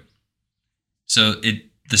 So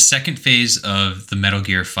the second phase of the Metal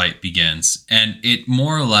Gear fight begins, and it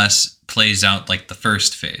more or less plays out like the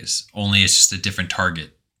first phase, only it's just a different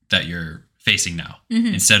target that you're facing now.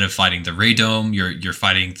 Instead of fighting the radome, you're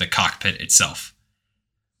fighting the cockpit itself.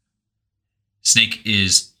 Snake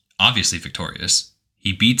is obviously victorious.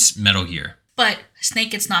 He beats Metal Gear, But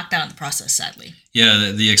Snake gets knocked out in the process, sadly.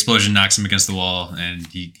 Yeah, the explosion knocks him against the wall, and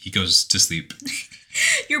he goes to sleep.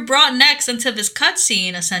 You're brought next into this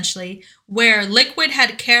cutscene, essentially, where Liquid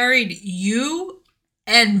had carried you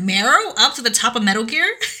and Marrow up to the top of Metal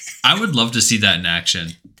Gear. I would love to see that in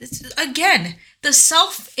action. This is, again, the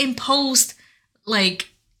self-imposed,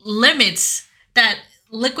 limits that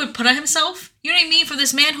Liquid put on himself. You know what I mean? For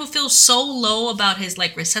this man who feels so low about his,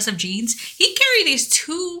 recessive genes, he carried these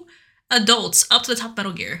two adults up to the top of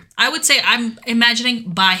Metal Gear. I would say I'm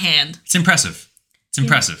imagining by hand. It's impressive. It's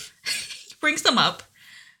impressive. He brings them up.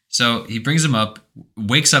 So he brings them up,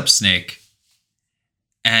 wakes up Snake,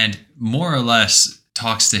 and more or less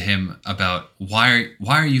talks to him about why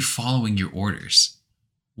are you following your orders?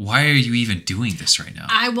 Why are you even doing this right now?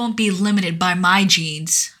 I won't be limited by my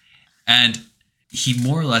genes. And he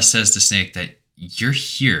more or less says to Snake that you're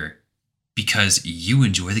here because you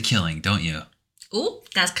enjoy the killing, don't you? Ooh,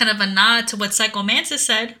 that's kind of a nod to what Psycho Mantis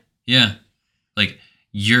said. Yeah.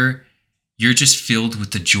 You're just filled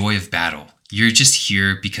with the joy of battle. You're just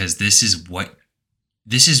here because this is what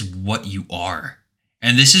you are.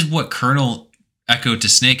 And this is what Colonel echoed to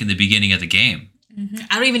Snake in the beginning of the game. Mm-hmm.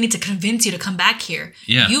 I don't even need to convince you to come back here.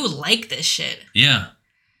 Yeah. You like this shit. Yeah.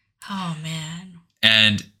 Oh, man.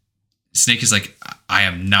 And Snake is like, I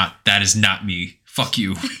am not. That is not me. Fuck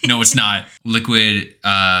you. No, it's not. Liquid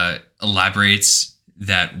elaborates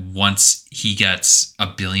that once he gets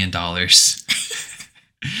 $1 billion,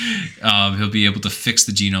 he'll be able to fix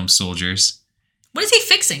the Genome Soldiers. What is he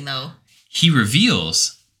fixing, though? He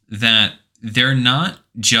reveals that they're not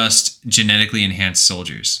just genetically enhanced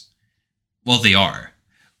soldiers. Well, they are.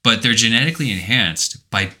 But they're genetically enhanced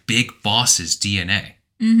by Big Boss's DNA.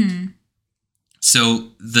 Mm-hmm. So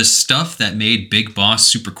the stuff that made Big Boss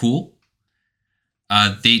super cool,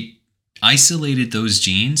 they isolated those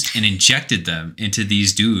genes and injected them into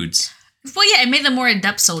these dudes. Well, yeah, it made them more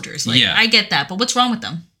adept soldiers. Yeah. I get that, but what's wrong with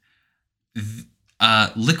them?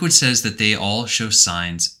 Liquid says that they all show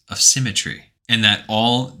signs of symmetry, and that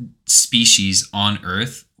all species on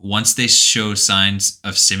Earth, once they show signs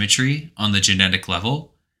of symmetry on the genetic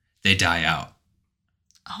level, they die out.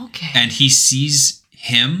 Okay. And he sees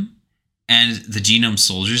him and the Genome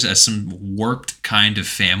Soldiers as some warped kind of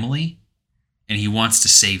family, and he wants to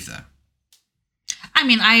save them. I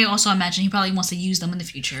mean, I also imagine he probably wants to use them in the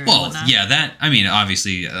future. Well, yeah,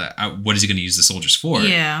 obviously, what is he going to use the soldiers for?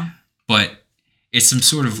 Yeah. But it's some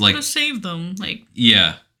sort of to save them,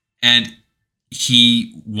 Yeah. And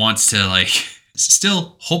he wants to,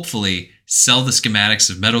 still, hopefully, sell the schematics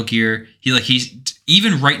of Metal Gear. He's,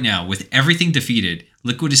 even right now, with everything defeated,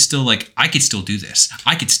 Liquid is still I could still do this.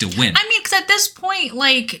 I could still win. I mean, because at this point,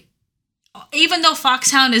 even though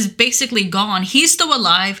Foxhound is basically gone, he's still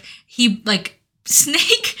alive. He,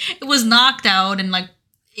 Snake was knocked out, and,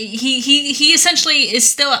 he essentially is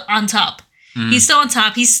still on top. Mm. He's still on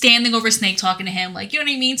top. He's standing over Snake talking to him. You know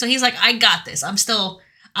what I mean? So he's like, I got this. I'm still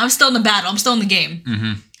in the battle. I'm still in the game.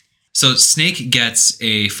 Mm-hmm. So Snake gets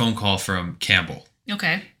a phone call from Campbell.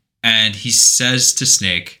 Okay. And he says to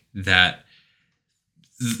Snake that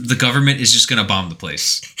the government is just going to bomb the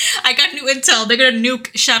place. I got new intel. They're going to nuke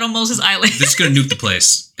Shadow Moses Island. They're just going to nuke the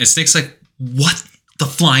place. And Snake's like, what the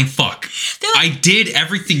flying fuck? I did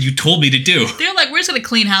everything you told me to do. They're like, we're just going to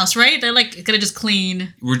clean house, right? They're going to just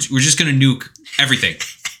clean. We're just going to nuke everything.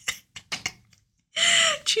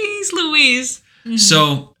 Jeez Louise. Mm-hmm.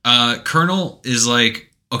 So Colonel is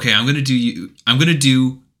like, okay, I'm going to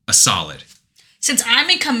do a solid. Since I'm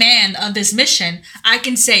in command of this mission, I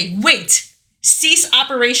can say, wait, cease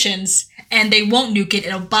operations, and they won't nuke it.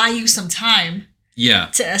 It'll buy you some time. Yeah.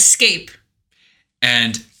 To escape.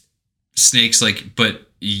 And Snake's like, but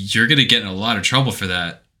you're going to get in a lot of trouble for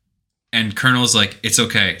that. And Colonel's like, it's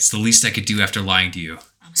okay. It's the least I could do after lying to you.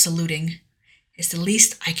 I'm saluting. It's the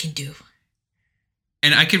least I can do.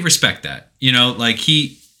 And I could respect that.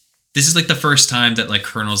 This is the first time that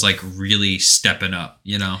Colonel's really stepping up,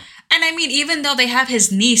 And I mean, even though they have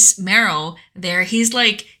his niece, Meryl, there, he's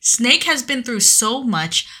Snake has been through so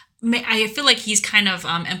much. I feel like he's kind of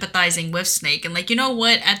empathizing with Snake. And you know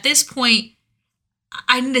what? At this point,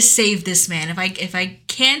 I need to save this man. If I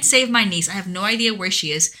can't save my niece, I have no idea where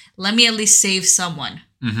she is. Let me at least save someone.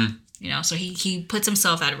 Mm-hmm. So he puts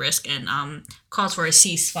himself at risk and calls for a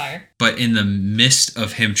ceasefire. But in the midst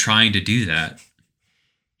of him trying to do that,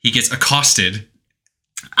 he gets accosted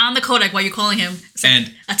on the codec while you're calling him. It's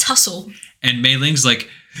a tussle. And Mei Ling's like,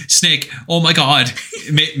 Snake, oh my god.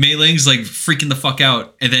 Mei Ling's freaking the fuck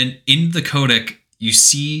out. And then in the codec, you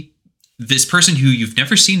see this person who you've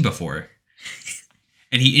never seen before.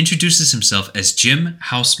 And he introduces himself as Jim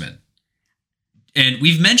Houseman. And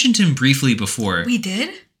we've mentioned him briefly before. We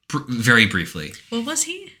did? very briefly. What was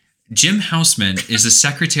he? Jim Houseman is the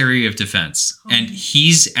Secretary of Defense, and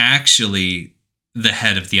he's actually the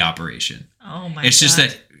head of the operation. Oh my! It's just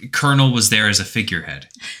that Colonel was there as a figurehead.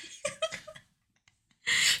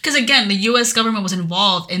 Because again, the U.S. government was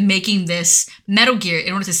involved in making this Metal Gear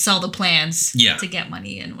in order to sell the plans to get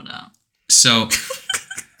money and whatnot. So,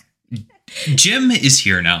 Jim is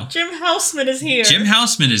here now. Jim Houseman is here. Jim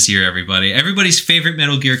Houseman is here, everybody. Everybody's favorite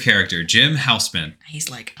Metal Gear character, Jim Houseman. He's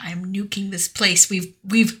like, I'm nuking this place.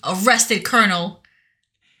 We've arrested Colonel.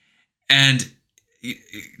 And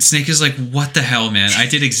Snake is like, what the hell, man? I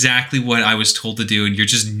did exactly what I was told to do, and you're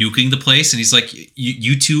just nuking the place. And he's like,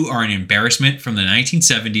 you two are an embarrassment from the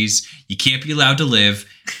 1970s. You can't be allowed to live.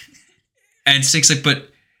 And Snake's like, but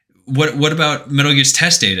what about Metal Gear's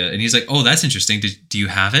test data? And he's like, oh, that's interesting. Do you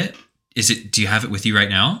have it? Do you have it with you right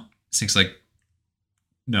now? Snake's like,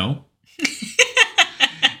 no.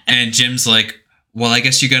 And Jim's like, well, I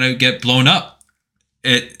guess you're gonna get blown up.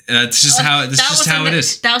 That's just how it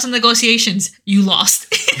is. That was in negotiations. You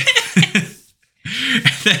lost. And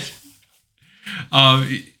then,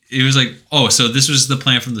 it was like, oh, so this was the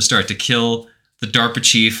plan from the start, to kill the DARPA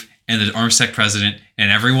chief and the ArmSec president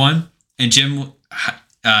and everyone. And Jim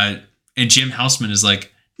Houseman is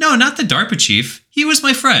like, no, not the DARPA chief. He was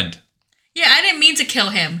my friend. Yeah, I didn't mean to kill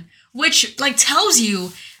him, which tells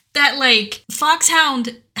you that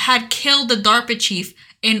Foxhound had killed the DARPA chief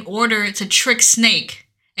in order to trick Snake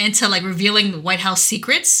into revealing the White House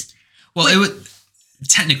secrets. Well, it was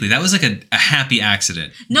technically that was a happy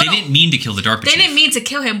accident. They didn't mean to kill the DARPA chief. They didn't mean to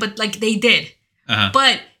kill him, but they did. Uh-huh.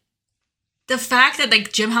 But the fact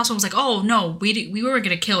that Jim Houseman was like, oh no, we were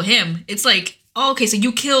gonna kill him. It's like, oh, okay, so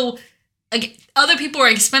you kill other people are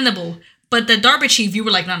expendable, but the DARPA chief, you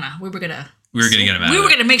were like, no, we were gonna get him out. We were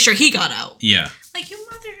gonna make sure he got out. Yeah. You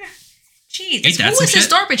mother. Jeez, who is this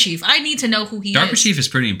DARPA chief? I need to know who he is. DARPA chief is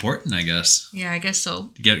pretty important, I guess. Yeah, I guess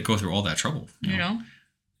so. To go through all that trouble. You know?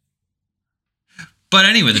 But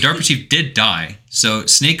anyway, the DARPA chief did die, so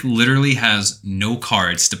Snake literally has no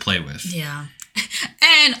cards to play with. Yeah.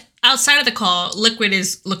 And outside of the call, Liquid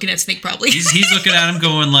is looking at Snake probably. He's looking at him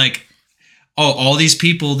going oh, all these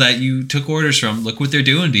people that you took orders from, look what they're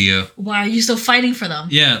doing to you. Why are you still fighting for them?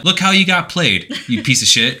 Yeah, look how you got played, you piece of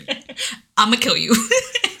shit. I'm gonna kill you.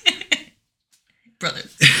 Brother.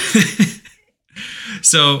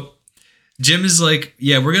 So Jim is like,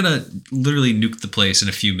 yeah, we're gonna literally nuke the place in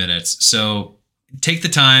a few minutes. So take the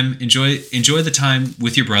time, enjoy the time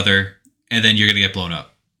with your brother, and then you're gonna get blown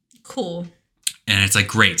up. Cool. And it's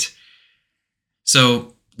great.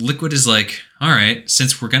 So Liquid is like, all right,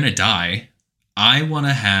 since we're gonna die, I want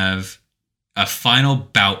to have a final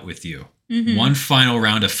bout with you. Mm-hmm. One final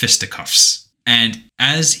round of fisticuffs. And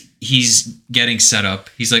as he's getting set up,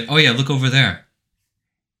 he's like, oh yeah, look over there.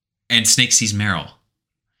 And Snake sees Meryl.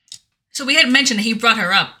 So we had mentioned that he brought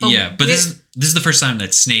her up. But this is the first time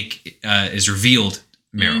that Snake is revealed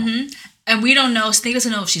Meryl. Mm-hmm. And we don't know, Snake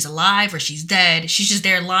doesn't know if she's alive or she's dead. She's just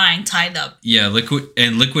there lying, tied up. Yeah,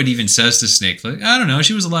 Liquid even says to Snake, I don't know,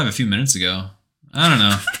 she was alive a few minutes ago. I don't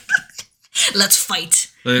know. Let's fight.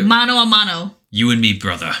 Mano a mano. You and me,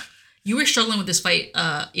 brother. You were struggling with this fight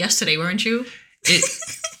yesterday, weren't you?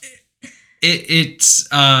 It's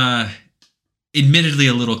admittedly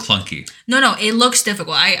a little clunky. No, it looks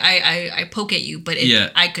difficult. I poke at you, but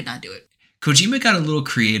I could not do it. Kojima got a little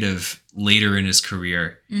creative later in his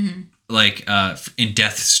career. Mm-hmm. In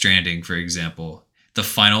Death Stranding, for example. The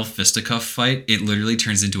final fisticuff fight, it literally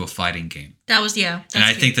turns into a fighting game. That was, yeah. And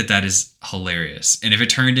I think that is hilarious. And if it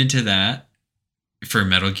turned into that for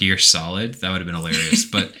Metal Gear Solid, that would have been hilarious.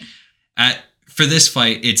 But for this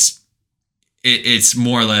fight, it's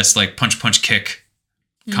more or less punch, kick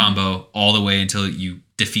combo all the way until you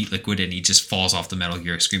defeat Liquid and he just falls off the Metal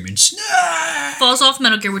Gear screaming, Snake! Falls off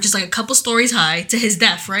Metal Gear, which is a couple stories high to his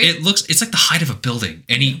death, right? It's like the height of a building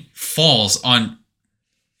and he falls on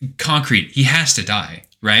concrete. He has to die,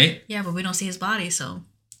 right? Yeah, but we don't see his body, so.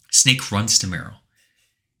 Snake runs to Meryl.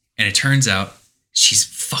 And it turns out she's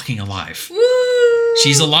fucking alive. Woo!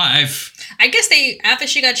 She's alive. I guess after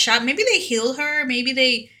she got shot, maybe they healed her. Maybe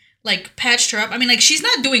they, patched her up. I mean, she's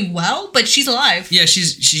not doing well, but she's alive. Yeah,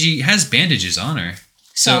 she has bandages on her.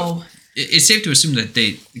 So it's safe to assume that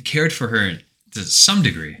they cared for her to some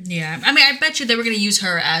degree. Yeah. I mean, I bet you they were going to use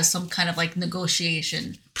her as some kind of,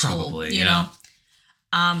 negotiation Probably, tool, you know?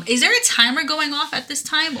 Is there a timer going off at this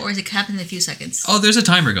time, or is it happening in a few seconds? Oh, there's a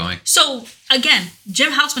timer going. So, again,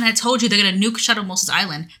 Jim Houseman had told you they're going to nuke Shadow Moses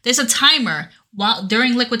Island. There's a timer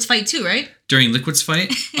during Liquid's fight too, right? During Liquid's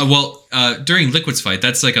fight? During Liquid's fight,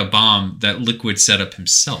 that's a bomb that Liquid set up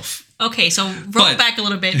himself. Okay, so roll back a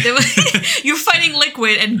little bit. You're fighting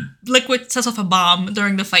Liquid, and Liquid sets off a bomb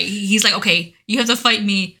during the fight. He's like, okay, you have to fight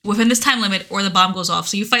me within this time limit or the bomb goes off.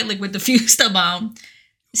 So you fight Liquid, defuse the bomb,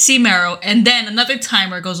 see Meryl, and then another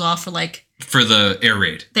timer goes off for the air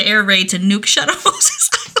raid. The air raid to nuke Shadow Moses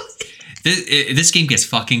Island. This game gets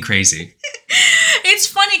fucking crazy. It's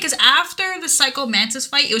funny because after the Psycho Mantis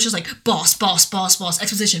fight, it was just like boss,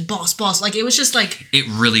 exposition, boss. Like it was just like it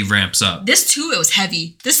really ramps up. This too, it was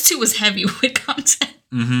heavy. This too was heavy with content.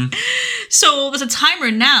 Mm-hmm. So there's a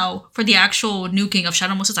timer now for the actual nuking of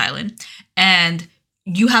Shadow Moses Island, and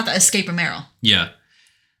you have to escape a Meryl. Yeah.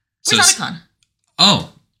 Where's Otacon?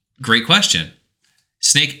 Oh, great question.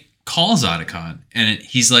 Snake calls Otacon, and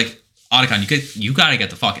he's like, Otacon, you gotta get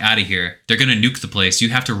the fuck out of here. They're gonna nuke the place. You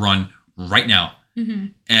have to run right now. Mm-hmm.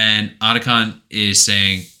 And Otacon is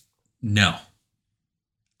saying, no,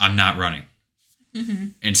 I'm not running. Mm-hmm.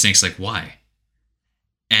 And Snake's like, why?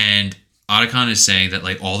 And Otacon is saying that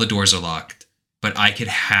like all the doors are locked, but I could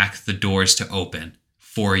hack the doors to open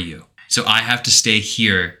for you. So I have to stay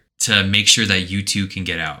here to make sure that you two can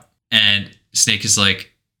get out. And Snake is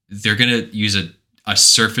like, they're gonna use a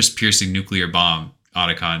surface piercing nuclear bomb,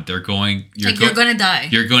 Otacon. You're gonna die.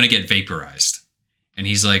 You're gonna get vaporized. And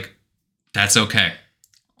he's like, that's okay.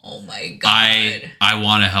 Oh my god. I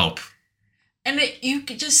want to help. And you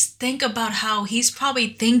could just think about how he's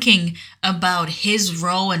probably thinking about his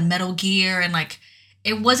role in Metal Gear, and like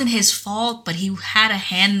it wasn't his fault, but he had a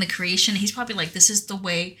hand in the creation. He's probably like, this is the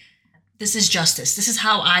way, this is justice. This is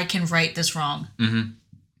how I can right this wrong. Mm-hmm.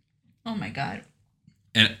 Oh my god.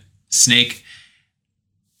 And Snake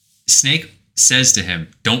says to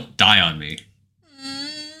him, don't die on me.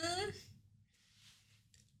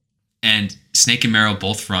 And Snake and Meryl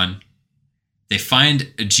both run. They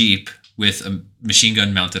find a Jeep with a machine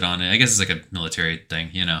gun mounted on it. I guess it's like a military thing,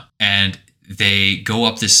 you know. And they go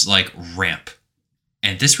up this like ramp.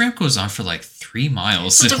 And this ramp goes on for like 3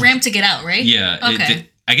 miles. So it's a ramp to get out, right? Yeah. Okay.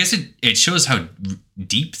 I guess it shows how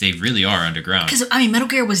deep they really are underground. Because, I mean, Metal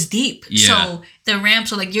Gear was deep. Yeah. So the ramp,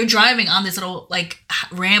 so like you're driving on this little like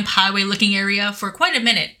ramp highway looking area for quite a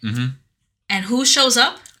minute. Mm-hmm. And who shows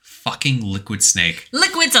up? Fucking Liquid Snake.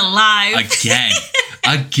 Liquid's alive. Again.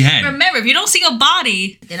 Remember, if you don't see a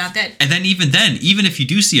body, they're not dead. And then, even if you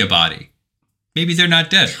do see a body, maybe they're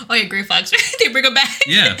not dead. Oh yeah, Gray Fox. They bring him back.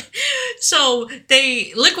 Yeah. So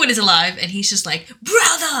Liquid is alive, and he's just like,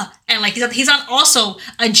 brother, and like he's on also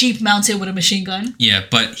a Jeep mounted with a machine gun. Yeah,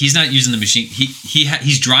 but he's not using the machine.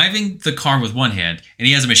 He's driving the car with one hand, and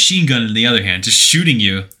he has a machine gun in the other hand, just shooting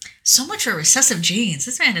you. So much for recessive genes.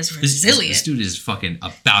 This man is resilient. This dude is fucking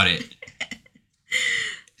about it.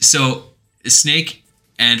 So Snake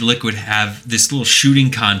and Liquid have this little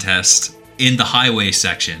shooting contest in the highway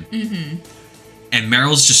section. Mm-hmm. And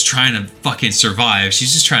Meryl's just trying to fucking survive.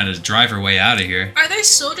 She's just trying to drive her way out of here. Are there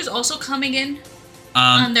soldiers also coming in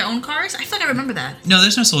on their own cars? I feel like I remember that. No,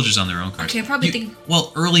 there's no soldiers on their own cars. Okay, I probably think...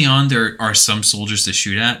 Well, early on there are some soldiers to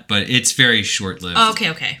shoot at, but it's very short-lived. Oh,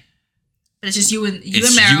 okay. But it's just you and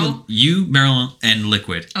Meryl? You, Meryl, and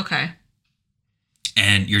Liquid. Okay.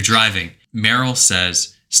 And you're driving. Meryl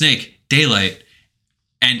says, Snake, daylight.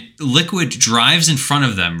 And Liquid drives in front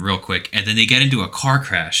of them real quick, and then they get into a car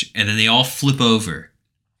crash, and then they all flip over.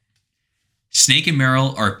 Snake and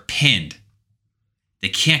Meryl are pinned. They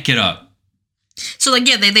can't get up. So, like,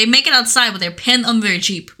 yeah, they make it outside, but they're pinned under their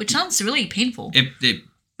Jeep, which sounds really painful. Maybe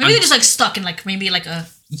they're just, like, stuck in, like, maybe, like, a...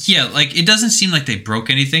 Yeah, like, it doesn't seem like they broke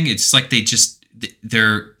anything. It's like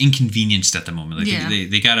they're inconvenienced at the moment. Like, yeah.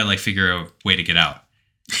 They gotta, like, figure a way to get out.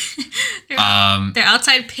 They're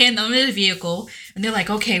outside pinned under the vehicle, and they're like,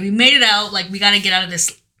 okay, we made it out. Like, we gotta get out of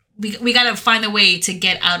this. We gotta find a way to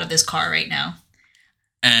get out of this car right now.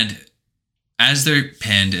 And as they're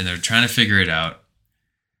pinned and they're trying to figure it out,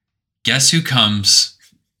 guess who comes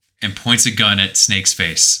and points a gun at Snake's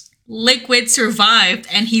face? Liquid survived,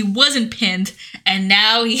 and he wasn't pinned, and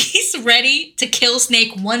now he's ready to kill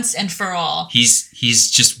Snake once and for all. He's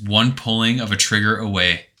just one pulling of a trigger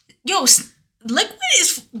away. Yo, Liquid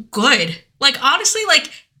is good. Like, honestly,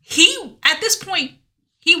 like, at this point,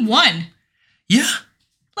 he won. Yeah.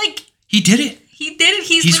 Like, he did it. He did it.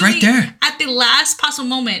 He's right there. At the last possible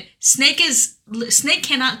moment, Snake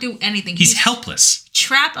cannot do anything. He's helpless.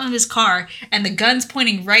 Trapped on his car, and the gun's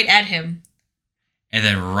pointing right at him. And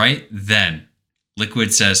then right then,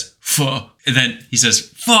 Liquid says, fuck. And then he says,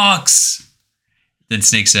 Fox. Then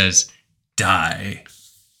Snake says, die.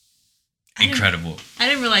 Incredible. I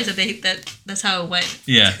didn't realize that that's how it went.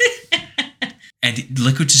 Yeah. And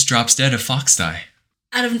Liquid just drops dead if Fox die.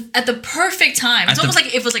 At the perfect time. It's almost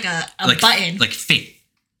like it was like a button. Like fate.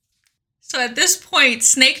 So at this point,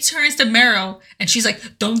 Snake turns to Meryl and she's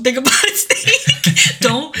like, "Don't think about it, Snake.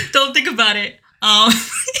 don't think about it."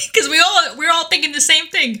 Because we're all thinking the same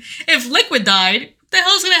thing. If Liquid died, what the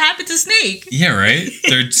hell's gonna happen to Snake? Yeah, right?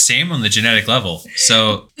 They're same on the genetic level.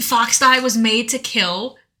 So Fox Die was made to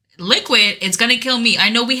kill Liquid. It's gonna kill me. I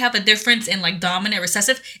know we have a difference in like dominant,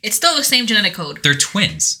 recessive. It's still the same genetic code. they're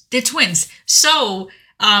twins. They're twins. So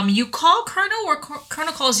you call Colonel or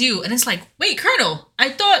Colonel calls you, and it's like, wait, Colonel, I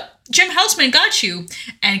thought Jim Houseman got you.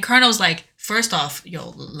 And Colonel's like, first off,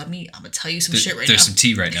 yo, I'm gonna tell you some shit right now. There's some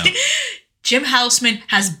tea right now. Jim Houseman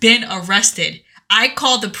has been arrested. I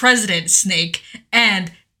called the president, Snake,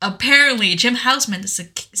 and apparently Jim Houseman, the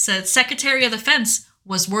Secretary of Defense,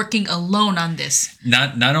 was working alone on this.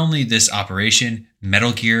 Not only this operation,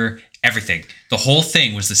 Metal Gear, everything. The whole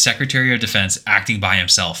thing was the Secretary of Defense acting by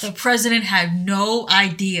himself. The president had no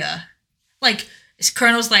idea. Like,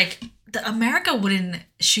 Colonel's like, America wouldn't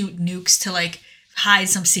shoot nukes to like hide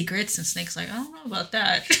some secrets. And Snake's like, I don't know about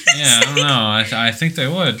that. Yeah, I don't know. I think they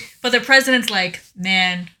would. But the president's like,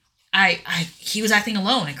 man, he was acting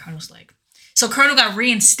alone. And Colonel's like, so Colonel got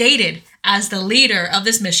reinstated as the leader of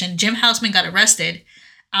this mission. Jim Houseman got arrested.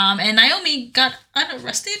 And Naomi got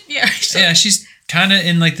unarrested. Yeah. So. Yeah, she's kind of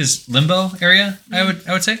in like this limbo area, I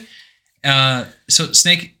would say. So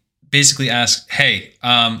Snake basically asks, "Hey,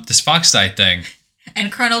 this Fox Die thing."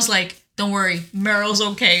 And Colonel's like, "Don't worry, Meryl's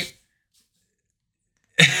okay."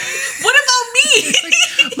 What about me?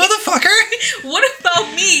 Like, motherfucker! What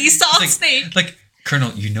about me, Solid like, Snake? Like,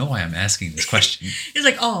 Colonel, you know why I'm asking this question. He's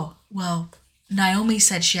like, "Oh, well, Naomi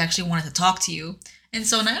said she actually wanted to talk to you." And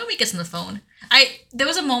so Naomi gets on the phone. There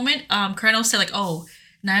was a moment, Colonel said like, "Oh,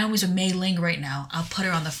 Naomi's with Mei Ling right now. I'll put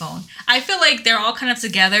her on the phone." I feel like they're all kind of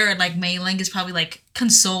together, and like Mei Ling is probably like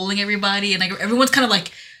consoling everybody, and like everyone's kind of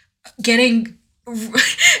like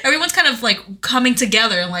everyone's kind of like coming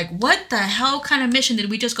together and like, what the hell kind of mission did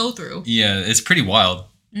we just go through? Yeah, it's pretty wild.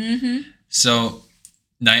 Mm-hmm. So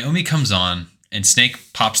Naomi comes on, and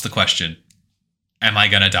Snake pops the question, "Am I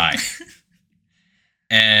gonna die?"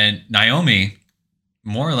 And Naomi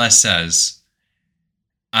more or less says,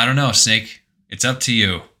 "I don't know, Snake. It's up to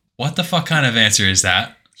you." What the fuck kind of answer is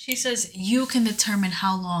that? She says, "You can determine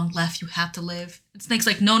how long left you have to live." And Snake's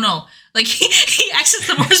like, no. Like, he asks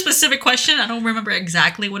the more specific question. I don't remember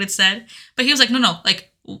exactly what it said. But he was like, no.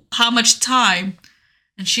 Like, how much time?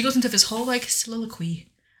 And she goes into this whole, like, soliloquy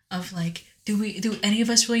of, like, do any of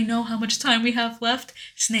us really know how much time we have left?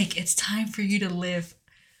 Snake, it's time for you to live.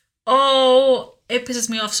 Oh, it pisses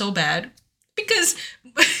me off so bad. Because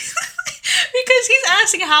he's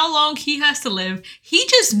asking how long he has to live. He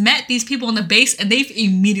just met these people on the base and they've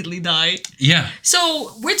immediately died. Yeah.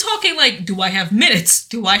 So we're talking like, do I have minutes?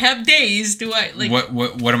 Do I have days? Do I like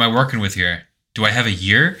what am I working with here? Do I have a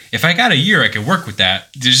year? If I got a year, I could work with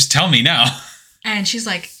that. Just tell me now. And she's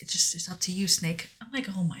like, it's up to you, Snake. I'm like,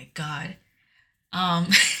 oh my God.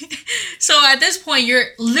 So at this point,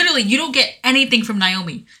 you don't get anything from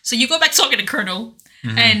Naomi. So you go back talking to Colonel,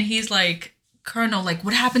 and he's like, "Colonel, like,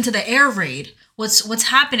 what happened to the air raid? What's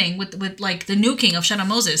happening with like the nuking of Shadow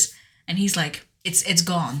Moses?" And he's like, "It's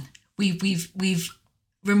gone. We've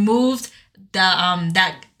removed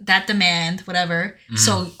the that demand, whatever.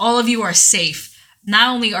 So all of you are safe. Not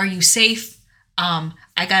only are you safe,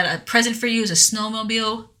 I got a present for you as a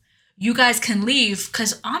snowmobile. You guys can leave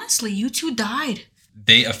because honestly, you two died."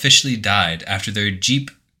 They officially died after their Jeep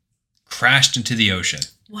crashed into the ocean.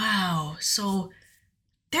 Wow. So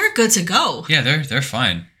they're good to go. Yeah, they're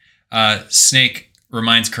fine. Snake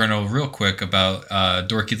reminds Colonel real quick about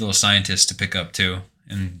dorky little scientist to pick up too.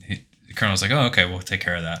 And the Colonel's like, "Oh, okay, we'll take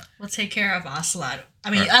care of that." We'll take care of Ocelot.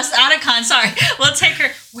 Otacon, sorry. We'll take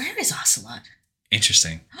her. Where is Ocelot?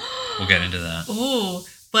 Interesting. We'll get into that. Ooh.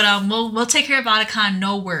 But we'll take care of Otacon,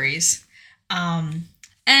 no worries. And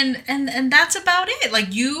that's about it.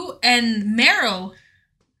 Like, you and Meryl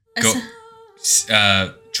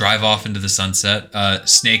drive off into the sunset.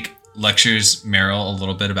 Snake lectures Meryl a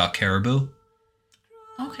little bit about caribou.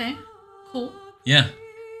 Okay, cool. Yeah.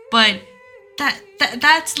 But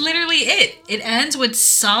that's literally it. It ends with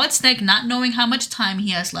Solid Snake not knowing how much time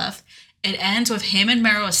he has left. It ends with him and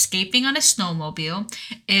Meryl escaping on a snowmobile.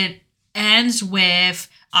 It ends with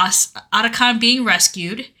Otacon being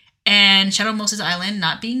rescued and Shadow Moses Island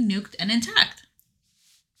not being nuked and intact.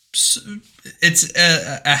 So it's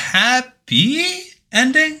a happy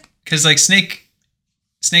ending because like Snake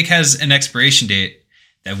has an expiration date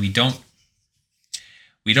that we don't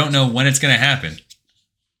know when it's gonna happen,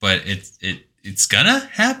 but it's gonna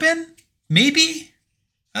happen. Maybe,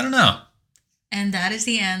 I don't know. And that is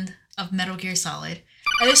the end of Metal Gear Solid.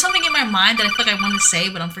 And there's something in my mind that I feel like I wanted to say,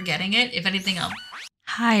 but I'm forgetting it. If anything,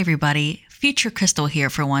 Hi, everybody. Future Crystal here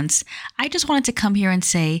for once. I just wanted to come here and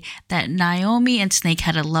say that Naomi and Snake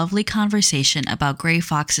had a lovely conversation about Gray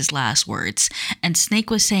Fox's last words. And Snake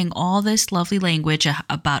was saying all this lovely language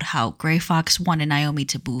about how Gray Fox wanted Naomi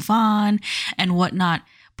to move on and whatnot.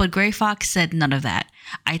 But Gray Fox said none of that.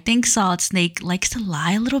 I think Solid Snake likes to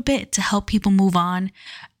lie a little bit to help people move on.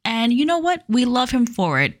 And you know what? We love him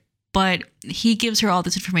for it. But he gives her all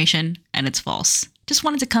this information and it's false. Just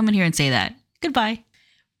wanted to come in here and say that. Goodbye.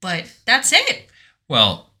 But that's it.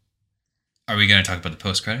 Well, are we going to talk about the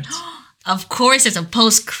post-credits? Of course, there's a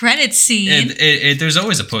post-credit scene. There's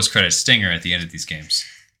always a post-credit stinger at the end of these games.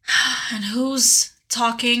 And who's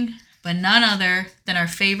talking but none other than our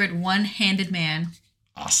favorite one-handed man,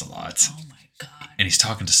 Ocelot. Oh my god. And he's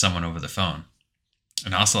talking to someone over the phone.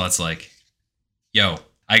 And Ocelot's like, yo,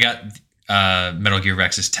 I got Metal Gear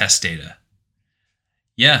Rex's test data.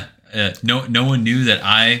 Yeah, no one knew that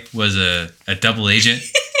I was a double agent.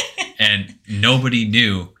 And nobody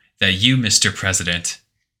knew that you, Mr. President,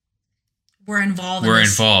 were involved.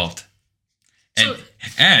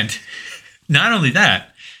 And not only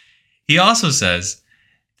that, he also says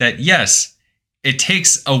that, yes, it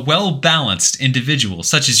takes a well-balanced individual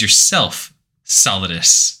such as yourself,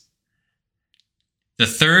 Solidus, the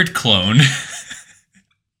third clone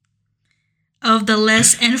of the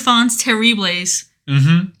Les Enfants Terribles.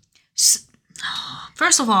 Mm-hmm.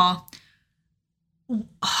 First of all,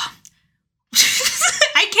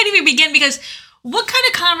 I can't even begin because what kind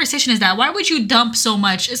of conversation is that? Why would you dump so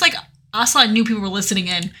much? It's like Ocelot knew people were listening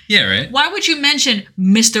in. Yeah, right. Why would you mention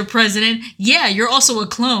Mr. President? Yeah, you're also a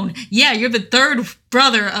clone. Yeah, you're the third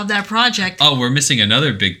brother of that project. Oh, we're missing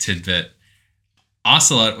another big tidbit.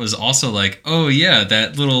 Ocelot was also like, oh yeah,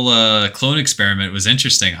 that little clone experiment was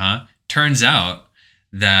interesting, huh? Turns out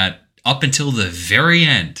that up until the very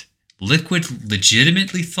end, Liquid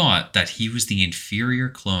legitimately thought that he was the inferior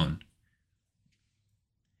clone.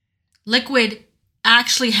 Liquid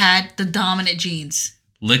actually had the dominant genes.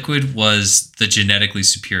 Liquid was the genetically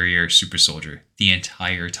superior super soldier the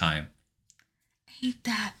entire time. Ain't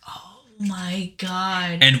that? Oh my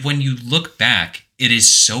god. And when you look back, it is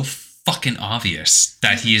so fucking obvious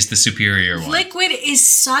that he is the superior one. Liquid is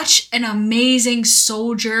such an amazing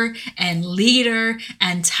soldier and leader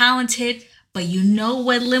and talented, but you know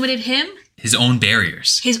what limited him? His own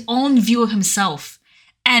barriers. His own view of himself.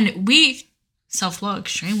 And we... Self-plug,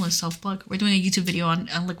 shameless self-plug. We're doing a YouTube video on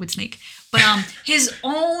Liquid Snake. But his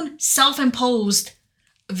own self-imposed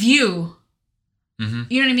view, mm-hmm.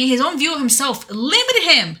 You know what I mean? His own view of himself limited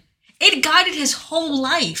him. It guided his whole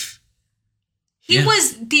life. He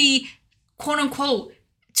was the quote-unquote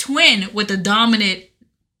twin with the dominant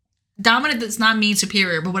does not mean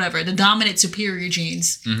superior, but whatever. The dominant superior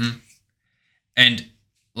genes. Mm-hmm. And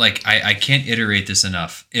like, I can't iterate this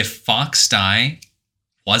enough. If Fox Die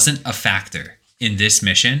wasn't a factor in this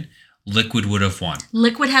mission, Liquid would have won.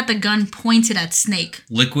 Liquid had the gun pointed at Snake.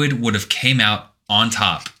 Liquid would have came out on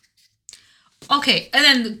top. Okay, and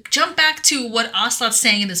then jump back to what Ocelot's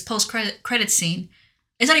saying in this post-credit scene.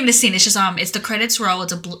 It's not even a scene, it's just it's the credits roll.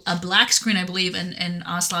 It's a black screen, I believe, and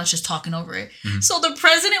Ocelot's just talking over it. Mm-hmm. So the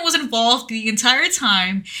president was involved the entire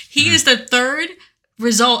time. He is the third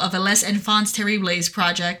result of a Les Enfants Terribles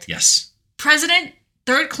project. Yes. President,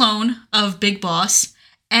 third clone of Big Boss,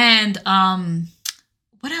 and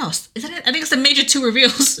what else? Is that it? I think it's the major two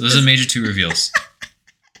reveals. Those are the major two reveals.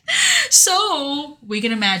 So we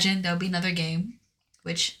can imagine there'll be another game,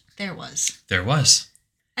 which there was. There was.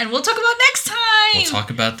 And we'll talk about next time. We'll talk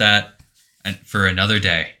about that for another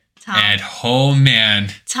day. Tom. And oh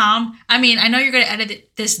man, Tom, I mean, I know you're gonna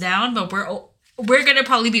edit this down, but we're gonna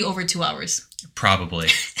probably be over 2 hours. Probably.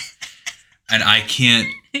 And I can't.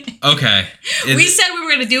 Okay. We said we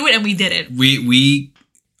were gonna do it, and we did it. We.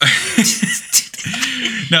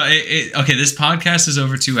 No, okay, this podcast is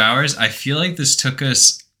over 2 hours. I feel like this took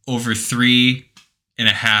us over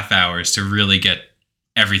 3.5 hours to really get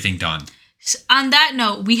everything done. So on that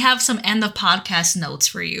note, we have some end of podcast notes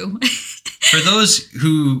for you. For those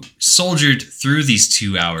who soldiered through these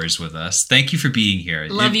 2 hours with us, thank you for being here.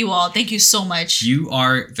 Love you all. Thank you so much. You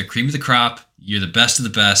are the cream of the crop. You're the best of the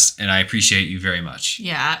best, and I appreciate you very much.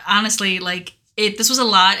 Yeah, honestly, like... This was a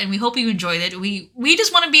lot, and we hope you enjoyed it. We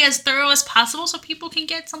just want to be as thorough as possible so people can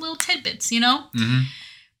get some little tidbits, you know? Mm-hmm.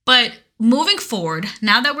 But moving forward,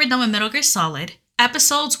 now that we're done with Metal Gear Solid,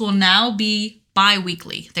 episodes will now be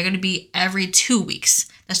bi-weekly. They're going to be every 2 weeks.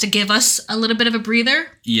 That's to give us a little bit of a breather.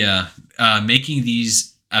 Yeah. Making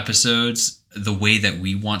these episodes the way that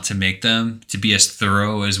we want to make them, to be as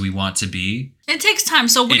thorough as we want to be. It takes time.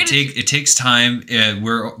 So it takes time.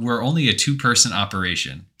 We're only a 2-person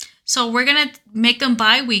operation. So we're going to make them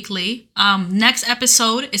bi-weekly. Next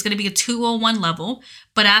episode is going to be a 201 level.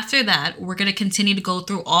 But after that, we're going to continue to go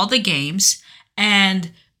through all the games.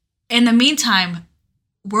 And in the meantime,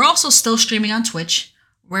 we're also still streaming on Twitch.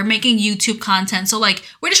 We're making YouTube content. So, like,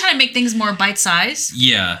 we're just trying to make things more bite-sized.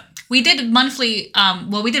 Yeah. We did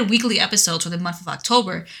we did weekly episodes for the month of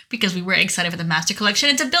October because we were excited for the Master Collection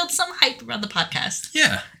and to build some hype around the podcast.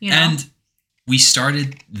 Yeah. You know? And we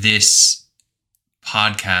started this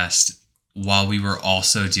podcast while we were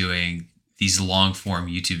also doing these long-form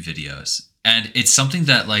YouTube videos. And it's something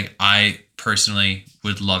that, like, I personally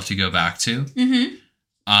would love to go back to.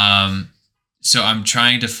 Mm-hmm. So I'm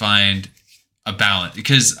trying to find a balance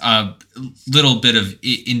because a little bit of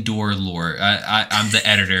indoor lore. I'm the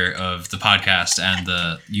editor of the podcast and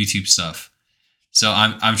the YouTube stuff, so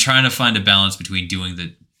I'm trying to find a balance between doing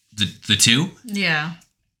the two. Yeah,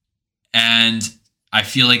 and I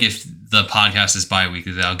feel like if the podcast is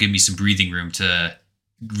bi-weekly, that'll give me some breathing room to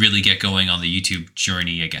really get going on the YouTube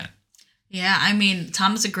journey again. Yeah, I mean,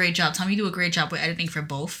 Tom does a great job. Tom, you do a great job with editing for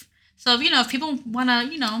both. So, if people want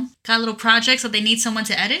to, got little projects that they need someone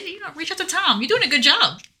to edit, reach out to Tom. You're doing a good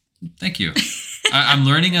job. Thank you. I'm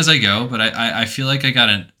learning as I go, but I feel like I got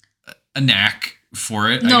a knack for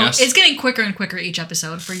it, No, I guess. it's getting quicker and quicker each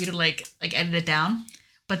episode for you to, like edit it down.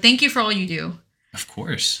 But thank you for all you do. Of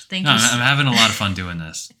course. Thank no, you. I'm having a lot of fun doing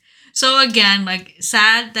this. So, again, like,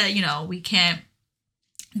 sad that, we can't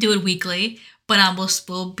do it weekly. But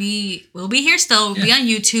we'll be here still. We'll be on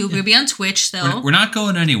YouTube. Yeah. We'll be on Twitch still. We're not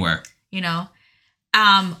going anywhere.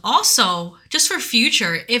 Also, just for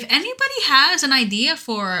future, if anybody has an idea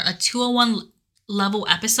for a 201 level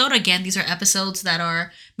episode, again, these are episodes that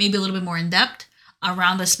are maybe a little bit more in depth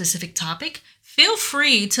around a specific topic, feel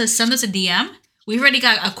free to send us a DM. We've already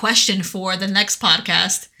got a question for the next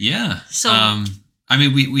podcast. Yeah. So, I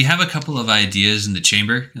mean, we have a couple of ideas in the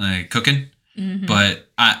chamber, cooking, mm-hmm. but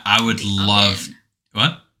I would love... Oven.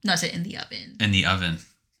 What? No, I said in the oven. In the oven.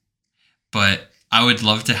 But I would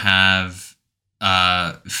love to have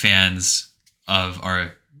fans of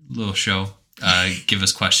our little show give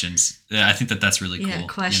us questions. I think that's really cool. Yeah,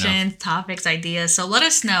 questions, topics, ideas. So let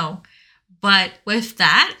us know. But with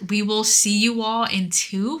that, we will see you all in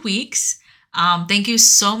 2 weeks. Thank you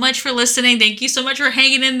so much for listening. Thank you so much for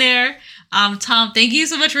hanging in there. Tom, thank you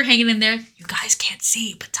so much for hanging in there. You guys can't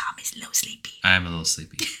see, but Tom is a little sleepy. I am a little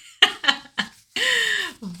sleepy.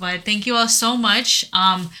 But thank you all so much.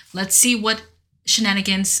 Let's see what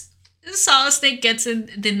shenanigans Solid Snake gets in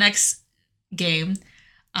the next game.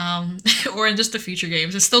 Or in just the future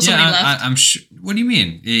games. There's still so many left. I'm sure. What do you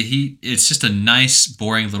mean? It's just a nice,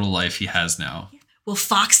 boring little life he has now. Will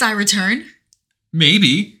Foxdie return?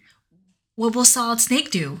 Maybe. What will Solid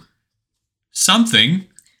Snake do? Something.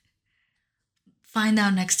 Find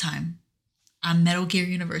out next time on Metal Gear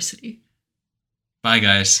University. Bye,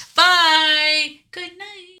 guys. Bye. Good night.